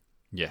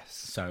 Yes.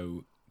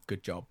 So,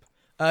 good job.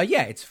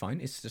 Yeah, it's fine.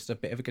 It's just a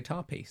bit of a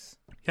guitar piece.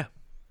 Yeah.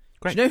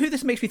 Great. Do you know who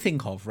this makes me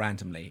think of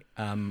randomly?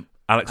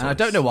 Alex and I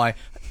don't know why.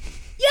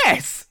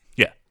 Yes!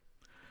 Yeah.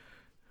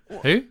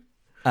 Who?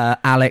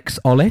 Alex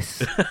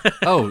Ollis.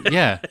 Oh,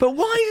 yeah. But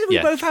why do we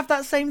Yes. both have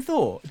that same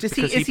thought? Does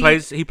Because he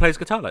he plays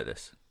guitar like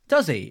this.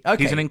 Does he?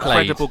 Okay. He's an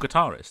incredible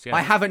guitarist. Yeah.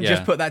 I haven't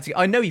just Yeah. put that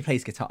together. I know he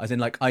plays guitar, as in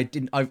like I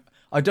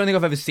don't think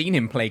I've ever seen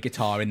him play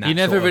guitar in that. He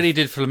never sort of- really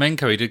did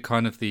flamenco. He did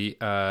kind of the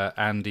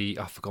Andy.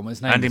 I forgot what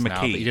his name Andy is now.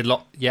 McKee. But he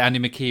did Andy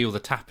McKee, all the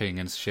tapping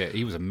and shit.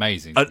 He was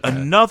amazing.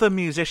 Another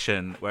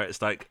musician where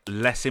it's like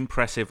less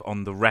impressive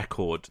on the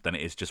record than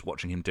it is just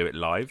watching him do it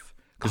live.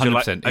 Because you're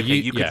like, 100%. okay,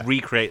 you Yeah. could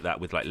recreate that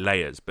with like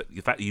layers, but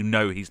the fact that you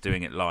know he's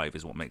doing it live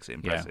is what makes it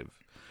impressive.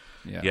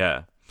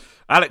 Yeah.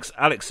 Alex,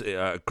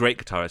 great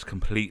guitarist,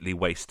 completely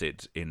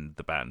wasted in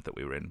the band that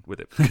we were in with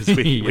it because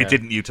we Yeah.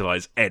 didn't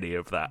utilize any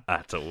of that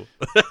at all.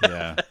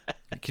 Yeah.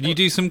 Can you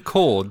do some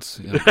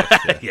chords?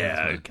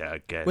 Yeah, okay,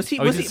 I guess. Was he?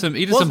 Oh, he was did some-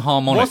 he did some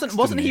harmonics, Wasn't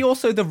didn't he he?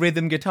 also the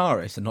rhythm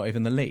guitarist and not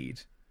even the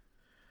lead?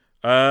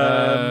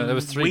 There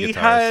was three We guitarists,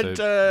 had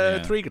so,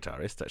 yeah. 3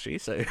 guitarists actually,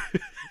 so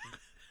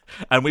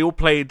and we all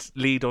played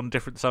lead on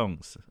different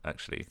songs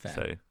actually. Fair.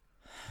 So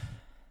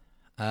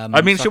Um,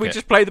 should we it.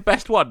 just play the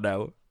best one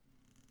now?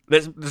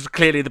 This is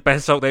clearly the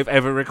best song they've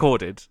ever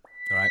recorded.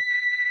 all right.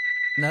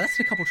 No, that's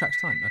in a couple tracks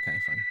time. Okay,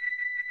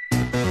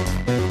 fine.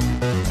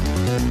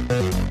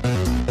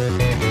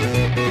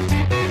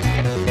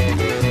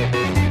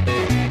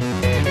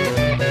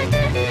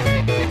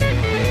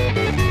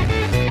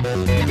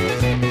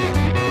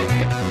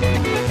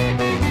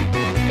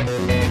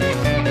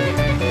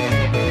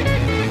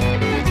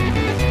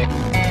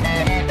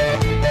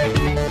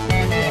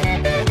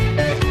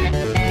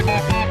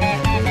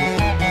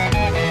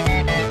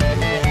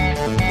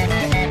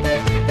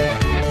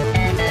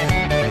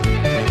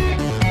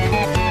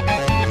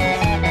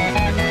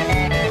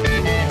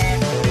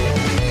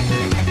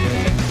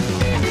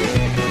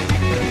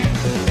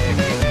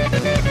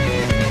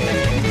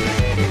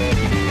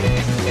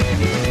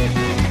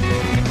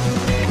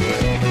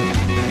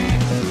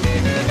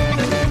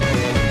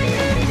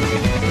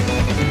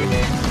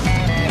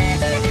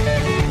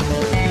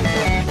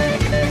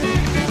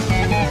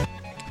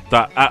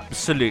 That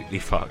absolutely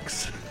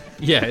fucks.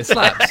 Yeah, it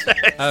slaps.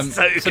 so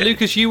So, good.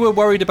 Lucas, you were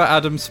worried about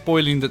Adam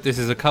spoiling that this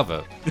is a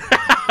cover.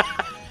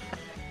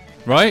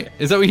 Right?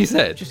 Is that what you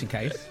said? Just in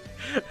case.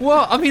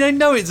 Well, I mean, I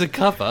know it's a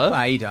cover. Well,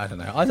 I don't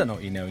know. I don't know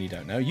what you know and you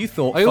don't know. You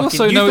thought. I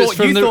also know it's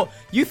from the-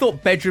 You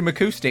thought Bedroom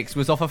Acoustics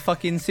was off a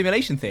fucking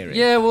Simulation Theory.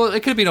 Yeah, well, it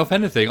could have been off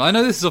anything. I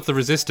know this is off the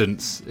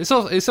Resistance. It's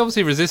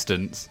obviously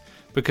Resistance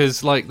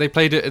because, like, they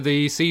played it at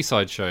the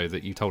Seaside show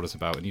that you told us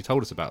about, and you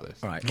told us about this.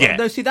 All right. Yeah. Well,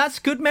 no, see, that's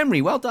good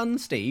memory. Well done,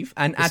 Steve.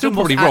 And It's still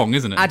probably wrong,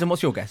 isn't it? Adam,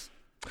 what's your guess?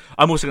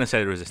 I'm also going to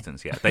say the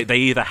Resistance. Yeah, they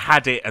either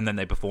had it and then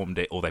they performed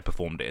it, or they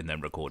performed it and then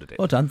recorded it.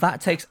 Well done.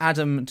 That takes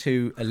Adam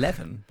to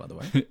 11, by the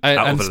way. And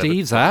of 11.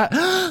 Steve's at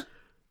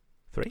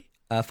 3.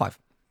 5.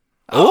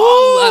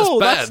 Oh, that's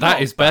better. that's That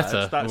not is bad.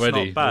 better That's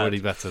already. not bad. Already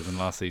better than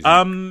last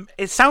season.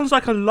 It sounds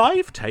like a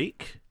live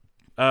take,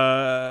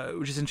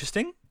 which is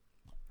interesting.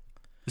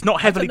 It's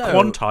not heavily don't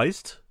know.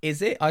 quantized.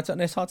 Is it? I don't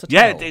know. It's hard to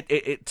Yeah, tell.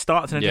 it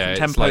starts in a Yeah,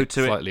 different it's tempo like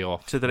to slightly it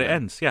off. to that it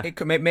ends. Yeah, It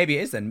could, maybe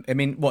it is then. I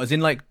mean, what, as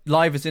in like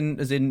live, as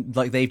in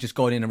like they've just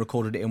gone in and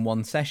recorded it in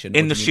one session?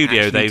 In Or the do you mean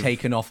studio, actually they've-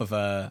 taken off of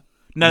a.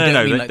 no. You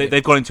don't mean like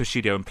They've gone into a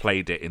studio and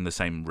played it in the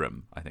same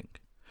room. I think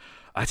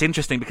it's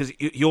interesting because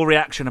your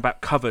reaction about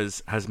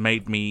covers has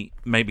made me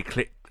maybe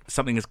click.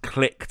 Something has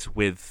clicked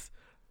with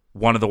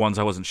one of the ones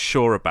I wasn't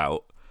sure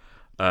about,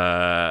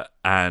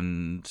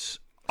 and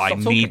I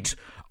talking.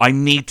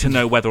 need to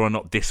know whether or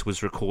not this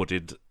was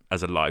recorded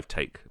as a live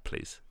take,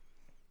 please.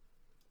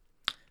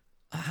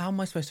 How am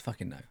I supposed to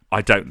fucking know?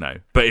 I don't know,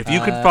 but if you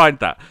can find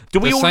that, do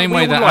we The all same we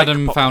way all that like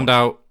Adam popcorn? found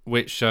out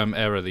which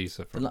era these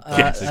are from.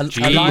 Alive- So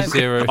Alive-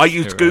 G0. I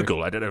used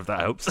Google. I don't know if that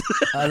helps.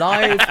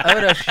 Alive.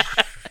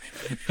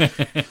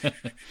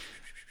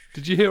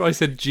 Did you hear I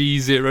said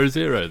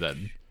G00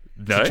 then?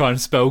 No. To try and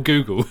spell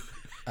Google.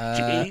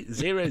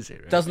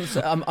 G00. Doesn't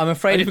say, I'm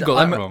afraid. I even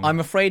got that wrong. I'm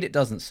afraid it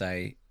doesn't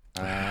say.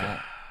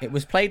 It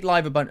was played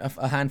live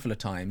a handful of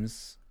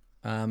times,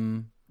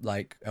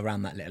 like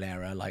around that little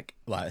era. Like,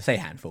 well, I say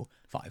handful,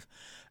 5,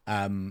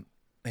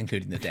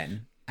 including the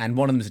Den, and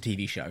one of them was a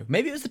TV show.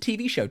 Maybe it was the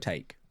TV show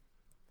Take.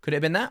 Could it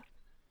have been that?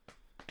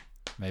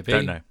 Maybe.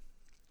 Don't know.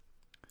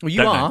 Well, you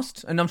Don't know.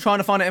 asked, and I'm trying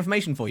to find that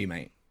information for you,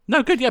 mate.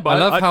 No, good. Yeah, but I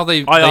love how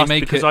they asked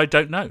make because it- I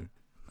don't know.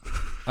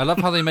 I love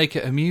how they make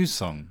it a Muse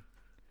song.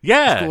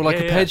 Yeah, It's got all like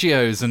yeah, yeah.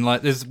 arpeggios and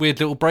like there's weird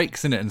little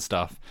breaks in it and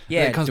stuff.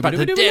 Yeah, It comes back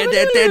to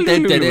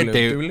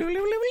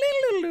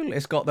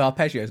It's got the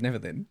arpeggios and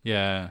everything.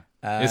 yeah.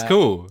 It's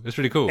cool. It's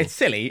really cool. It's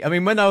silly. I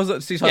mean, when I was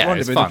at Seaside Yeah, Rendezvous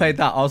it's and they fun. played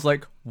that, I was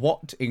like,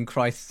 "What in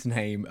Christ's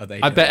name are they?"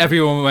 I doing? bet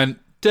everyone went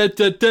da,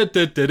 da, da,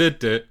 da, da, da,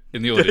 da,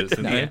 in the audience,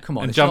 didn't No, they? come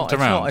on, and it's jumped not,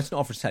 around. It's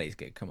not a Fratelli's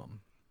gig. Come on.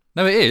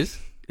 No, it is.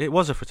 It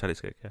was a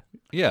Fratelli's gig. Yeah,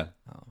 Yeah.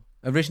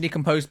 Originally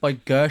composed by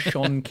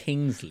Gershon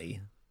Kingsley,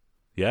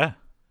 yeah.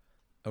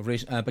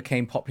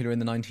 became popular in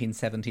the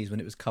 1970s when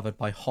it was covered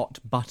by Hot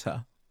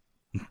Butter.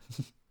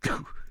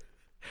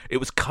 It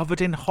was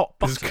covered in hot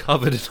It was butter.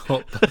 covered in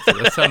hot butter.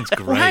 That sounds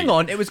great. Well, hang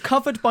on, it was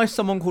covered by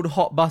someone called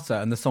Hot Butter,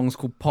 and the song's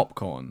called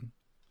Popcorn.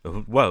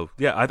 Well,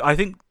 yeah. I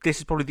think this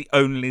is probably the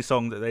only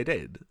song that they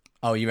did.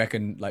 Oh, you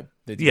reckon like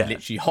Yeah.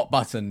 literally Hot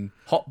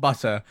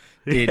Butter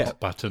did Yeah.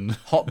 Button.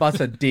 Hot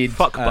Butter did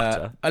Fuck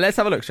Butter. Let's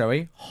have a look, shall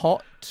we?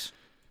 Hot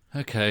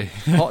Okay.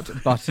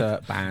 Butter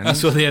band.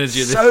 That's what the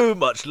energy of this. So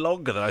much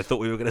longer than I thought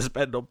we were going to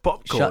spend on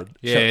popcorn.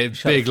 Yeah,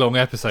 big long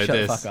episode. Shut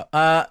this. the fuck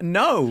up.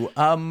 No.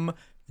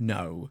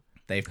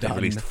 They've done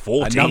released a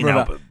 14 number of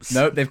albums.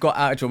 No, they've got.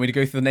 Do you want me to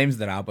go through the names of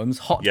their albums?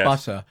 Hot Yes.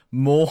 Butter,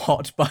 More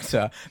Hot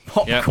Butter,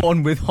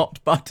 Popcorn with Hot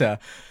Butter,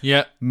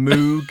 Yeah.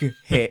 Moog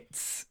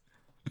Hits,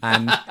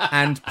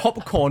 and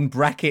Popcorn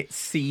bracket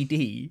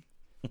CD.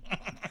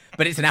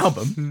 But it's an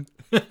album.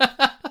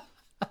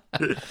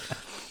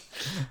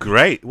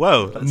 Great.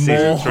 Well, that's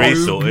season 3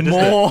 sorted, isn't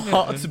it? More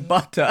Hot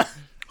Butter.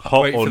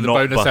 Hot Wait or for the not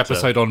bonus butter.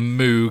 episode on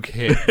Moog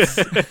hits.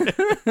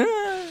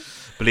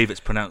 Believe it's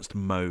pronounced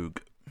Moog.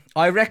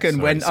 I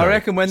reckon when they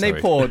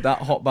sorry. poured that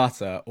hot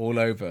butter all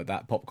over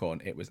that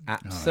popcorn, it was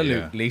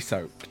absolutely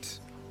soaked.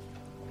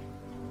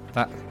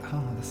 That's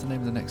the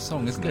name of the next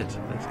song, isn't it?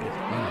 That's good.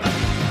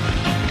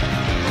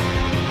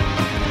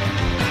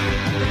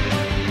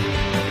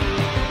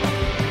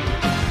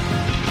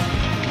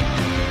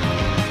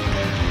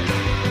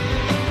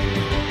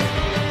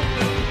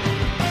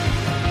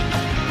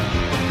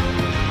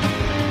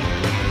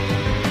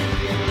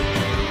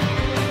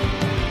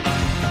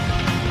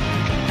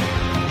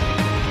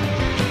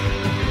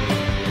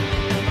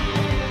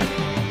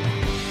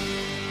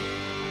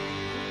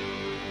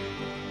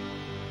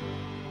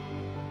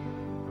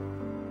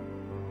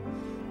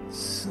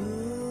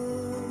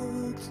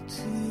 Soaked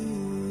to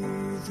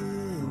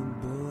the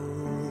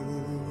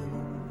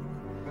bone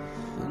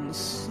and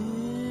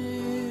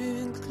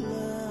sink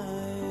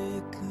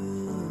like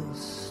a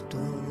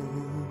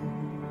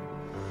stone.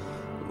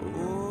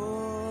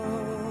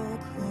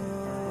 Walk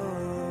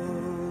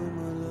home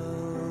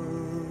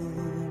alone.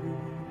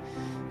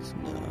 It's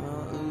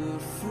not the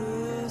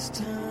first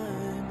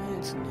time,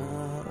 it's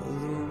not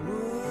the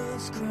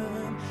worst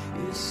crime.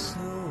 Your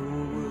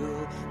soul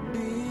will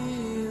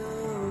be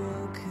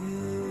okay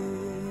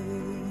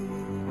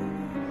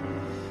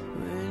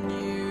when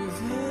you've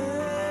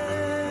had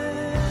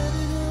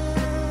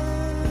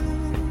enough.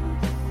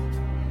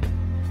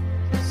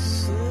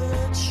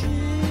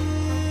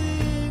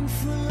 Searching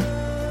for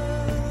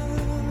love,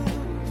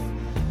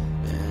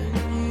 and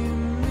you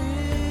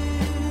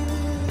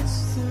miss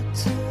the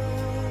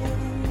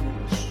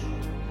touch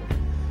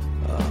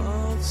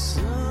of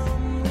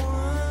someone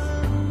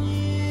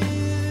new.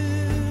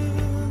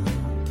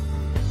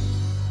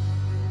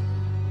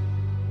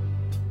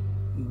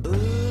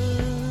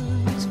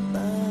 Burnt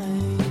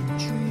by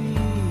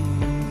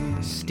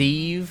dreams.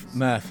 Steve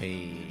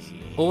Murphy.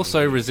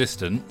 Also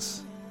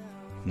Resistance,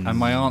 and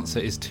my answer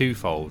is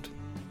twofold.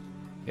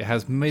 It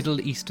has Middle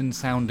Eastern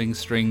sounding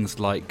strings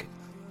like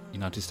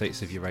United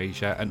States of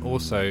Eurasia, and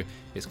also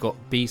it's got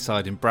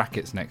B-side in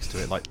brackets next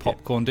to it like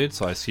Popcorn did,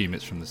 so I assume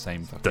it's from the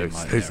same fucking Those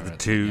are the era.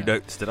 two Yeah.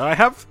 notes that I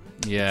have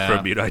Yeah.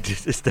 from United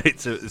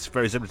States. It's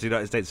very similar to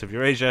United States of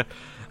Eurasia.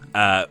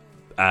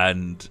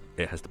 And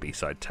it has the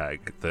B-side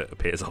tag that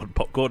appears on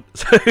Popcorn.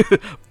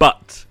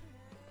 But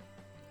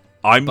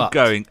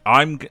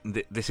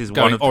this is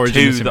Going one of the Origin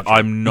two of that Symmetry.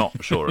 I'm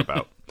not sure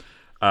about.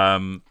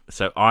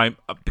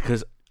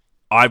 Because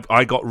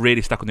I got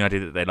really stuck on the idea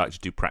that they like to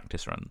do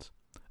practice runs,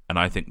 and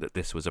I think that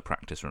this was a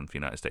practice run for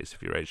United States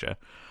of Eurasia.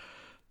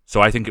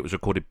 So I think it was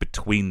recorded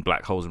between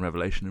Black Holes and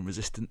Revelation and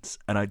Resistance,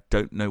 and I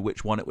don't know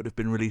which one it would have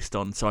been released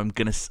on. So I'm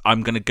gonna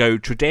go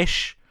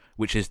Tradish,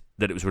 which is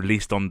that it was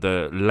released on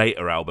the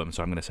later album.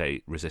 So I'm gonna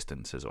say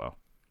Resistance as well.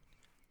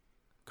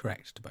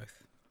 Correct to both.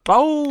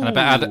 Oh, And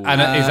I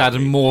bet is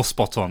Adam more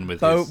spot on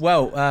with So, his.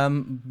 well,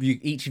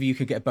 each of you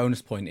could get a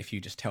bonus point if you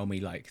just tell me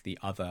like the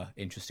other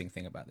interesting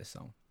thing about this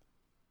song.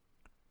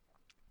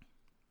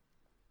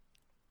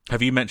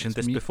 have you mentioned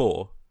this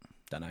before?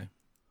 Don't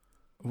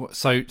know.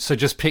 So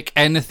just pick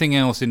anything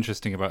else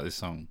interesting about this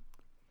song.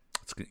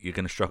 You're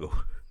going to struggle.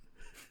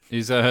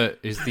 Is the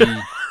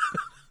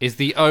is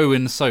the O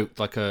in soaked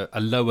like a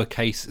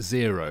lowercase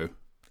 0?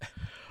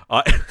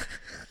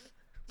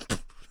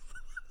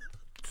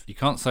 You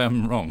can't say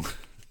I'm wrong.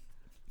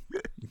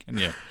 Can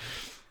you?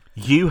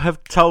 You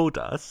have told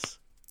us.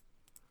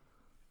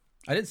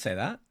 I didn't say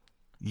that.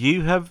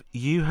 You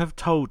have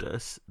told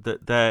us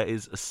that there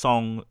is a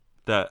song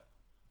that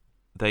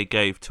they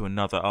gave to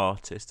another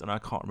artist, and I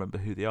can't remember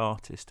who the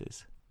artist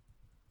is.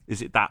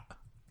 Is it that?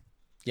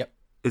 Yep.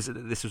 Is it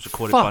that this was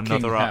recorded by Fucking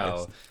another hell.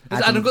 artist?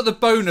 Has Adam got the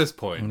bonus I'm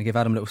point? going to give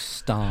Adam a little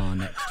star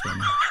next to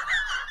him.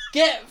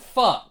 Get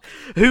fucked.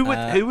 Who would?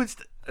 Do you want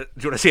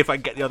to see if I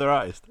can get the other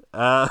artist?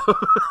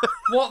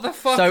 What the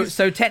fuck?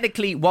 So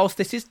technically, whilst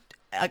this is,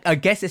 I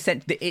guess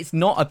it's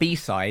not a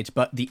B-side,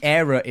 but the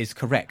error is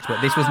correct.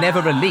 But this was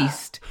never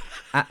released.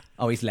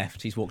 Oh, he's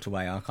left. He's walked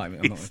away. I'm not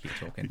going to keep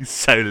talking.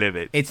 So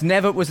livid.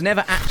 Was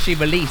never actually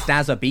released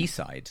as a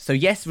B-side. So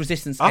yes,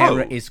 Resistance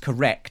Error is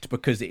correct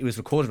because it was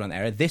recorded on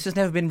Error. This has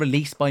never been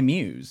released by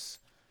Muse.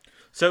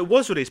 So it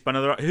was released by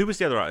another. Who was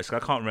the other artist? I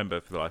can't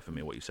remember for the life of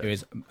me what you said. It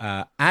was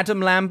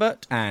Adam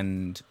Lambert,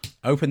 and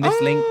open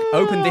this link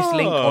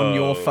on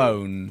your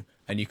phone,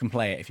 and you can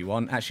play it if you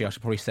want. Actually, I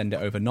should probably send it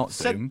over not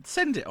Zoom.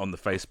 Send it on the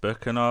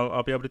Facebook, and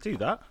I'll be able to do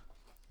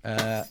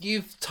that.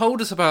 You've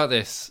told us about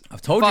this.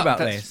 I've told you Fuck, about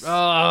that's- this.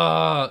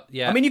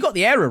 Yeah. I mean, you got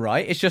the error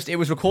right. It's just it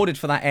was recorded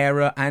for that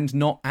era and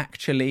not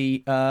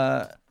actually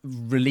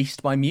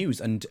released by Muse,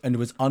 and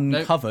was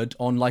uncovered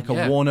on like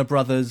a Warner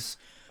Brothers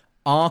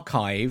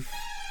archive.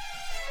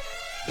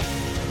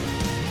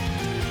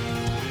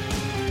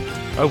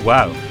 Oh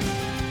wow.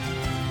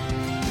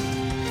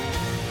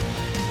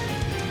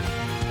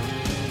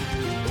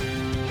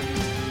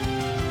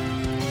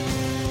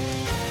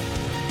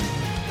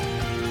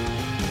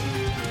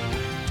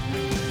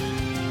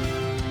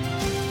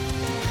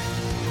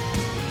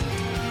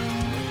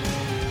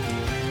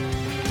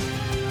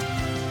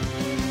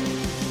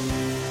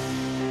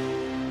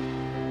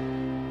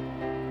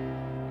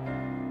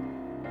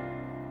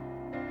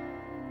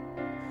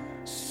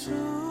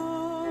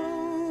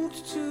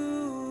 Soaked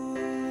to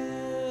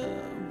the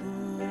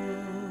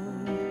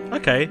bone,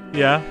 Okay.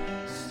 Yeah.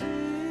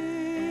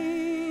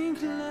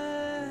 sink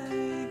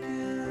like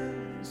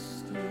a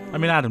stone. I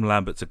mean, Adam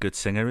Lambert's a good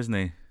singer, isn't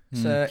he?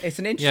 So it's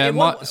an interesting. yeah, it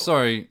wa-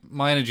 sorry,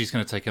 my energy's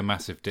going to take a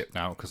massive dip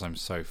now because I'm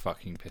so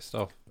fucking pissed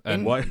off.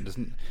 And Why? There's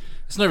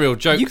no real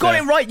joke. You got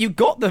there. it right. You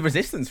got the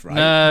Resistance right.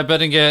 No, but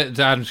didn't get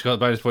Adam's got the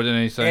bonus point,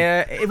 didn't he? So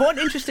What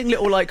an interesting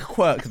little like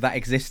quirk that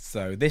exists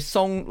though. This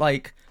song,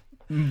 like,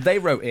 they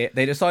wrote it,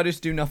 they decided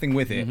to do nothing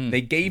with it,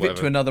 they gave it to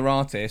Whatever. another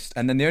artist,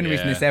 and then the only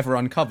reason Yeah. it's ever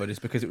uncovered is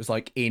because it was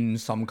like in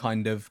some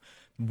kind of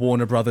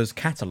Warner Brothers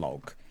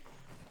catalogue.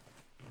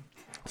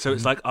 So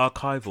it's like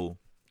archival.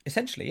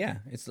 Essentially, yeah,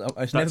 it's never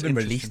been interesting.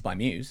 released by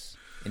Muse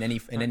in any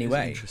That is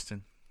way.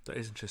 Interesting. That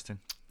is interesting.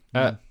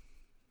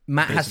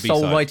 Matt But has it's a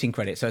sole B-side. writing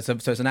credit, so it's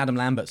an Adam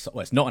Lambert.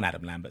 Well, it's not an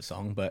Adam Lambert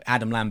song, but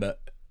Adam Lambert.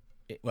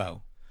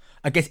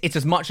 I guess it's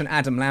as much an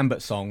Adam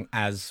Lambert song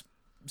as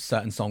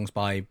certain songs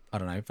by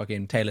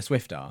fucking Taylor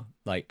Swift are.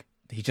 Like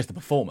he's just the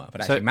performer,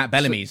 but actually Matt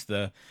Bellamy's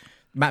the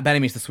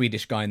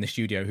Swedish guy in the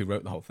studio who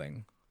wrote the whole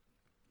thing.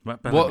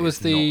 Matt what Bellamy was is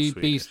the not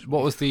Swedish.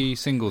 What was the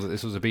single that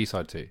this was a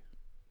B-side to?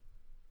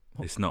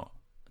 It's not.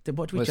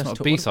 What did we Well, it's just not a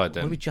talk? B-side What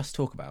then. did we just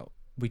talk about?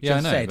 We Yeah, I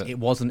just know, said but- it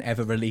wasn't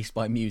ever released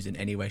by Muse in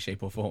any way,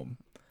 shape, or form.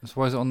 That's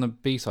why is it on the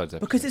B-sides episode?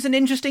 Because it's an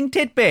interesting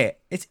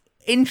tidbit. It's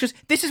interesting.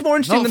 This is more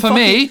interesting Not than for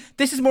me.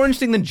 This is more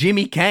interesting than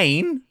Jimmy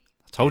Kane.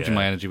 I told you Yeah.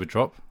 my energy would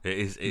drop. It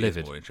is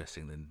Livid. more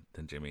interesting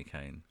than Jimmy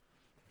Kane.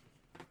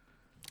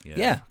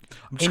 Yeah.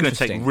 I'm just going to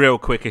take Interesting. real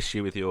quick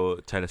issue with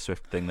your Taylor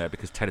Swift thing there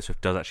because Taylor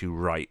Swift does actually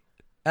write.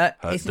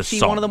 Isn't the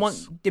she one of the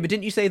songs. ones? Yeah, but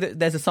didn't you say that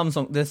there's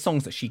there's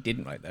songs that she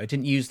didn't write though?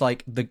 Didn't use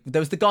like there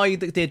was the guy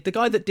that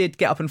did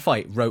Get Up and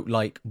Fight wrote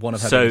like one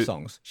of her So, biggest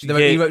songs. He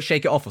yeah. wrote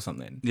Shake It Off or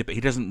something. Yeah, but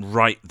he doesn't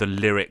write the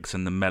lyrics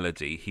and the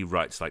melody. He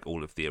writes like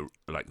all of the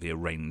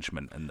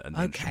arrangement and the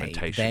Okay,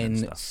 instrumentation and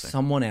then stuff. So.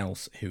 someone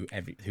else who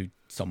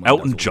someone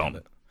Elton does all John.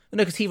 of it. No,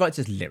 because he writes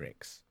his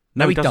lyrics.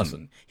 No, No, he he doesn't.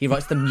 doesn't. He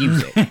writes the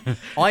music.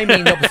 I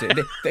mean the opposite.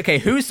 Okay,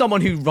 who's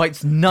someone who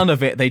writes none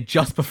of it? They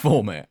just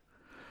perform it.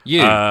 You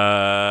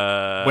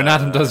when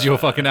Adam does your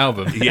fucking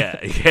album. yeah.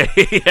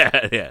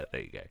 There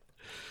you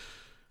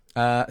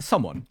go.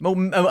 Someone. Well,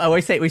 we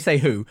say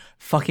who?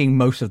 Fucking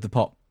most of the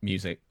pop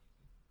music,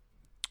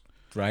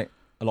 right?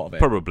 A lot of it.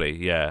 Probably,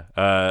 yeah.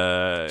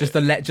 Just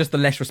the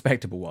less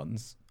respectable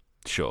ones.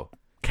 Sure.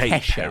 Kate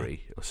Kesha.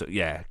 Perry. So,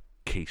 yeah,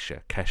 Kesha.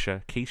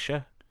 Kesha.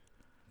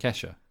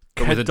 K-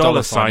 But with a dollar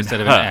dollar sign sign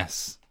instead of her. an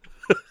S.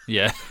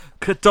 Yeah.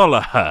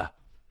 Kadollar.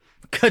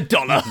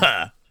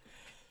 Kadollar.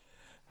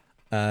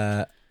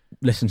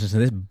 Listen to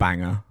this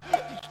banger.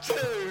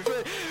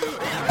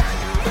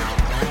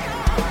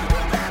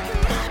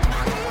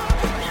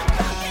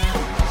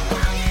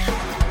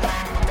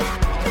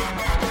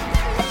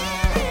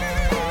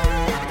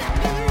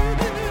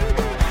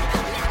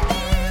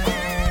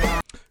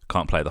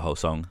 can't play the whole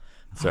song.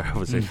 So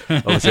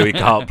obviously we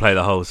can't play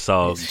the whole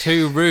song. It's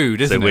too rude,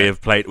 So isn't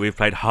it? we've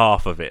played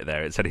half of it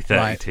there. It's only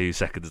 32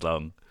 seconds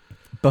long.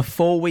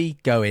 Before we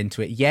go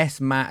into it, yes,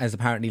 Matt has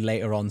apparently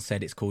later on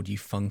said it's called "You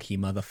Funky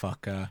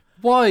Motherfucker."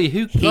 Why?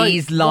 Who?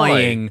 He's like,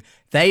 lying. Why?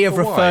 They have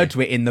But why? referred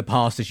to it in the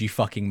past as "You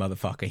Fucking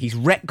Motherfucker." He's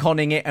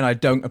retconning it, and I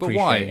don't But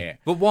appreciate why? it.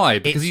 But why?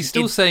 Because he's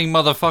still saying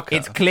motherfucker.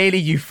 It's clearly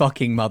 "You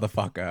Fucking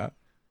Motherfucker."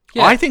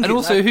 yeah. I think and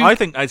also who? I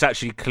think it's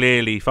actually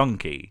clearly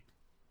funky.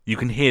 You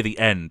can hear the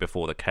N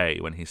before the K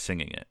when he's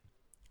singing it.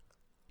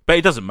 But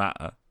it doesn't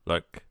matter.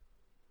 Like,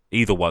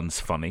 either one's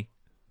funny.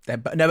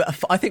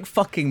 I think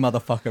 "Fucking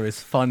Motherfucker"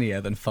 is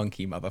funnier than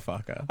 "Funky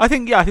Motherfucker." I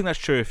think that's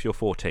true if you're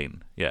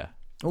 14. Yeah.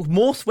 Well,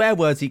 more swear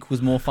words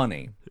equals more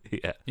funny.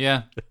 Yeah.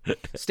 Yeah,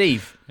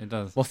 Steve, it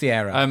does. what's the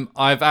error?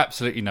 I've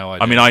absolutely no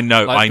idea. I mean, I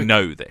know Like,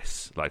 know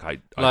this. Like, I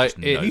like, just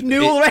know it- you this.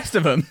 knew all the rest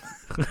of them.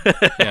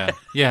 Yeah,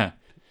 yeah.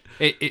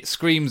 It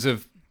screams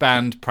of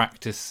band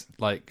practice,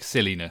 like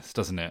silliness,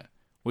 doesn't it?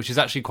 Which is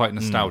actually quite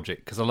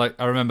nostalgic because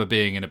I remember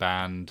being in a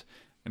band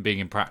and being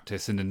in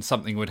practice, and then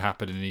something would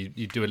happen, and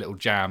you do a little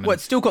jam. And Well,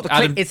 it's still got the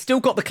Adam- click. It's still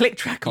got the click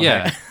track on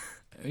yeah, it.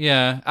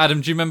 yeah.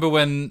 Adam, do you remember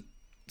when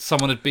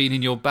someone had been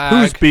in your bag?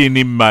 Who's been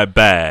in my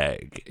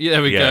bag? Yeah,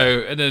 there we Yeah.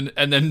 go.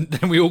 And then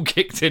we all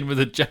kicked in with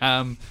a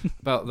jam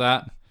about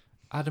that.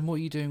 Adam, what are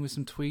you doing with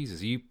some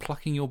tweezers? Are you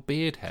plucking your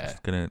beard hair?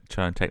 Gonna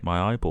try and take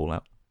my eyeball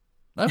out.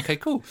 Okay,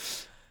 cool.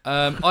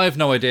 I have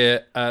no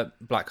idea.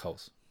 Black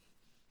holes.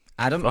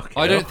 Adam, Fuck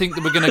I it don't up. think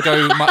that we're going to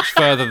go much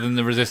further than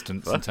the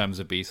Resistance in terms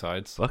of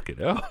B-sides. Fuck it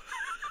up.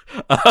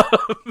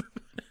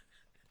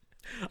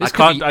 This I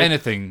could be can't-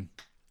 anything.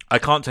 I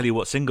can't tell you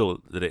what single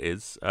that it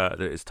is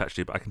attached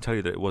to, but I can tell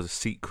you that it was a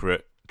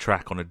secret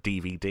track on a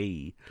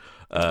DVD.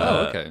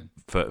 Okay.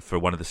 For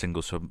one of the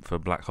singles for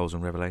Black Holes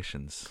and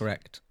Revelations.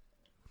 correct.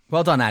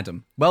 Well done,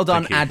 Adam. Well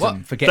done, Thank you. Adam,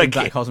 What? for getting Thank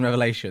Black you. Holes and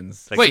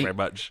Revelations. Thank Wait. you very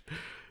much.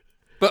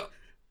 But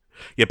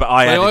Yeah, but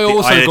I Wait, added I the,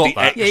 also I added got the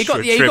that. Yeah, you got-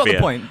 extra yeah, you got the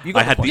trivia. point. You got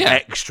I the had point. the Yeah.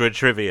 extra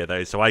trivia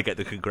though, so I get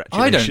the I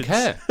congratulations. don't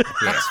care.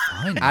 That's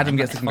fine. Adam man, gets the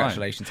that's fine.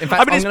 congratulations. In I fact,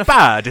 mean, I'm it's gonna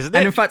bad, isn't it?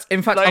 And in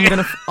fact,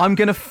 Like- I'm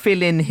gonna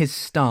fill in his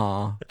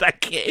star.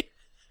 Thank you.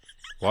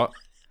 What?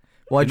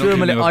 Well, I You're drew not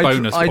him a giving little. him a I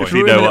bonus drew point. him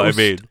You a know little what I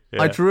mean?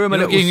 I Yeah. drew him a You're not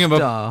little giving him a-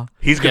 star.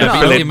 He's going to Yeah,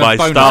 fill I'll in give him a my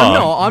bonus. star,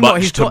 I'm not.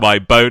 much He's to got- my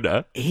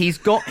boner. He's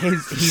got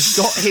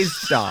his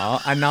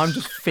star, and now I'm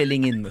just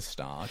filling in the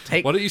star.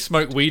 Take Why don't you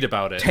smoke weed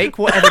about it? take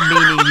whatever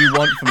meaning you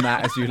want from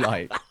that as you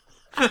like.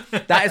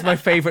 That is my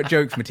favourite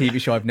joke from a TV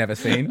show I've never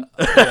seen.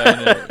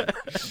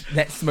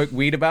 Let's smoke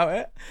weed about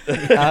it.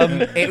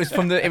 It was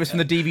from the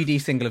DVD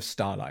single of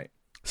Starlight.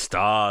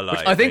 Starlight.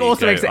 I think there you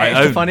also go. makes it I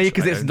extra owned- funny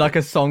because I it's owned- like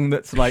a song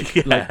that's like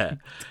of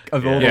all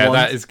the Yeah,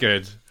 ones. that is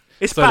good.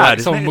 It's So bad. like,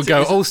 isn't someone it? would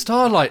go, "Oh,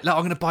 Starlight! Look, I'm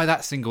going to buy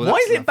that single." Why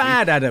That's is it lovely."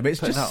 bad, Adam? It's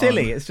Put just that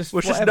silly. on. It's just Well,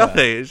 it's just whatever.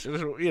 nothing. It's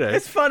just, you know,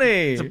 It's funny.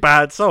 it's a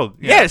bad song.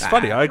 Yeah, it's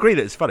funny. I agree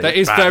that it's funny. That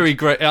It's is bad. very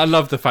great. I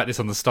love the fact it's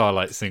on the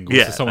Starlight single.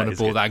 Yeah, so someone that had is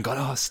bought good. that and gone,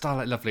 "Oh,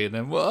 Starlight, lovely," and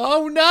then,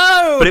 "Oh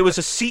no!" But it was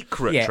a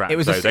secret Yeah, track. it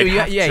was. though. They'd You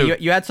have to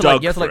you had to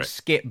dug like for it.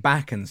 skip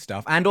back and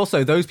stuff. And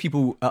also, those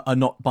people are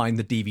not buying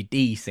the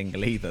DVD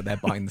single either. They're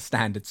buying the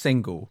standard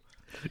single.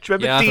 Do you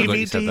remember Yeah, I forgot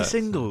you said DVD that.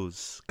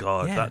 singles?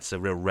 God, Yeah. that's a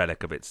real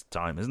relic of its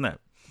time, isn't it?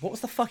 What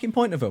was the fucking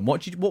point of them?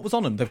 What was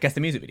on them? They've guessed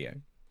the music video.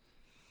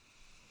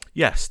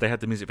 Yes, they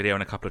had the music video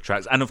and a couple of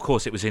tracks, and of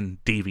course, it was in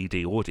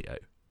DVD audio.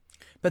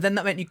 But then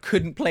that meant you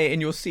couldn't play it in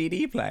your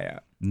CD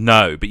player.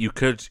 No, but you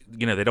could.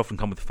 You know, they'd often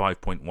come with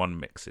 5.1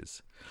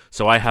 mixes.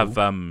 So I have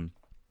REM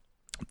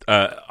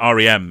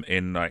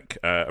in like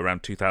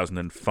around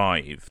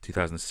 2005,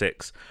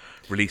 2006,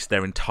 released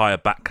their entire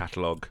back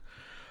catalogue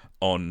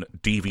on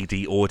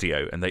DVD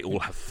audio, and they all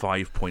have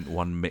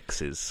 5.1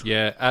 mixes.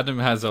 Yeah, Adam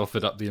has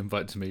offered up the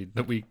invite to me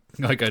that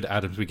I go to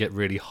Adam's, we get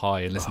really high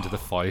and listen to the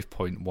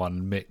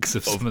 5.1 mix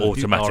of some of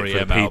Automatic the for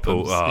REM the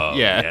people. albums. Oh,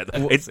 yeah.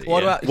 It's,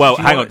 What about? well,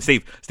 do you hang want-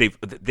 on, Steve.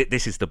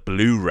 This is the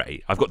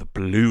Blu-ray. I've got the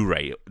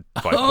Blu-ray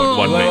 5.1 Whoa,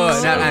 mix. whoa, no,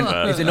 of,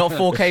 and is it not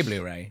 4K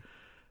Blu-ray?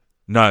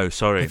 no,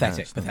 sorry.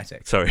 Pathetic. No,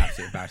 Pathetic. sorry.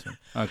 Absolute embarrassment.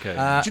 Okay.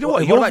 Do you know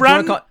what? Your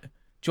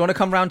do you want to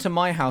come round to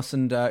my house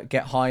and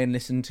get high and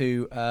listen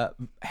to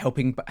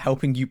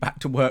helping you back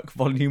to work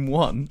Volume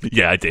 1?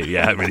 Yeah, I do.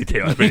 Yeah, I really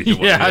do. I really do.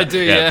 want Yeah, to do I that. do,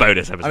 yeah.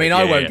 Bonus episode. I mean, yeah,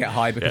 I yeah, won't yeah. get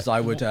high because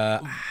I would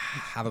have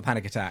a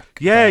panic attack.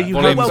 Yeah, you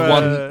Volumes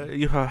have,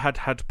 you have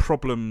had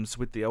problems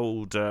with the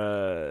old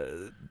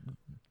jazz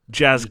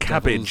Devil's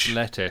cabbage.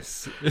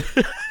 lettuce.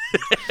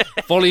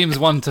 Volumes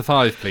 1 to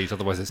 5, please.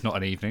 Otherwise, it's not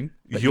an evening.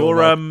 Your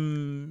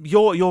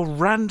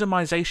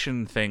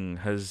randomization thing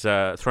has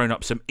thrown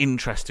up some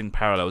interesting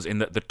parallels in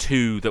that the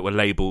two that were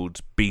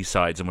labelled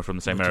B-sides and were from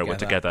the same era were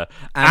together,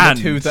 And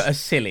the two that are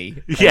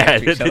silly. yeah,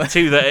 next to each the other.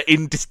 two that are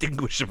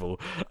indistinguishable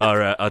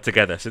are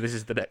together. So this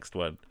is the next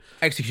one.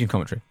 Execution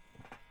commentary.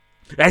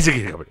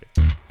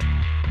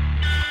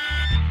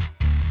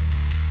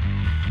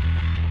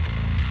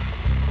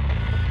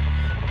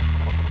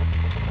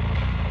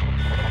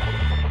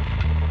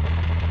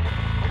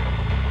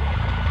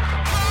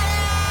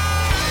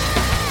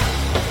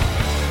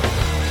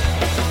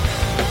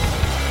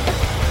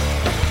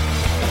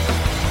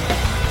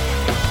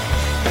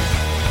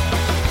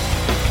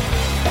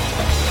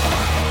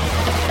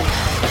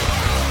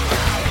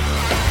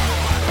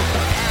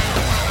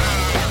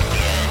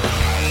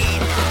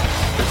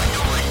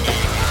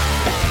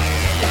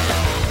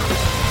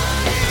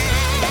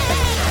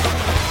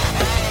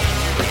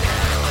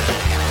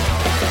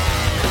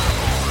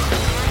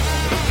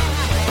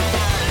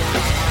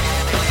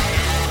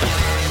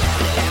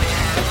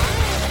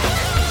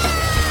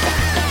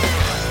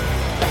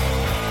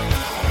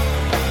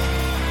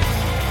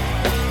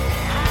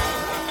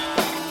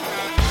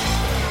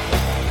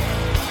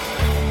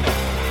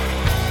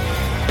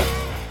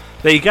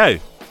 There you go.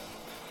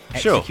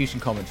 Sure. Execution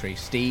commentary,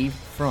 Steve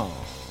France.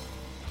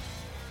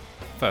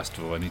 First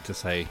of all, I need to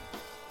say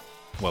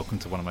welcome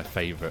to one of my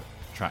favourite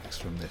tracks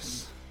from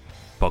this.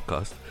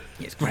 Podcast.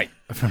 It's great.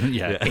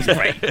 Yeah, It's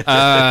great.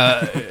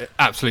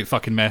 absolute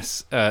fucking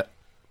mess.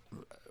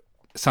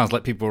 Sounds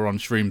like people were on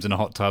shrooms in a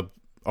hot tub.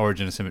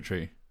 Origin of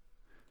Symmetry.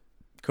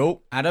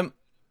 Cool. Adam?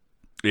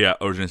 Yeah,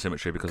 Origin of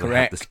Symmetry, because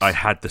Correct. I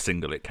had the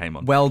single it came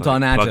on. Well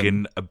done, Adam. Plug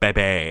in a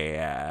baby.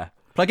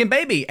 Plug in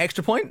baby.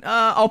 Extra point.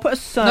 I'll put a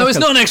circle. No, it's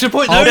not an extra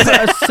point. I'll No,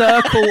 put a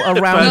circle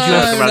around no, your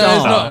no, star. no,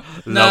 it's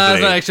not. No, Lovely.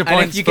 it's not extra And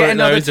points. if you for get it,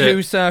 another though, is two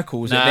it?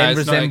 circles, No, it then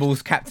it's not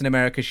resembles Captain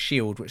America's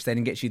shield, which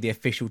then gets you the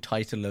official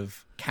title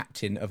of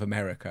Captain of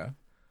America.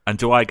 And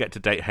do I get to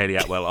date Hayley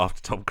Atwell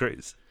after Tom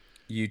Cruise?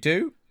 You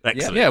do?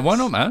 Excellent. Yeah, why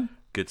not, man?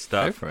 Good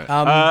stuff. Go for it.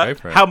 Um, Go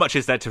for it. How much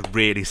is there to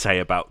really say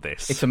about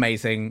this? It's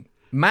amazing.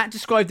 Matt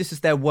described this as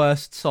their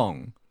worst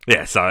song.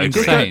 Yes, I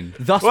agree. Insane.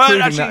 Thus Well,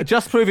 proving actually-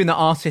 just proving that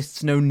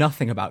artists know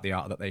nothing about the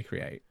art that they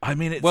create. I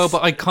mean, it's... Well,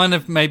 but I kind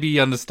of maybe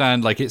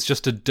understand, like, it's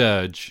just a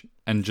dirge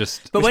and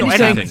just... But It's when not he's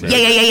saying, anything, yeah,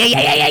 yeah, yeah,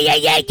 yeah, yeah, yeah,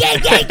 yeah, yeah,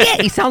 yeah,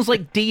 yeah, he sounds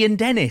like Dee and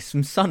Dennis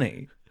from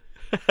Sunny.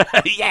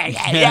 yeah,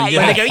 yeah.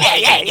 When they go, yeah,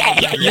 yeah, yeah,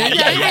 yeah,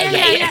 yeah,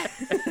 yeah,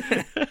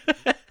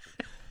 yeah.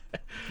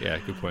 Yeah,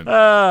 good point.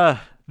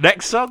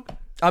 Next song?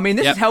 I mean,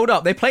 this Yep. is held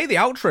up. They play the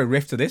outro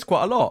riff to this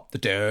quite a lot. They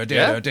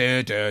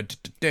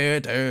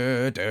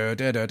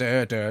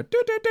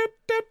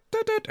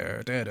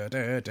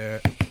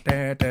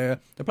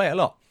play it a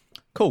lot.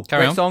 Cool.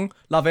 Carry Great on. song.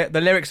 Love it.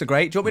 The lyrics are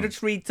great. Do you want me to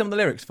just read some of the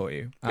lyrics for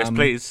you? Yes,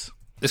 please.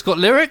 It's got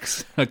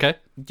lyrics? Okay.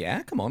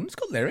 Yeah, come on. It's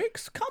got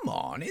lyrics. Come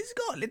on. It's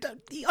got.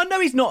 I know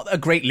he's not a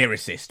great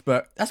lyricist,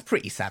 but that's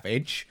pretty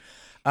savage.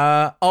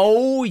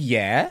 Oh,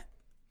 yeah.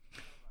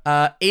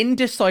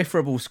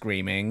 Indecipherable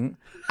screaming.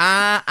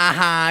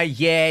 Yeah,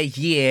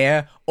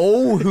 yeah.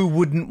 Oh, who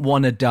wouldn't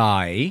want to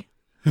die?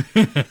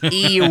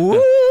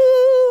 Ew.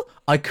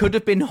 I could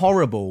have been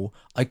horrible.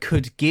 I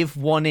could give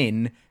one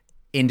in.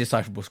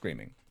 Indecipherable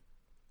screaming.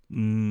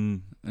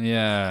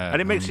 Yeah.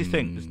 And it makes you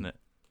think, doesn't it?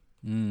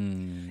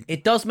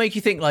 It does make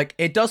you think. Like,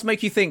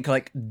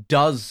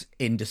 does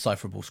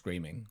indecipherable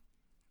screaming?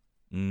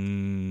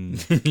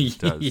 It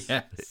does.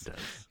 Yes. It does.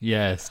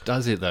 Yes.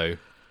 Does it, though?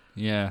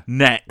 Yeah.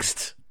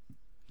 Next.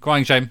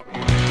 Crying shame.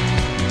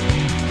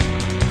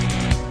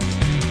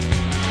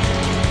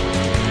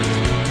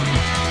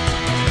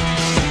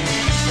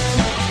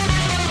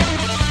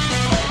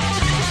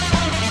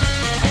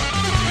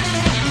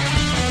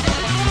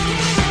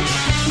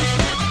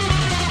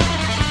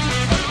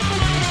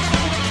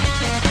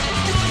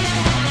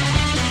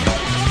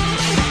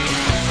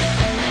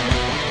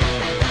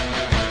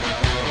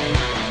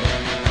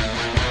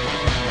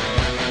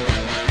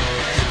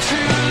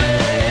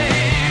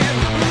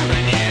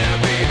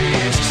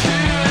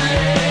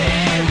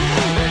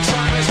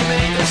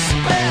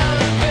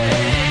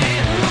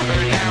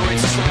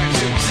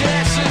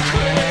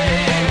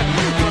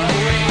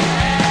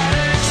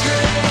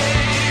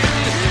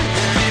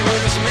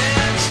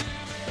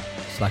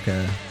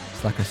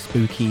 It's like a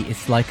spooky.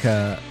 It's like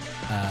a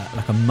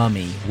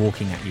mummy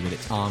walking at you with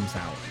its arms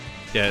out.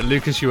 Yeah,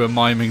 Lucas, you were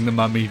miming the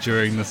mummy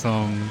during the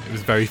song. It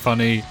was very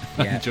funny.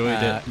 I Yeah,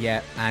 enjoyed it.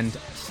 Yeah, and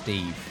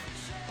Steve.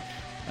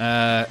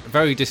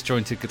 Very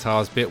disjointed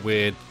guitars, bit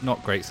weird,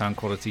 not great sound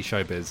quality,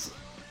 showbiz.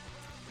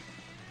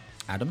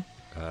 Adam.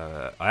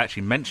 I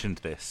actually mentioned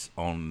this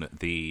on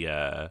the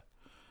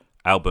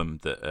album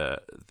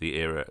that the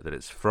era that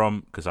it's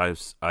from, because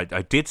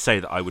I did say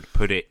that I would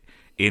put it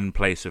in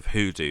place of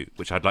Hoodoo,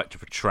 which I'd like to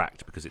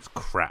retract because it's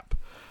crap.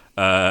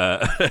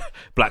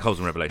 Black Holes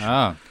and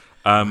Revelation.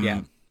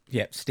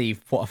 Yeah,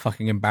 Steve. What a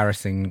fucking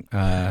embarrassing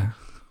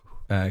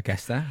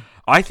guess there.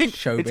 I think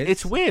Showbiz.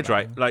 it's weird,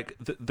 right? Like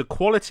the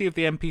quality of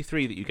the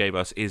MP3 that you gave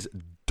us is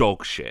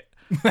dog shit.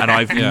 And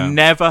I've Yeah.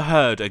 never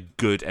heard a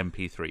good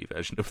MP3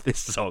 version of this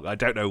song. I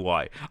don't know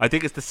why. I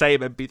think it's the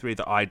same MP3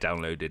 that I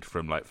downloaded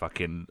from like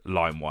fucking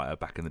LimeWire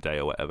back in the day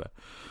or whatever.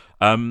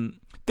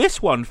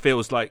 This one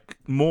feels like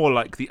more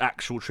like the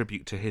actual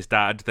tribute to his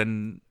dad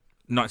than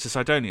Knights of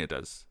Sidonia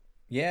does.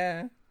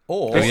 Yeah.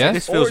 Or Oh, yeah?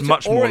 This feels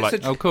much more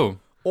like... Oh, cool.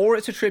 Or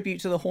it's a tribute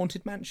to the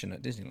Haunted Mansion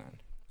at Disneyland.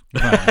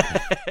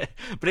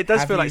 But it does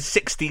Have feel you- like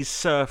 60s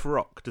surf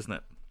rock, doesn't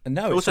it?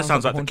 No, It also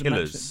sounds like the Haunted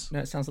Killers. Mansion. No,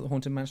 it sounds like the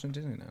Haunted Mansion at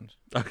Disneyland.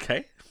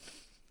 Okay.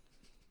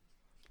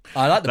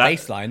 I like the That-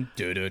 bass line.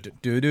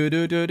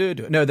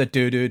 No, the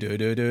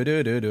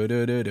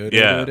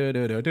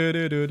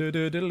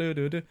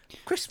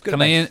Chris, good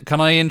bass.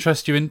 Can I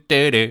interest you in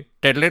doo-doo?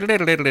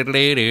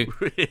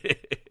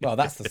 Well,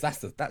 that's the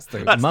That's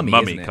mummy, the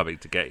mummy isn't it? coming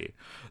to get you.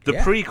 The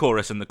Yeah.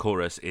 pre-chorus and the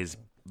chorus is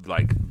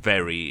like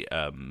very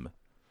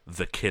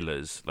The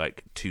Killers,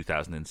 like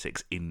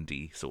 2006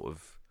 indie sort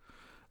of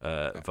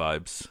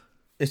vibes.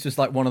 It's just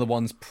like one of the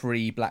ones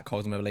pre Black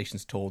Holes and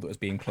Revelations tour that was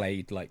being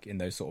played like in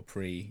those sort of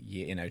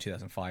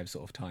 2005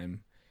 sort of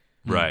time.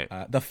 Right.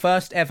 The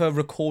first ever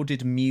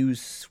recorded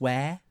Muse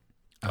swear.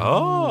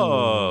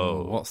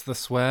 Oh. What's the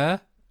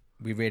swear?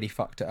 We really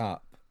fucked it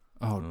up.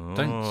 Oh,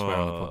 don't swear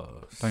on the pod.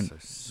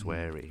 Don't. So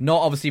sweary.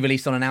 Not obviously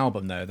released on an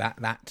album though.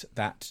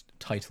 That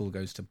title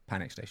goes to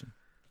Panic Station,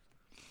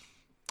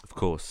 Of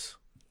course.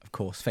 of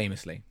course,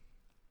 famously.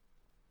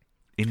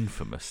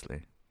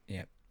 Infamously.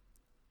 Yeah.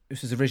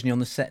 This was originally on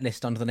the set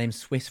list under the name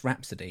Swiss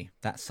Rhapsody.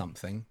 That's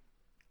something.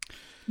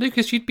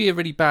 Lucas, you'd be a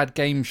really bad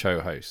game show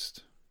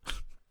host.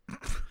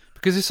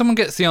 Because if someone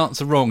gets the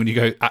answer wrong and you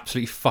go,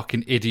 absolutely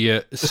fucking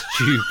idiot,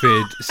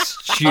 stupid,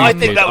 I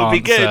think that would be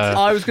good. answer."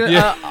 I was going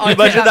Yeah. to.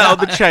 Imagine that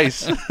on the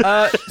chase.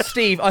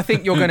 Steve, I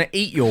think you're going to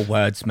eat your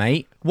words,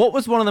 mate. What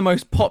was one of the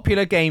most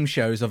popular game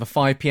shows of a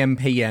 5 p.m.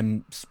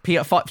 5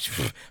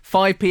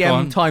 Go p.m.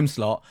 on. time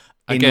slot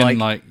in Again,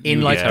 in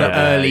you- the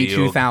early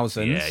you're-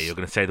 2000s? Yeah, you're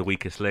going to say the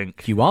weakest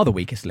link. You are the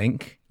weakest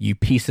link, you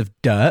piece of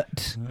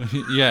dirt.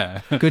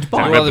 Yeah.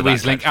 Goodbye. Well, the that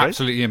Weasley, catchphrase.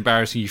 absolutely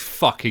embarrassing, you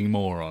fucking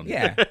moron.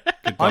 Yeah.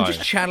 Goodbye. I'm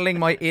just channeling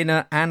my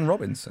inner Anne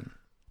Robinson.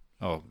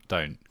 Oh,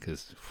 don't,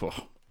 because...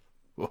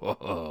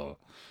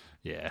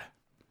 yeah.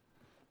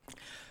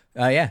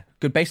 Yeah,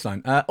 good bass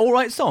line. All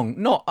right song.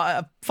 Not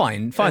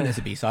fine. There's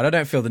a B-side. I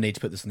don't feel the need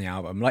to put this on the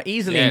album. Like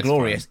Easily Yeah, and it's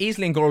Glorious.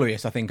 Easily and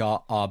Glorious, I think,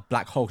 are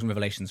Black Holes and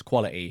Revelations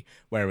quality,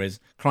 whereas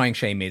Crying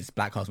Shame is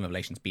Black Holes and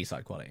Revelations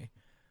B-side quality.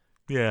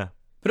 Yeah.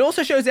 But it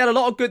also shows they had a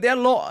lot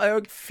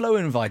of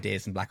flowing of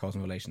ideas in Black Holes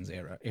and Revelations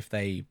era. If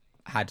they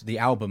had the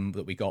album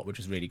that we got, which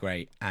was really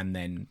great, and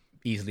then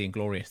Easily and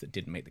Glorious that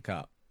didn't make the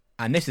cut.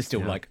 And this is still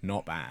like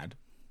not bad.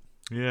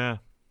 Yeah.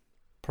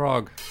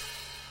 Prague.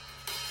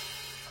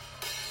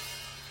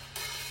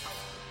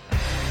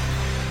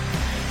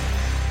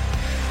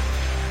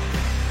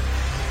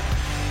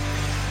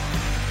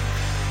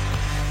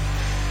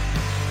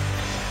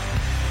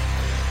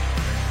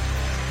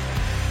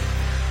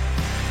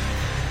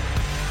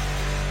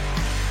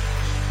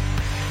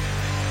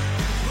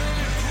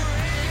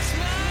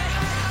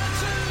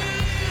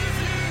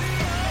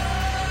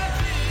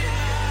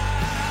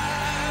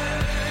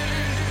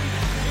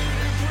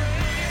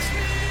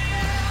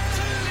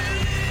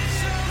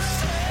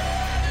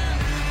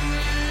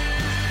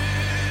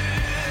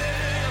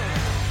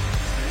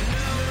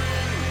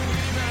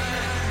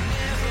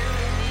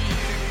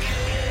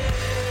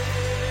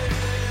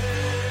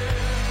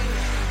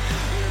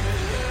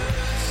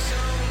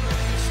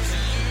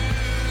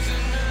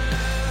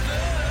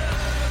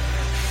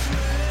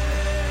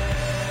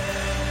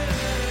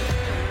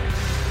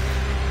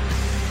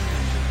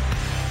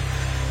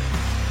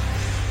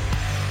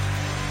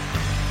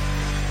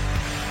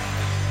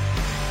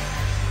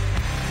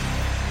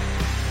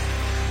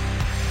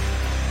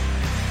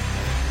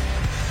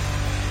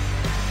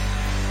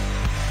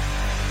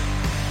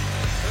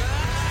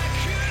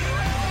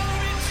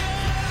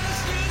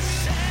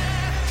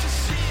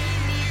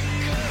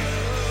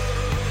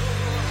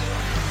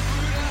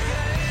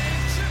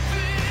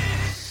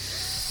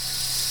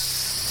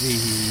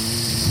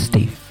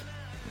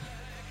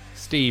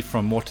 Steve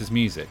from What Is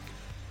Music.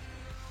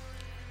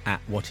 At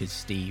What Is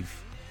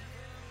Steve?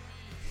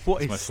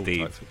 What My is full Steve?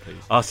 title,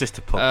 please. Our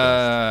sister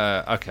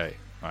podcast. Okay,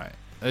 right.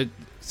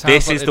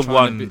 This is the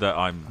one that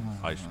I'm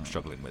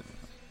struggling with.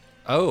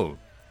 Oh.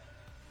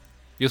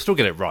 You'll still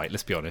get it right,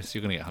 let's be honest.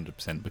 You're going to get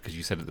 100% because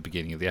you said at the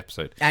beginning of the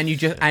episode. And you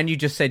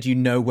just said you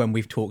know when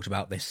we've talked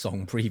about this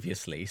song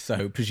previously,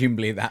 so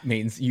presumably that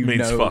means you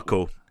Means know. fuck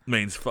all.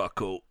 Means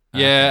fuck all.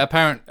 Yeah,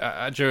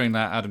 during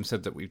that, Adam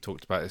said that we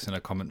talked about this in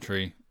a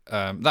commentary.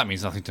 That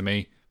means nothing to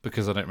me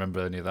because I don't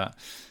remember any of that.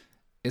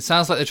 It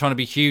sounds like they're trying to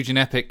be huge and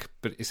epic,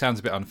 but it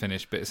sounds a bit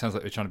unfinished, but it sounds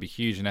like they're trying to be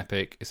huge and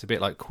epic. It's a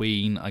bit like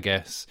Queen, I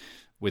guess,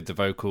 with the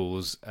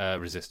vocals,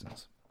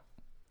 Resistance.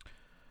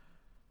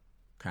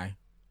 Okay,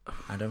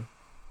 Adam.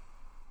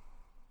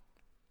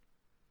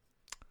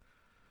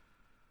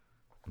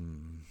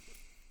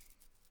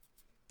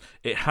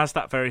 It has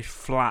that very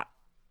flat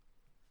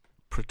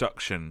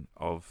production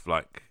of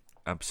like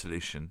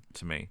Absolution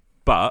to me,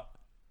 but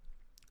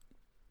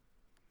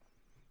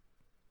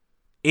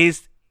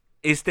is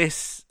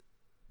this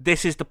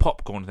is the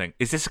popcorn thing?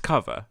 Is this a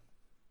cover?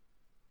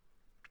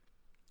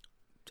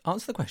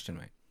 Answer the question,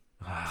 mate.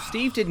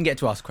 Steve didn't get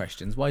to ask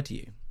questions. Why do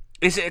you?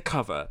 Is it a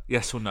cover?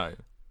 Yes or no?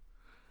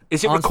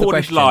 Is it Answer the recorded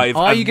question. live?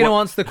 Are and you going to what-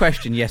 answer the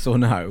question? Yes or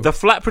no? The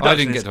flat I production.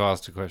 didn't is, get to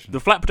ask the question. The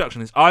flat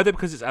production is either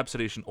because it's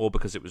Absolution or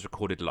because it was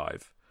recorded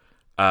live.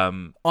 I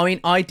mean,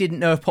 I didn't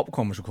know if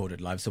Popcorn was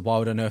recorded live, so why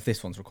would I know if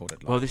this one's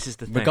recorded live? Well, this is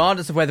the thing.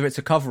 Regardless of whether it's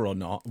a cover or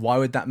not, why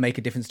would that make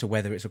a difference to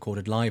whether it's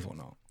recorded live or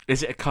not?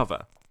 Is it a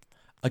cover?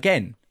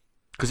 Again,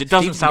 Because it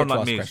doesn't Steve didn't sound get to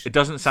like ask Muse. questions. It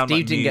doesn't sound Steve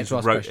like didn't Muse get to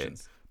ask wrote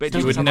questions. it. But it You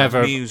doesn't would sound never,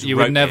 like Muse you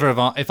wrote would never it.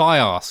 have. If I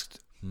asked,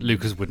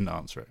 Lucas wouldn't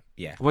answer it.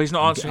 yeah. Well, he's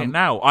not answering I'm- it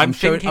now. I'm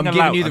showing- thinking I'm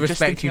aloud. giving you the I'm just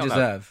respect thinking you out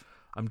loud. deserve.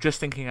 I'm just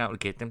thinking out.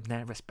 Give them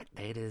their respect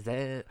they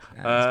deserve.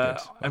 Yeah,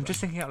 that's good. I'm just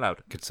thinking out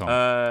loud. Good song.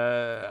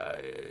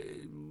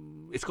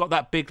 It's got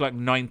that big like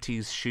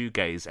 '90s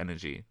shoegaze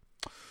energy.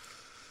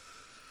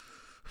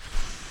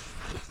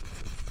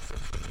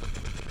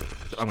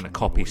 I'm going to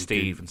copy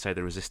Steve and say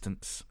the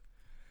Resistance.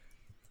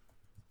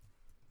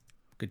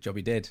 good job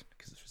he did,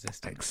 because it's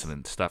Resistance.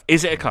 Excellent stuff.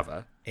 Is it a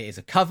cover? It is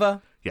a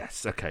cover.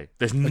 Yes. Okay.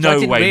 There's Which I no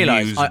didn't way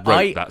realise. Muse I-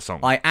 wrote that song.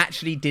 I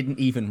actually didn't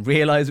even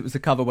realise it was a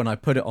cover when I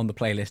put it on the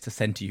playlist to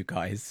send to you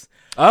guys.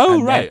 Oh,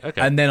 And right. then-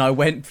 Okay. And then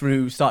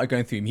I started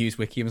going through Muse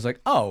Wiki and was like,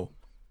 oh,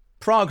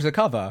 Prague's a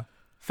cover.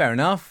 Fair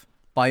enough.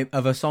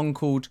 Of a song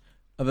called,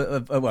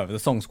 the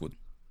song's called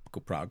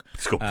Prague.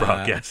 It's called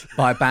Prague, yes.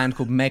 By a band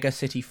called Mega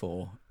City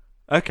 4.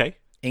 Okay.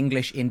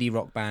 English indie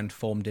rock band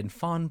formed in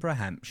Farnborough,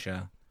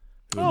 Hampshire,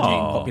 who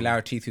gained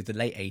popularity through the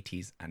late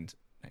 80s and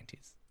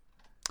 90s.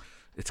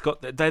 It's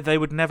got. They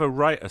would never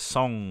write a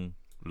song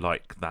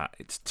like that.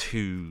 It's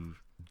too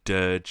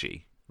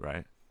dirgy,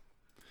 right?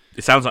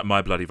 It sounds like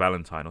My Bloody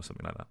Valentine or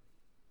something like that.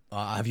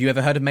 Have you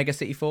ever heard of Mega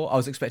City 4? I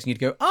was expecting you to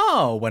go,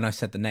 oh, when I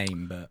said the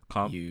name,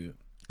 but you...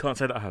 Can't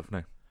say that I have,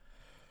 no.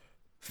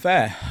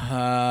 Fair. Do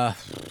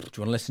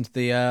you want to listen to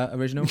the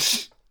original?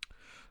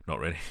 Not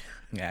really.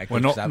 Yeah, Well,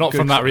 good, not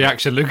from that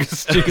reaction,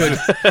 Lucas. Good.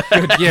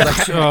 Yeah.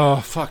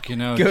 Oh, fuck, you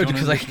know. Good, John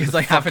because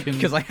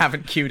Anderson I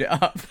haven't queued it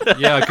up.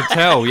 Yeah, I could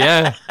tell.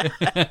 Yeah.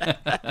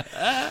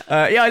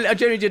 Yeah, I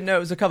generally didn't know it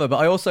was a cover, but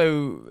I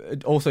also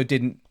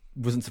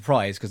wasn't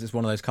surprised because it's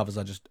one of those covers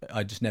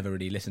I just never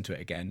really listened to it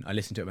again. I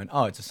listened to it and went,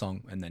 oh, it's a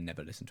song, and then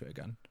never listened to it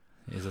again.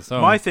 Here's a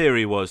song. My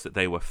theory was that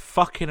they were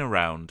fucking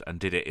around and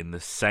did it in the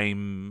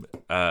same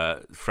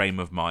frame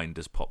of mind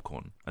as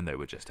Popcorn, and they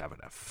were just having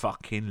a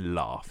fucking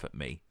laugh at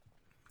me.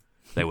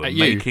 They were At you?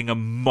 making a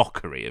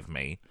mockery of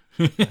me.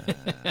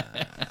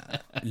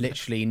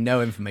 Literally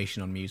no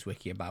information on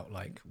MuseWiki about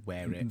like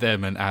where it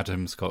Them and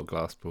Adam Scott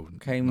Glasspool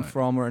came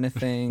from or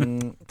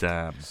anything.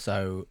 Damn.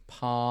 So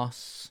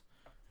pass.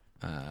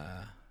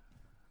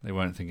 They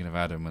weren't thinking of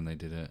Adam when they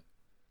did it.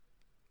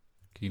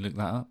 Can you look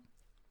that up?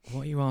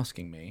 What are you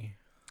asking me?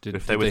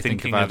 If they were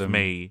thinking of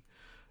me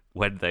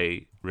when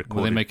they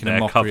recorded making a their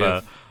mockery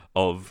cover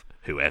of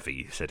whoever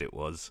you said it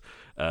was.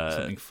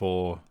 Something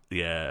for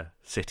Yeah,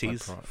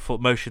 Cities. Like, For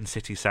Motion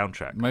City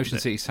soundtrack. Motion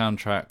City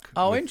soundtrack.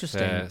 Oh, with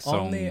interesting. their On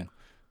song the-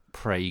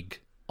 Prague.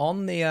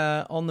 On the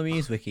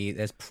MuseWiki,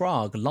 there's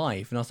Prague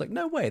live, and I was like,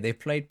 no way, they've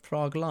played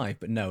Prague live,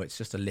 but no, it's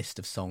just a list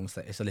of songs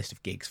it's a list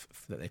of gigs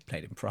that they've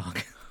played in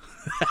Prague.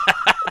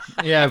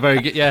 Yeah,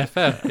 very good. Yeah,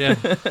 fair. Yeah.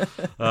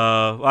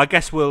 I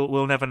guess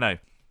we'll never know.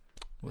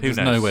 There's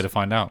knows? no way to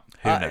find out.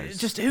 Who knows?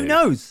 Just who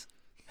knows?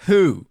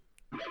 Who?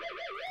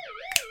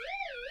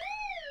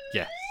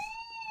 Yeah.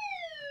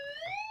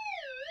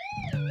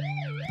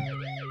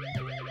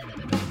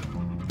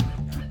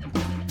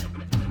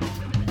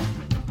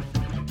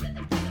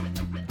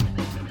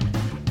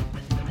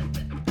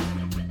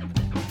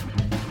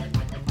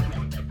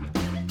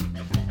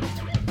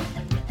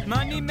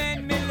 Money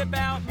men mill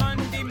about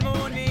Monday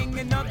morning,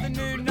 another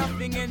knew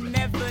nothing and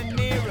never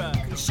nearer.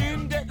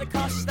 Consumed at the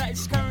cost that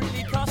it's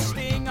currently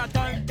costing. I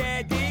don't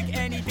dare dig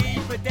any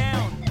deeper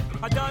down.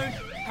 I don't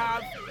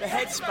have the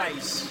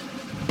headspace.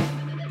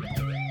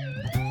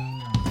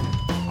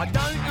 I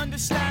don't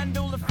understand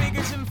all the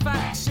figures and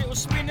facts. It'll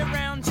spin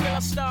around till I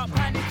start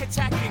panic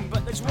attacking.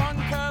 But there's one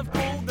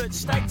curveball that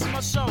stakes my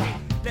soul.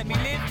 Let me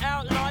live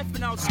out life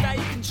and I'll stay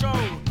control.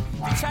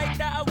 If you take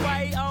that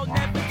away, I'll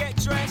never get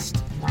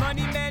dressed.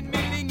 Money men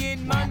milling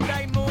in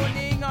Monday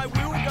morning. I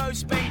will go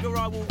Spenger,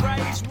 I will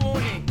raise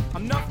warning.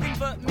 I'm nothing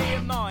but me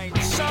and mine.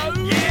 So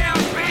yeah,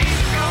 I'm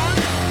being gone.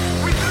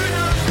 With who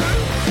knows who,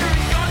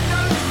 doing God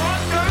knows what.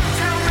 Don't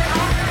tell me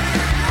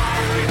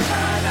I'll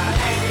return at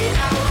any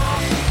hour.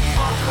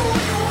 Fuck all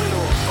your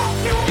law, fuck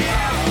your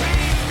yeah, I'm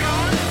being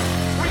gone.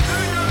 With who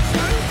knows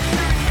who,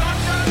 doing God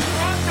knows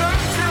what.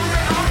 Don't tell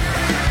me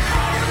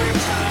I'll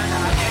return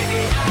at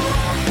any hour.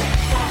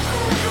 Fuck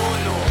all your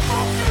law,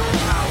 fuck your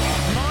power.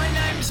 My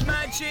name's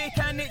Magic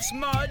and it's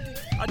mud.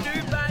 I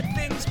do bad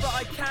things, but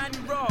I can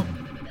rob.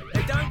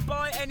 They don't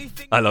buy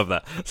anything. I love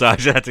that. So I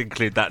just had to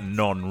include that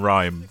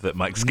non-rhyme that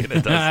Mike Skinner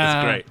does.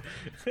 That's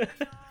great.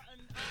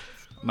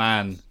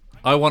 Man,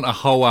 I want a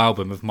whole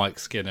album of Mike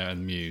Skinner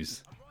and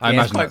Muse. I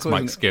Yeah, it's imagine quite that's cool, Mike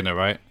isn't it? Skinner,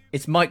 right?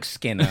 It's Mike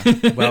Skinner.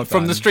 Well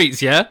From the done.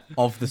 streets, yeah?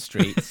 Of the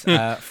streets.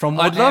 From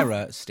what I'd love-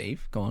 era,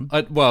 Steve? Go on.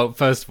 Well,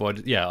 first of all,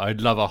 yeah,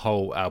 I'd love a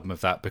whole album of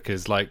that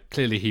because, like,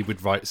 clearly he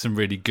would write some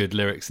really good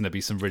lyrics and there'd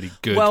be some really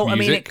good Well,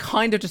 music. I mean, it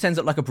kind of just ends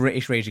up like a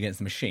British Rage Against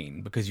the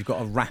Machine because you've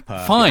got a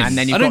rapper, Fine. and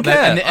then you've I got don't the-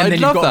 care. and then I'd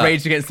you've love got that.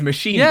 Rage Against the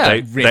Machine. Yeah.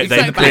 They, that rips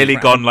they've the clearly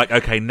background. gone like,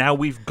 okay, now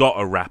we've got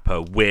a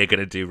rapper, we're going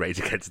to do Rage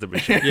Against the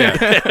Machine.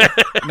 Yeah.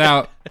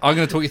 Now, I'm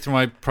going to talk you through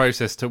my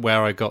process to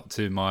where I got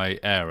to my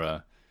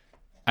era.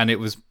 And it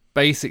was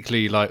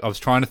basically like I was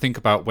trying to think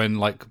about when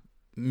like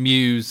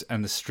Muse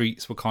and the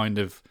Streets were kind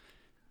of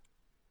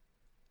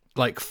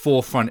like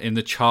forefront in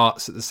the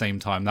charts at the same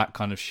time, that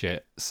kind of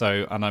shit.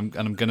 So, and I'm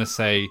going to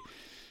say,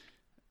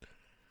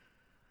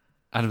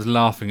 and I was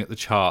laughing at the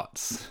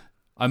charts.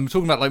 I'm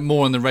talking about like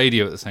more on the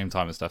radio at the same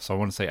time and stuff. So I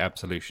want to say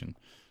Absolution.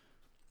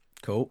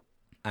 Cool.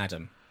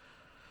 Adam.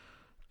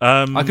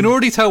 I can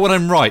already tell when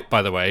I'm right,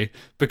 by the way,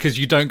 because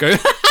you don't go,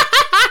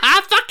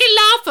 fucking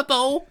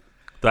laughable.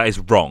 That is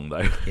wrong,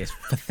 though. It's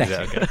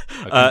pathetic.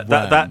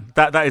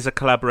 That is a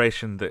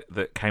collaboration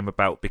that came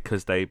about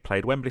because they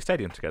played Wembley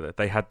Stadium together.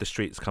 They had the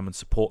Streets come and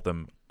support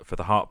them for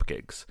the harp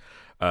gigs.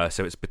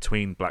 So it's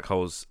between Black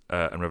Holes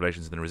and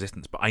Revelations and the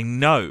Resistance. But I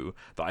know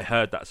that I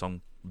heard that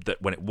song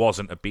that when it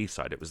wasn't a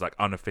B-side, it was like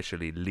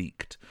unofficially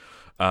leaked.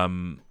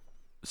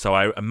 So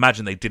I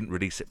imagine they didn't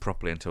release it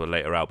properly until a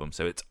later album.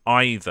 So it's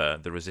either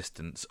the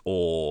Resistance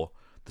or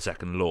the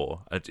Second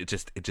Law. It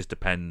just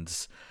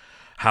depends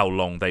how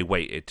long they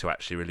waited to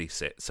actually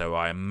release it. So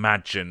I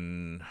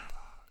imagine...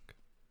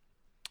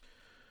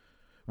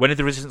 When did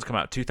The Resistance come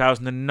out?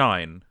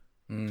 2009?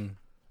 And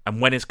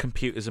when is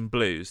Computers and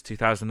Blues?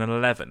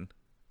 2011?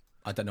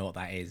 I don't know what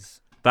that is.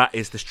 That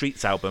is the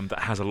Streets album that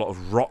has a lot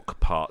of rock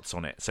parts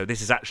on it. So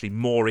this is actually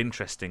more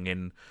interesting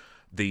in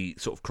the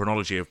sort of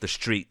chronology of the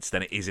Streets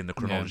than it is in the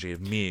chronology of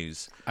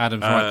Muse.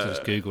 Adam's right,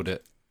 just Googled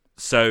it.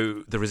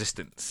 So The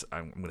Resistance,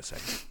 I'm going to say.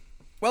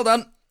 Well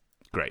done.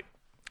 Great.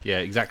 Yeah,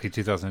 exactly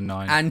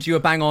 2009. And you were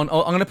bang on.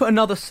 Oh, I'm going to put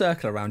another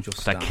circle around your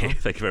star.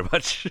 Thank you very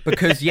much.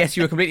 Because, yes,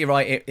 you were completely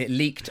right. It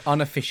leaked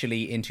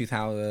unofficially in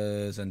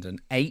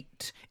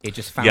 2008. It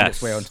just found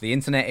its way onto the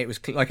internet. It was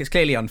it's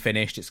clearly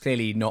unfinished. It's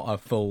clearly not a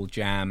full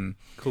jam.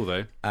 Cool,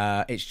 though.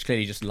 It's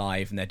clearly just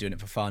live and they're doing it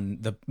for fun.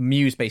 The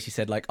Muse basically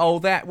said, like,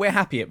 we're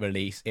happy it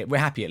released. We're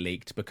happy it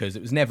leaked because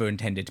it was never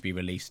intended to be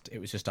released. It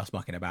was just us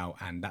mucking about,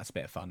 and that's a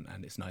bit of fun,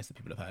 and it's nice that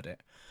people have heard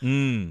it.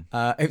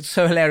 It's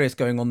so hilarious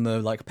going on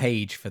the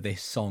page for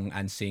this song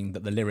and seeing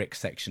that the lyrics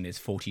section is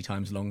 40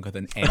 times longer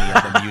than any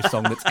other Muse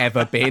song that's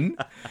ever been.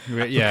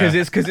 Yeah,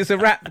 because it's a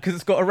rap, because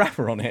it's got a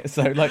rapper on it.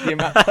 So the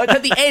amount,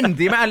 at the end,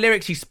 the amount of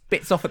lyrics he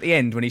spits off at the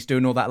end when he's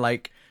doing all that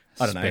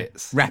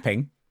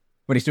rapping.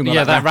 When he's doing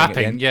all that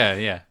rapping.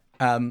 Yeah.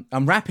 I'm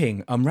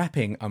rapping.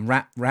 rapping.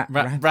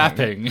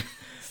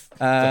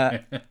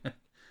 I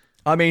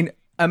mean,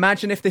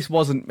 imagine if this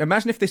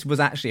was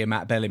actually a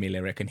Matt Bellamy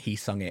lyric and he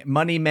sung it.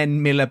 Money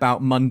men mill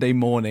about Monday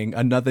morning,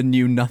 another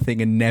knew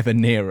nothing and never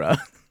nearer.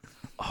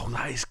 Oh,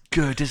 that is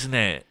good, isn't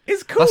it?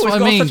 It's cool. That's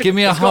what I mean. Give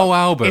me a whole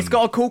album. It's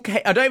got a cool...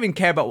 I don't even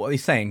care about what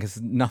he's saying because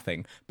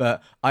nothing.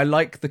 But I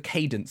like the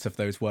cadence of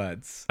those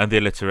words. And the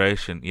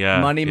alliteration,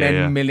 yeah. Money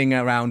men milling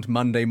around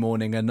Monday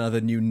morning,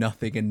 another knew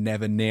nothing and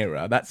never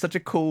nearer. That's such a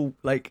cool,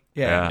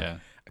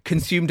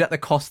 consumed at the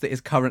cost that is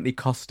currently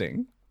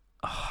costing.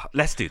 Oh,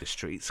 let's do the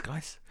Streets,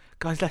 guys.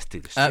 Guys, let's do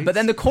the Streets. But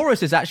then the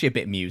chorus is actually a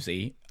bit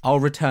musy.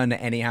 I'll return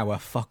at any hour.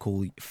 Fuck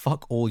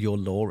all your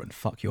law and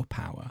fuck your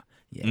power.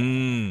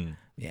 Yeah.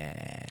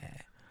 Yeah.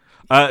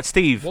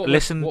 Steve,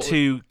 listen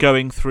to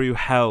Going Through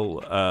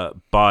Hell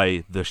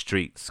by The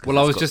Streets. Well,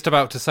 I was just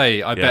about to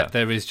say, I bet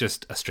there is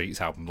just a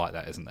Streets album like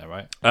that, isn't there,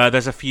 right?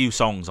 There's a few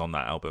songs on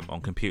that album,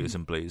 on Computers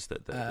and Blues,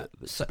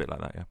 that's a bit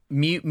like that, yeah.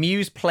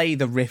 Muse play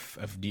the riff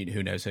of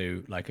Who Knows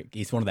Who.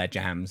 It's one of their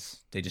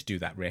jams. They just do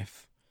that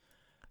riff.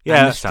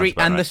 Yeah,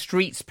 the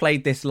Streets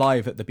played this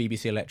live at the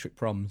BBC Electric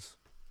Proms.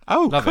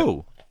 Oh,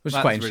 cool. Which is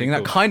quite interesting. Really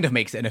cool. That kind of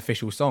makes it an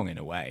official song in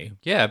a way.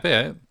 Yeah, a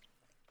bit.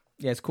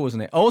 Yeah, it's cool, isn't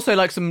it?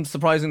 Also, some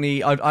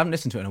surprisingly, I haven't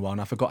listened to it in a while,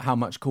 and I forgot how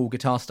much cool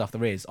guitar stuff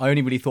there is. I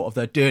only really thought of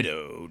the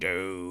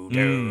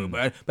do-do-do-do,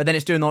 but then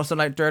it's doing also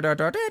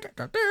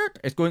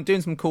it's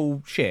doing some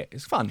cool shit.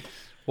 It's fun.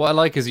 What I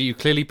like is you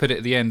clearly put it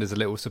at the end as a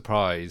little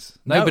surprise.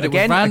 No, but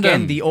again, it was random.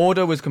 Again, the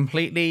order was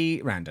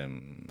completely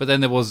random. But then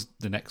there was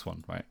the next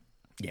one, right?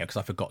 Yeah, because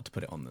I forgot to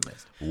put it on the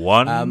list.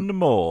 One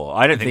more.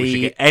 I don't think we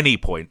should get any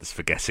points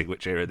for guessing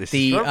which era this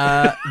is from.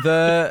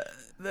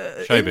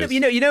 You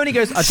know when he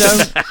goes, I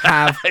don't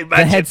have the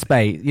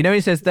headspace. You know when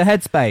he says the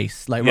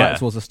headspace, right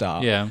towards the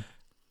start. Yeah.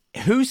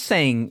 Who's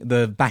saying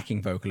the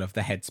backing vocal of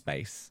the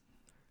headspace?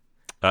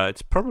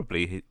 It's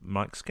probably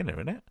Mike Skinner,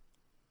 isn't it?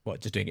 What,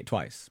 just doing it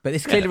twice? But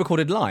it's clearly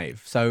recorded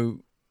live,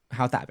 so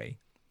how'd that be?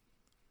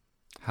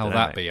 How'd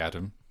that be,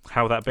 Adam?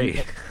 How'd that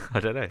be?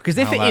 I don't know. Because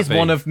if it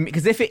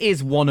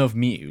is one of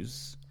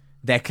Muse,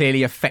 they're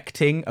clearly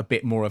affecting a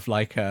bit more of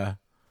a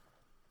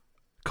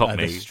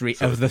Cockney, the street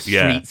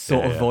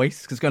sort of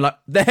voice, because going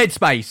the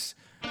headspace.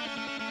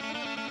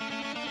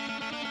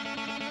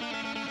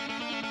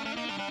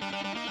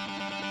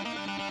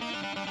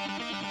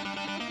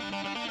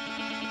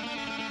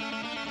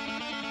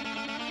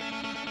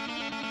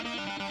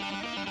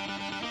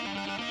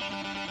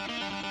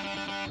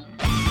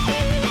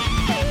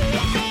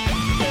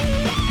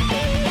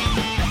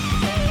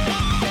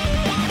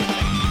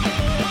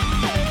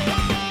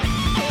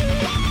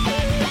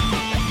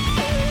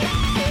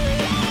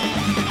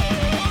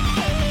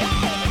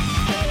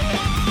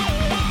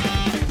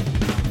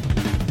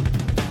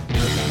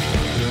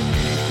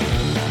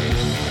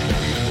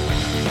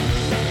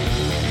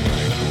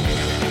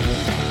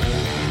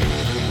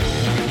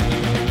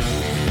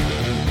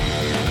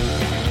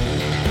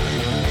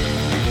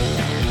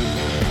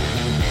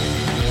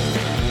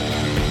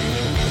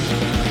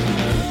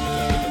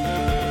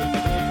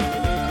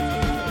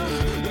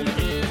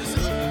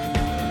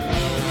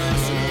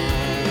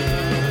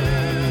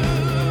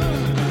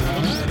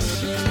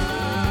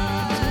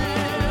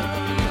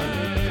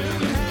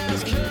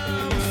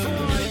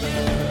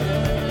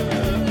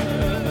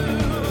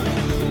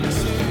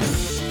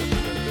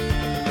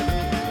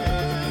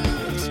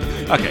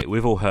 Okay,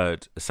 we've all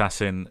heard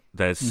Assassin.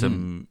 There's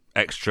some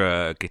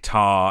extra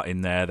guitar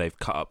in there. They've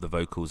cut up the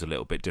vocals a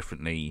little bit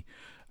differently.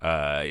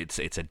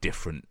 It's a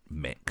different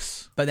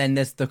mix. But then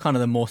there's the kind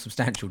of the more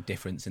substantial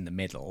difference in the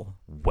middle.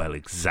 Well,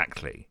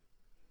 exactly.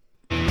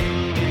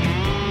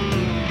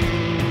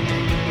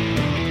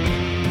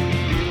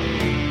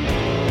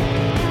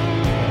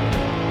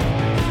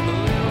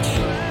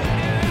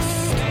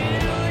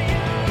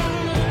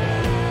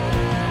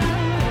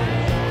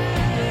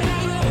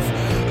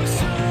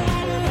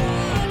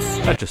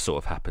 That just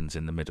sort of happens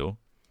in the middle.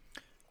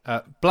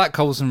 Black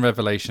Holes and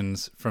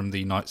Revelations from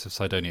the Knights of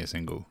Sidonia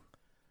single.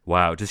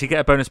 Wow. Does he get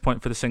a bonus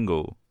point for the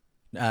single?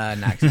 Nah,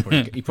 'cause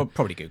he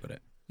probably googled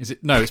it. Is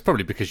it? No, it's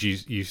probably because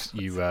you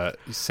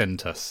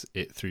sent us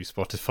it through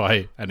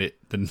Spotify and it's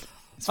from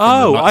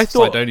the Knights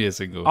of Sidonia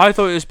single. I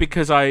thought it was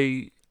because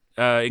I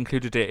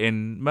included it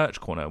in Merch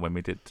Corner when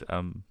we did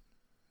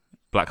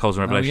Black Holes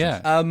and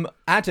Revelations. Oh, yeah.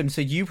 Adam,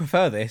 so you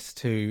prefer this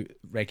to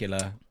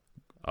regular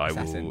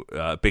Assassin?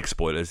 I will. Big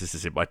spoilers. This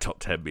is in my top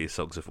 10 me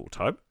songs of all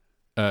time.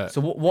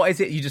 So what is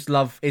it you just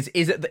love? Is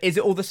it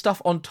all the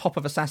stuff on top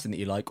of Assassin that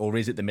you like, or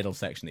is it the middle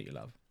section that you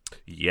love?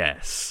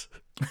 Yes.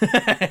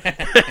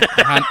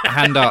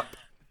 Hand up.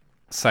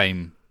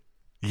 Same.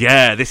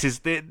 Yeah. This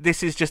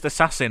is just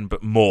Assassin,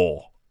 but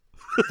more.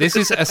 This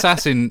is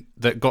Assassin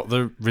that got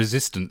the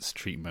Resistance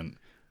treatment,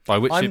 by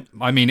which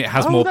I mean it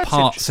has Oh, more that's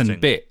parts and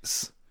interesting.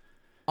 bits.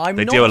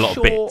 They do a lot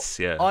of bits,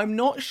 yeah. I'm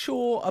not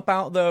sure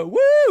about the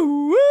woo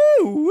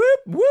woo woo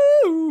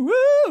woo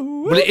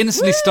woo. Well, it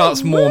instantly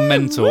starts more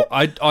mental.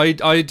 I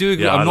do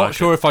agree. Yeah, I'm I not like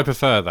sure if I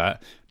prefer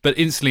that, but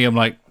instantly I'm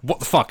like, what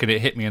the fuck? And it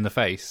hit me in the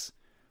face.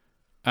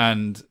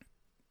 And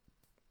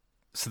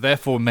so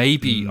therefore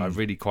maybe I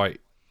really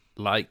quite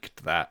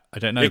liked that. I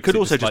don't know. It could 'cause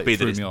also just just be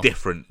threw that it's me off.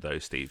 different, though,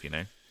 Steve, you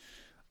know?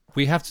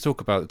 We have to talk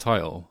about the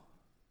title.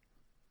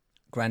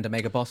 Grand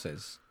Omega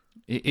Bosses.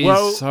 It is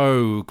Well-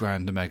 so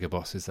Grand Omega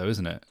Bosses, though,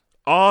 isn't it?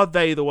 Are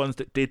they the ones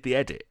that did the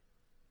edit?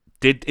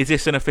 Is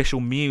this an official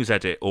Muse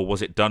edit, or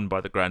was it done by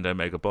the Grand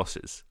Omega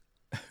Bosses?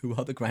 Who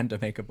are the Grand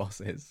Omega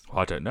Bosses?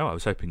 I don't know. I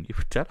was hoping you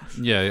would tell us.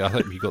 Yeah, I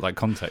hope you got that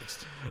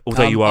context.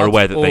 Although you are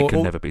aware that they can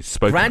or- never be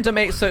spoken. Grand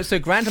Omega. So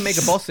Grand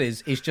Omega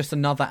Bosses is just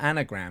another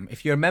anagram.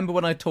 If you remember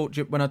when I taught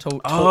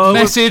Oh,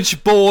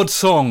 Message board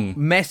song.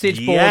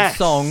 message board Yes.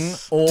 song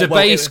or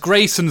Debase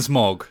Grayson's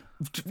Mog.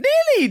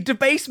 nearly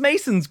Debase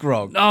Mason's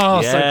grog.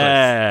 Oh, so close.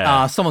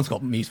 yeah. Someone's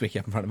got MuseWiki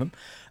up in front of him.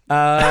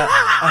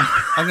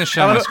 I'm going to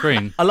share my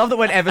screen. I love that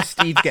whenever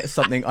Steve gets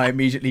something, I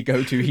immediately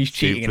go to he's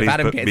cheating, and if please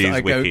Adam put gets it,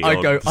 MuseWiki I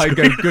on.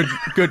 go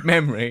good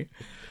memory.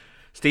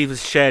 Steve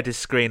has shared his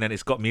screen and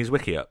it's got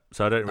MuseWiki up,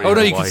 so I don't really Oh, no,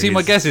 know you why can see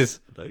my he's- guesses.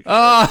 Like-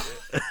 Ah!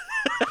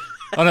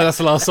 Oh, no, that's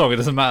the last song. It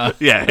doesn't matter.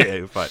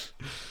 Yeah, fine.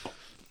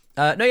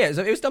 No, yeah,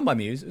 so it was done by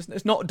Muse.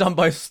 It's not done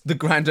by the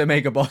Grand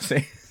Omega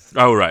Bosses.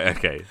 Oh, right,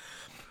 okay.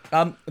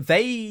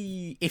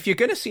 If you're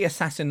going to see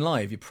Assassin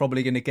live, you're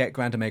probably going to get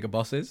Grand Omega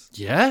Bosses.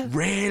 Yeah?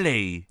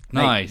 Really?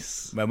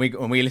 Nice. When we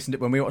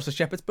watched the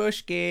Shepherd's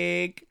Bush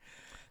gig,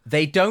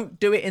 they don't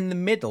do it in the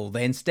middle.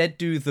 They instead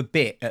do the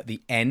bit at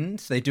the end.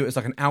 So they do it as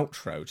like an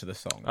outro to the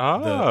song.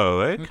 Oh,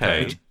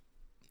 okay.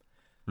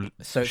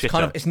 So it's Shitter.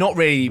 kind of, it's not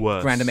really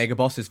Worse. Grand Omega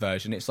Bosses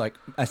version. It's like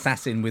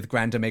Assassin with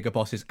Grand Omega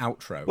Bosses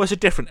outro. Well, it's a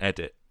different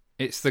edit.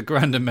 It's the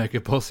Grand Omega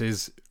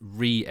Bosses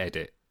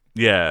re-edit.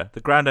 Yeah,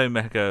 the Grand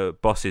Omega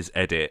Bosses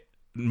edit.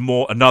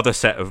 Another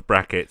set of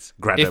brackets.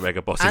 Grand If-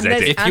 Omega Bosses and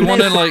there's- edit. If you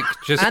want to, like,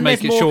 just and make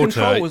there's it more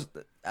shorter... controls,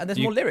 and there's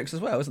more lyrics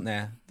as well, isn't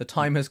there? The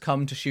time has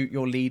come to shoot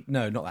your lead.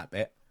 No, not that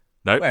bit.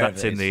 No, wherever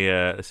that's it in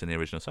is. that's in the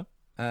original song.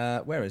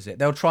 Where is it?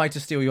 They'll try to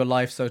steal your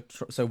life, so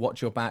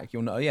watch your back.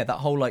 You'll know. Yeah, that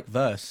whole like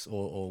verse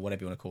or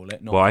whatever you want to call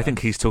it. Not Well, I verse. think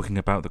he's talking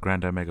about the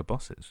Grand Omega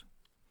Bosses.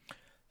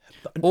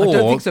 I don't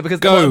Or think so because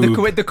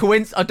Gobe. the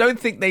coincidence. I don't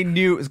think they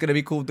knew it was going to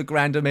be called the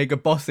Grand Omega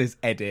Bosses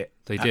edit.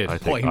 They at did. the I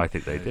think point.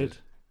 they did.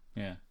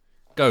 Yeah.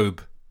 Gobe.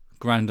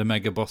 Grand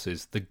Omega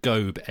Bosses. The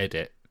Gobe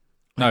edit.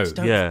 No. I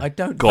don't- Yeah. I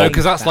don't. Gobe. think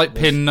Because that's that like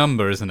was- pin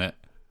number, isn't it?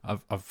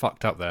 I've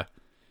fucked up there.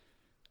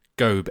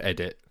 Gobe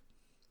edit.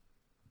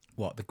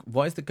 What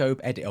is the Gobe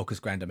edit? Oh, because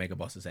Grand Omega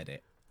Bosses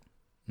edit.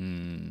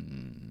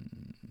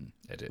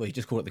 Edit. Well, you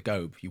just call it the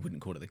Gobe. You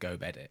wouldn't call it the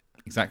Gobe edit.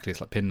 Exactly,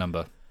 it's like pin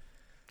number.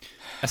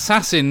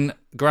 Assassin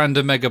Grand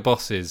Omega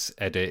Bosses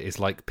edit is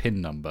like pin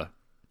number.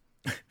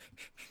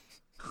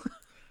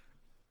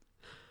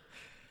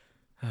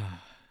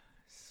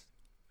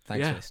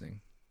 Thanks Yeah. for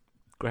listening.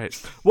 Great.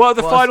 What are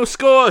the final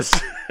scores?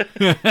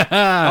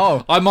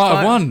 Oh, I might have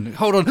fi- won.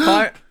 Hold on.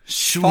 fi-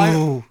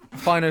 Shoo.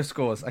 final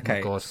scores.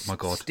 Okay. my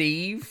God.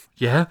 Steve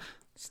Yeah.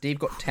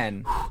 got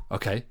 10,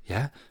 Okay.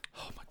 Yeah.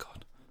 Oh my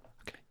god.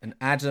 Okay. and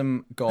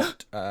Adam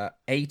got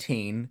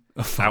 18,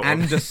 Out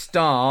and a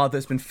star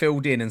that's been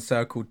filled in and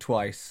circled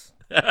twice.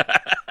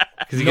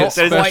 Because you get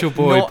special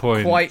boy not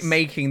points. quite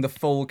making the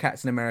full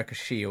Captain America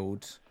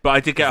shield. But I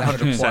did get That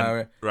would 100%.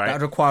 require, Right. that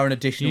would require an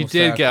additional. You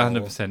did get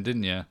circle. 100%,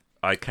 didn't you?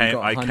 I came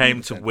got to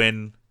 100%.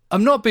 win.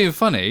 I'm not being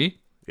funny.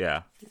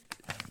 Yeah.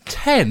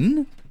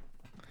 10?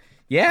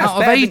 Yeah,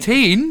 Out of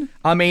 18?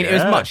 I mean, it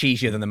was Yeah. much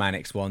easier than the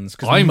Mannix ones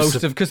I'm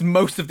because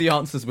most of the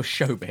answers were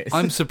showbiz.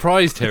 I'm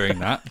surprised hearing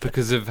that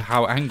because of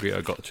how angry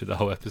I got through the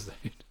whole episode.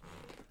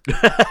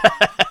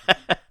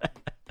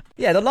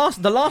 Yeah, the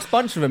last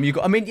bunch of them you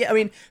got. I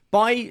mean,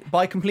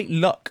 by complete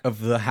luck of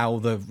how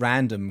the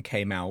random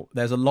came out,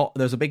 there's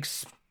a big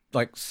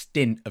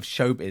stint of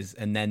showbiz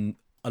and then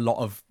a lot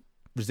of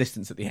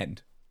resistance at the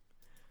end.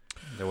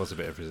 There was a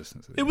bit of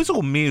resistance. It was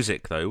all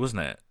music, though,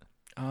 wasn't it?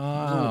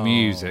 Oh,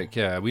 Music,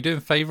 yeah. Are we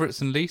doing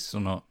favourites and least or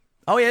not?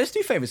 Oh yeah, let's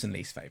do favourites and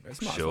least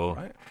favourites. Might as Sure.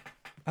 well,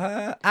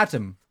 right?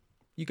 Adam,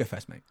 you go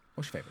first, mate.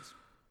 What's your favourites?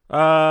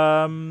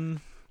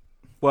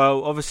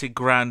 Well, obviously,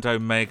 Grand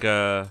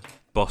Omega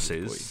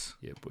bosses.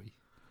 Yeah, boy.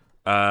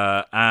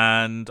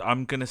 And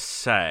I'm going to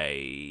say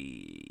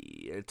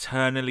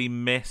Eternally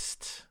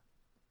Missed,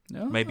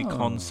 maybe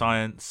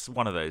Conscience,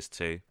 one of those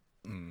two.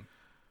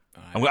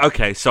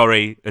 Okay,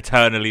 sorry,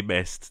 Eternally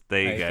Missed.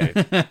 There you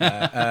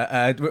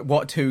go.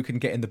 What two can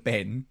get in the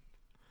bin?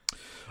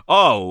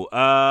 Oh,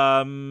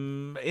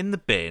 in the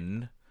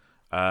bin,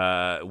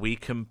 we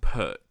can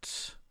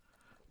put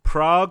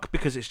Prague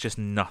because it's just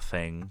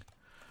nothing,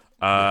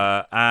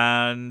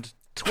 and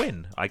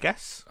Twin, I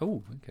guess.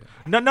 Oh, okay.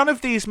 None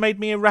of these made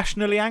me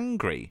irrationally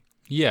angry,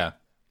 Yeah.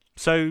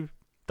 so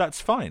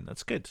that's fine.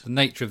 That's good. The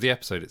nature of the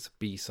episode, it's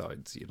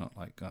B-sides. You're not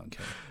like, oh, okay.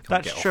 can't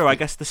That's get off true. I it.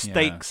 guess the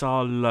stakes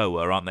are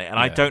lower, aren't they? And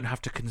I Yeah. don't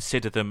have to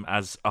consider them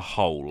as a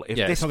whole. If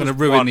Yeah, this it's not was gonna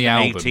ruin one the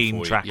album for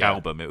 18-track you, yeah.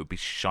 album, it would be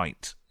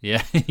shite.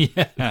 Yeah,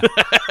 yeah.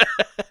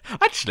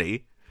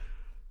 Actually,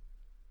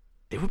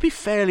 it would be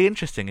fairly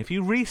interesting if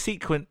you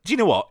resequence. Do you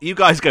know what? You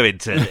guys go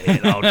into it.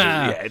 And I'll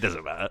yeah, it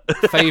doesn't matter.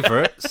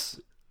 Favourites,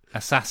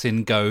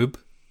 Assassin Gobe,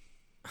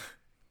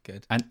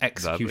 Good. and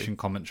Execution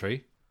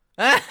Commentary.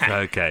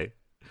 Okay.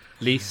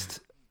 Least,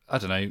 I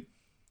don't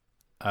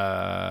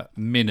know,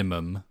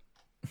 Minimum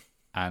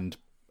and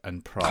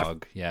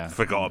Prague. Yeah,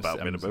 Forgot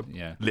about Minimum.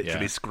 Yeah,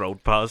 Literally yeah.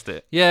 scrolled past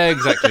it. Yeah,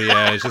 exactly.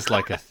 Yeah, it's just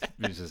like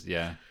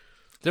yeah.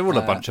 They're all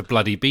a bunch of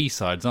bloody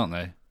B-sides, aren't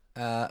they?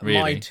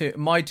 Really?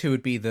 My two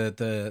would be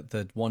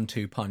the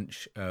 1-2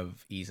 punch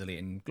of Easily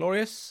and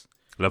Glorious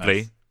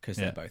Lovely. because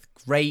Yeah. they're both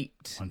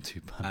great.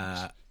 1-2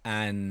 punch.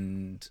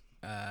 And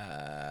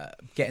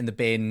get in the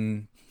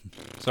bin.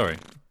 Sorry.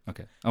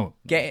 Okay. Oh,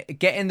 Get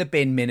in the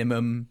bin.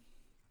 Minimum.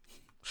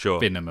 Sure.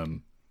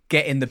 Minimum.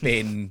 Get in the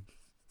bin.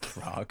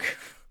 Prague.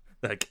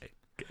 Okay.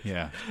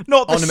 Yeah.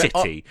 Not the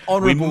Honourable- city. We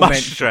honourable must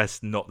mention.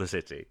 stress not the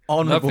city.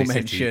 Honourable Lovely city.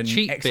 mention.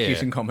 Cheap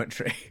Execution beer.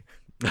 commentary.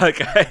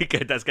 Okay,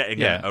 good. That's getting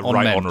Yeah, a on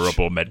right mensch.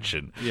 honourable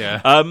mention. Yeah.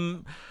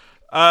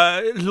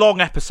 Long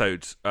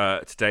episode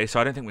today, so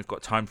I don't think we've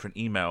got time for an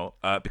email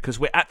because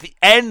we're at the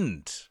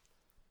end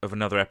of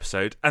another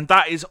episode, and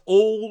that is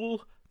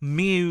all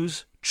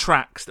Muse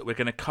tracks that we're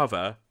going to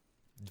cover.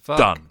 Fuck.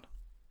 Done.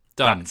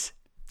 That's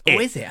Oh,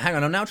 is it? Hang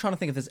on, I'm now trying to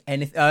think if there's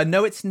anything.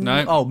 No, it's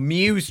No. Oh,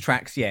 Muse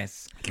tracks.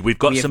 Yes, We've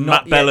got We have some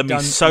not Matt yet Bellamy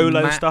done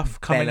solo Matt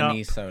stuff coming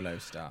Bellamy up. solo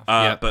stuff.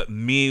 Yep. But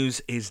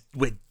Muse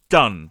we're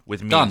done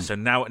with Muse. Done. So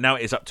now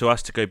it is up to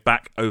us to go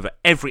back over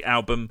every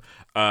album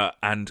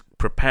and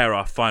prepare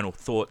our final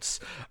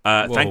thoughts.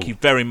 Thank you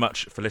very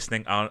much for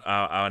listening.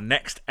 Our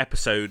next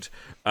episode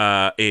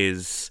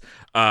is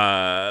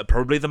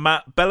probably the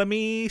Matt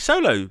Bellamy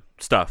solo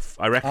stuff,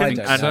 I reckon. I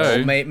don't And know.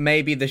 so.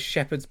 Maybe the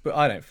Shepherd's Book.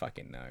 I don't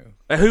fucking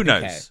know. who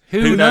knows?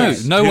 Who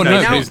knows? No one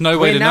knows. Now- There's no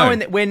way to know.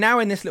 We're now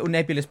in this little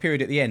nebulous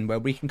period at the end where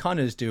we can kind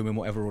of just do them in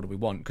whatever order we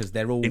want because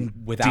they're all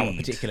without a Indeed.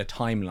 particular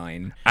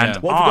timeline. And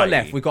What have we got I-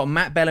 left? We've got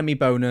Matt Bellamy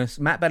bonus,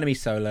 Matt Bellamy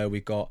solo. We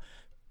got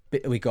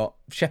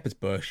Shepherd's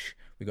Bush.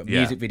 We've got Yeah.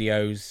 music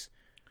videos.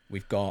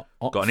 We've got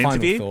an final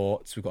interview?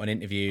 thoughts. We've got an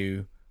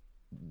interview.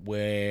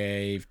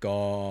 We've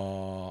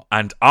got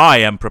And I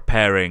am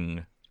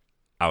preparing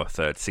our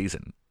third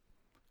season.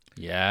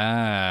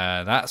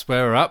 Yeah, that's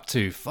where we're up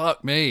to.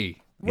 Fuck me.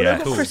 Well, Yeah. we've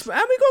got Cool. Christmas,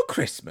 and we got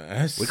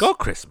Christmas. We got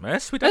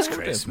Christmas. We That's don't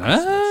have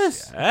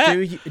Christmas.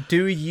 Yeah.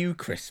 Do you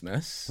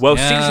Christmas? Well,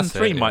 Yeah, season that's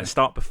 3 it, might yeah.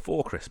 start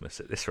before Christmas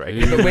at this rate.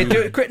 But we're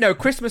doing no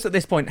Christmas at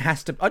this point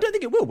has to. I don't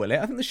think it will it?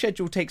 I think the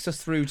schedule takes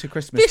us through to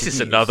Christmas. This with is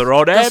Muse. another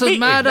odd air Doesn't meeting.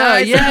 matter. No,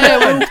 it's Yeah,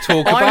 fine. we'll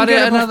talk about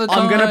it another time.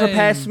 I'm going to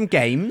prepare some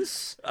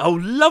games. Oh,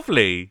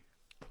 lovely.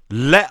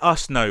 Let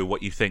us know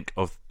what you think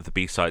of the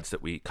B-sides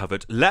that we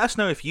covered. Let us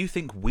know if you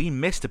think we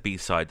missed a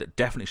B-side that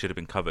definitely should have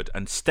been covered,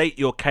 and state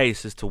your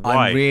case as to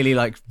why. I'm really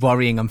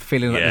worrying. I'm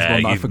feeling like Yeah, there's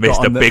one that I've you've missed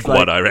forgotten a big that's, like,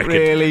 one, I reckon.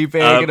 Really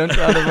big, and I'm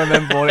trying to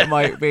remember what it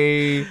might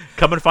be.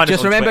 Come and find us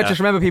Just on remember,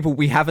 Twitter. people.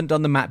 We haven't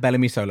done the Matt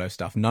Bellamy solo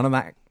stuff. None of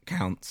that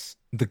counts.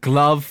 The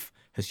glove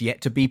has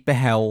yet to be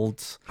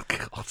beheld.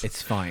 God.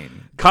 It's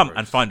fine. Come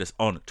and find us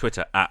on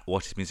Twitter at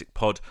What Is Music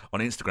Pod,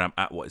 on Instagram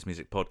at What Is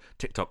Music Pod,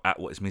 TikTok at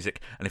What Is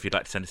Music, and if you'd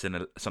like to send us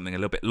in something a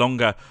little bit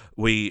longer,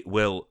 we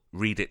will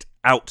read it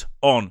out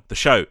on the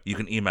show. You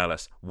can email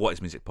us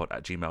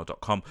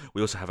whatismusicpod@gmail.com.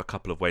 We also have a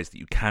couple of ways that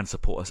you can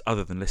support us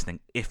other than listening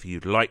if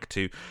you'd like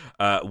to.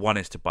 One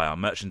is to buy our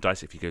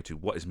merchandise. If you go to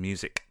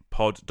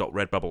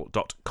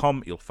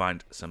whatismusicpod.redbubble.com, you'll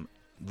find some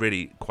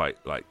really quite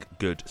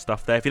good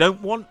stuff there. If you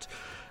don't want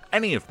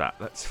any of that,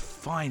 that's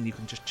fine. You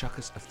can just chuck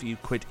us a few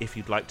quid if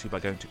you'd like to by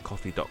going to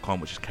ko-fi.com,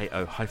 which is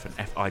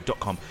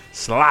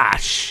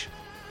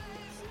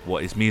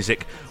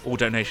ko-fi.com/whatismusic. All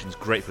donations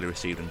gratefully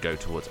received and go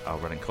towards our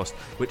running cost,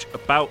 which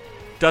about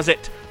does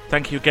it.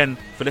 Thank you again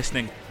for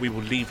listening. We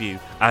will leave you,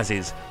 as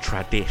is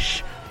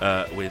tradish,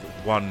 with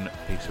one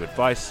piece of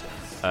advice.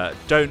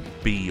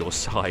 Don't be your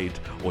side,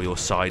 or your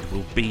side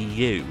will be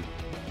you.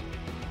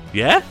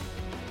 Yeah?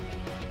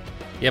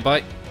 Yeah,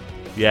 bye.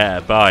 Yeah,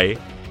 bye.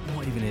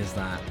 What even is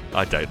that?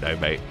 I don't know,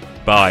 mate.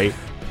 Bye.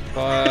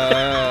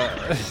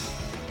 Bye.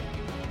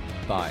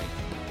 Bye.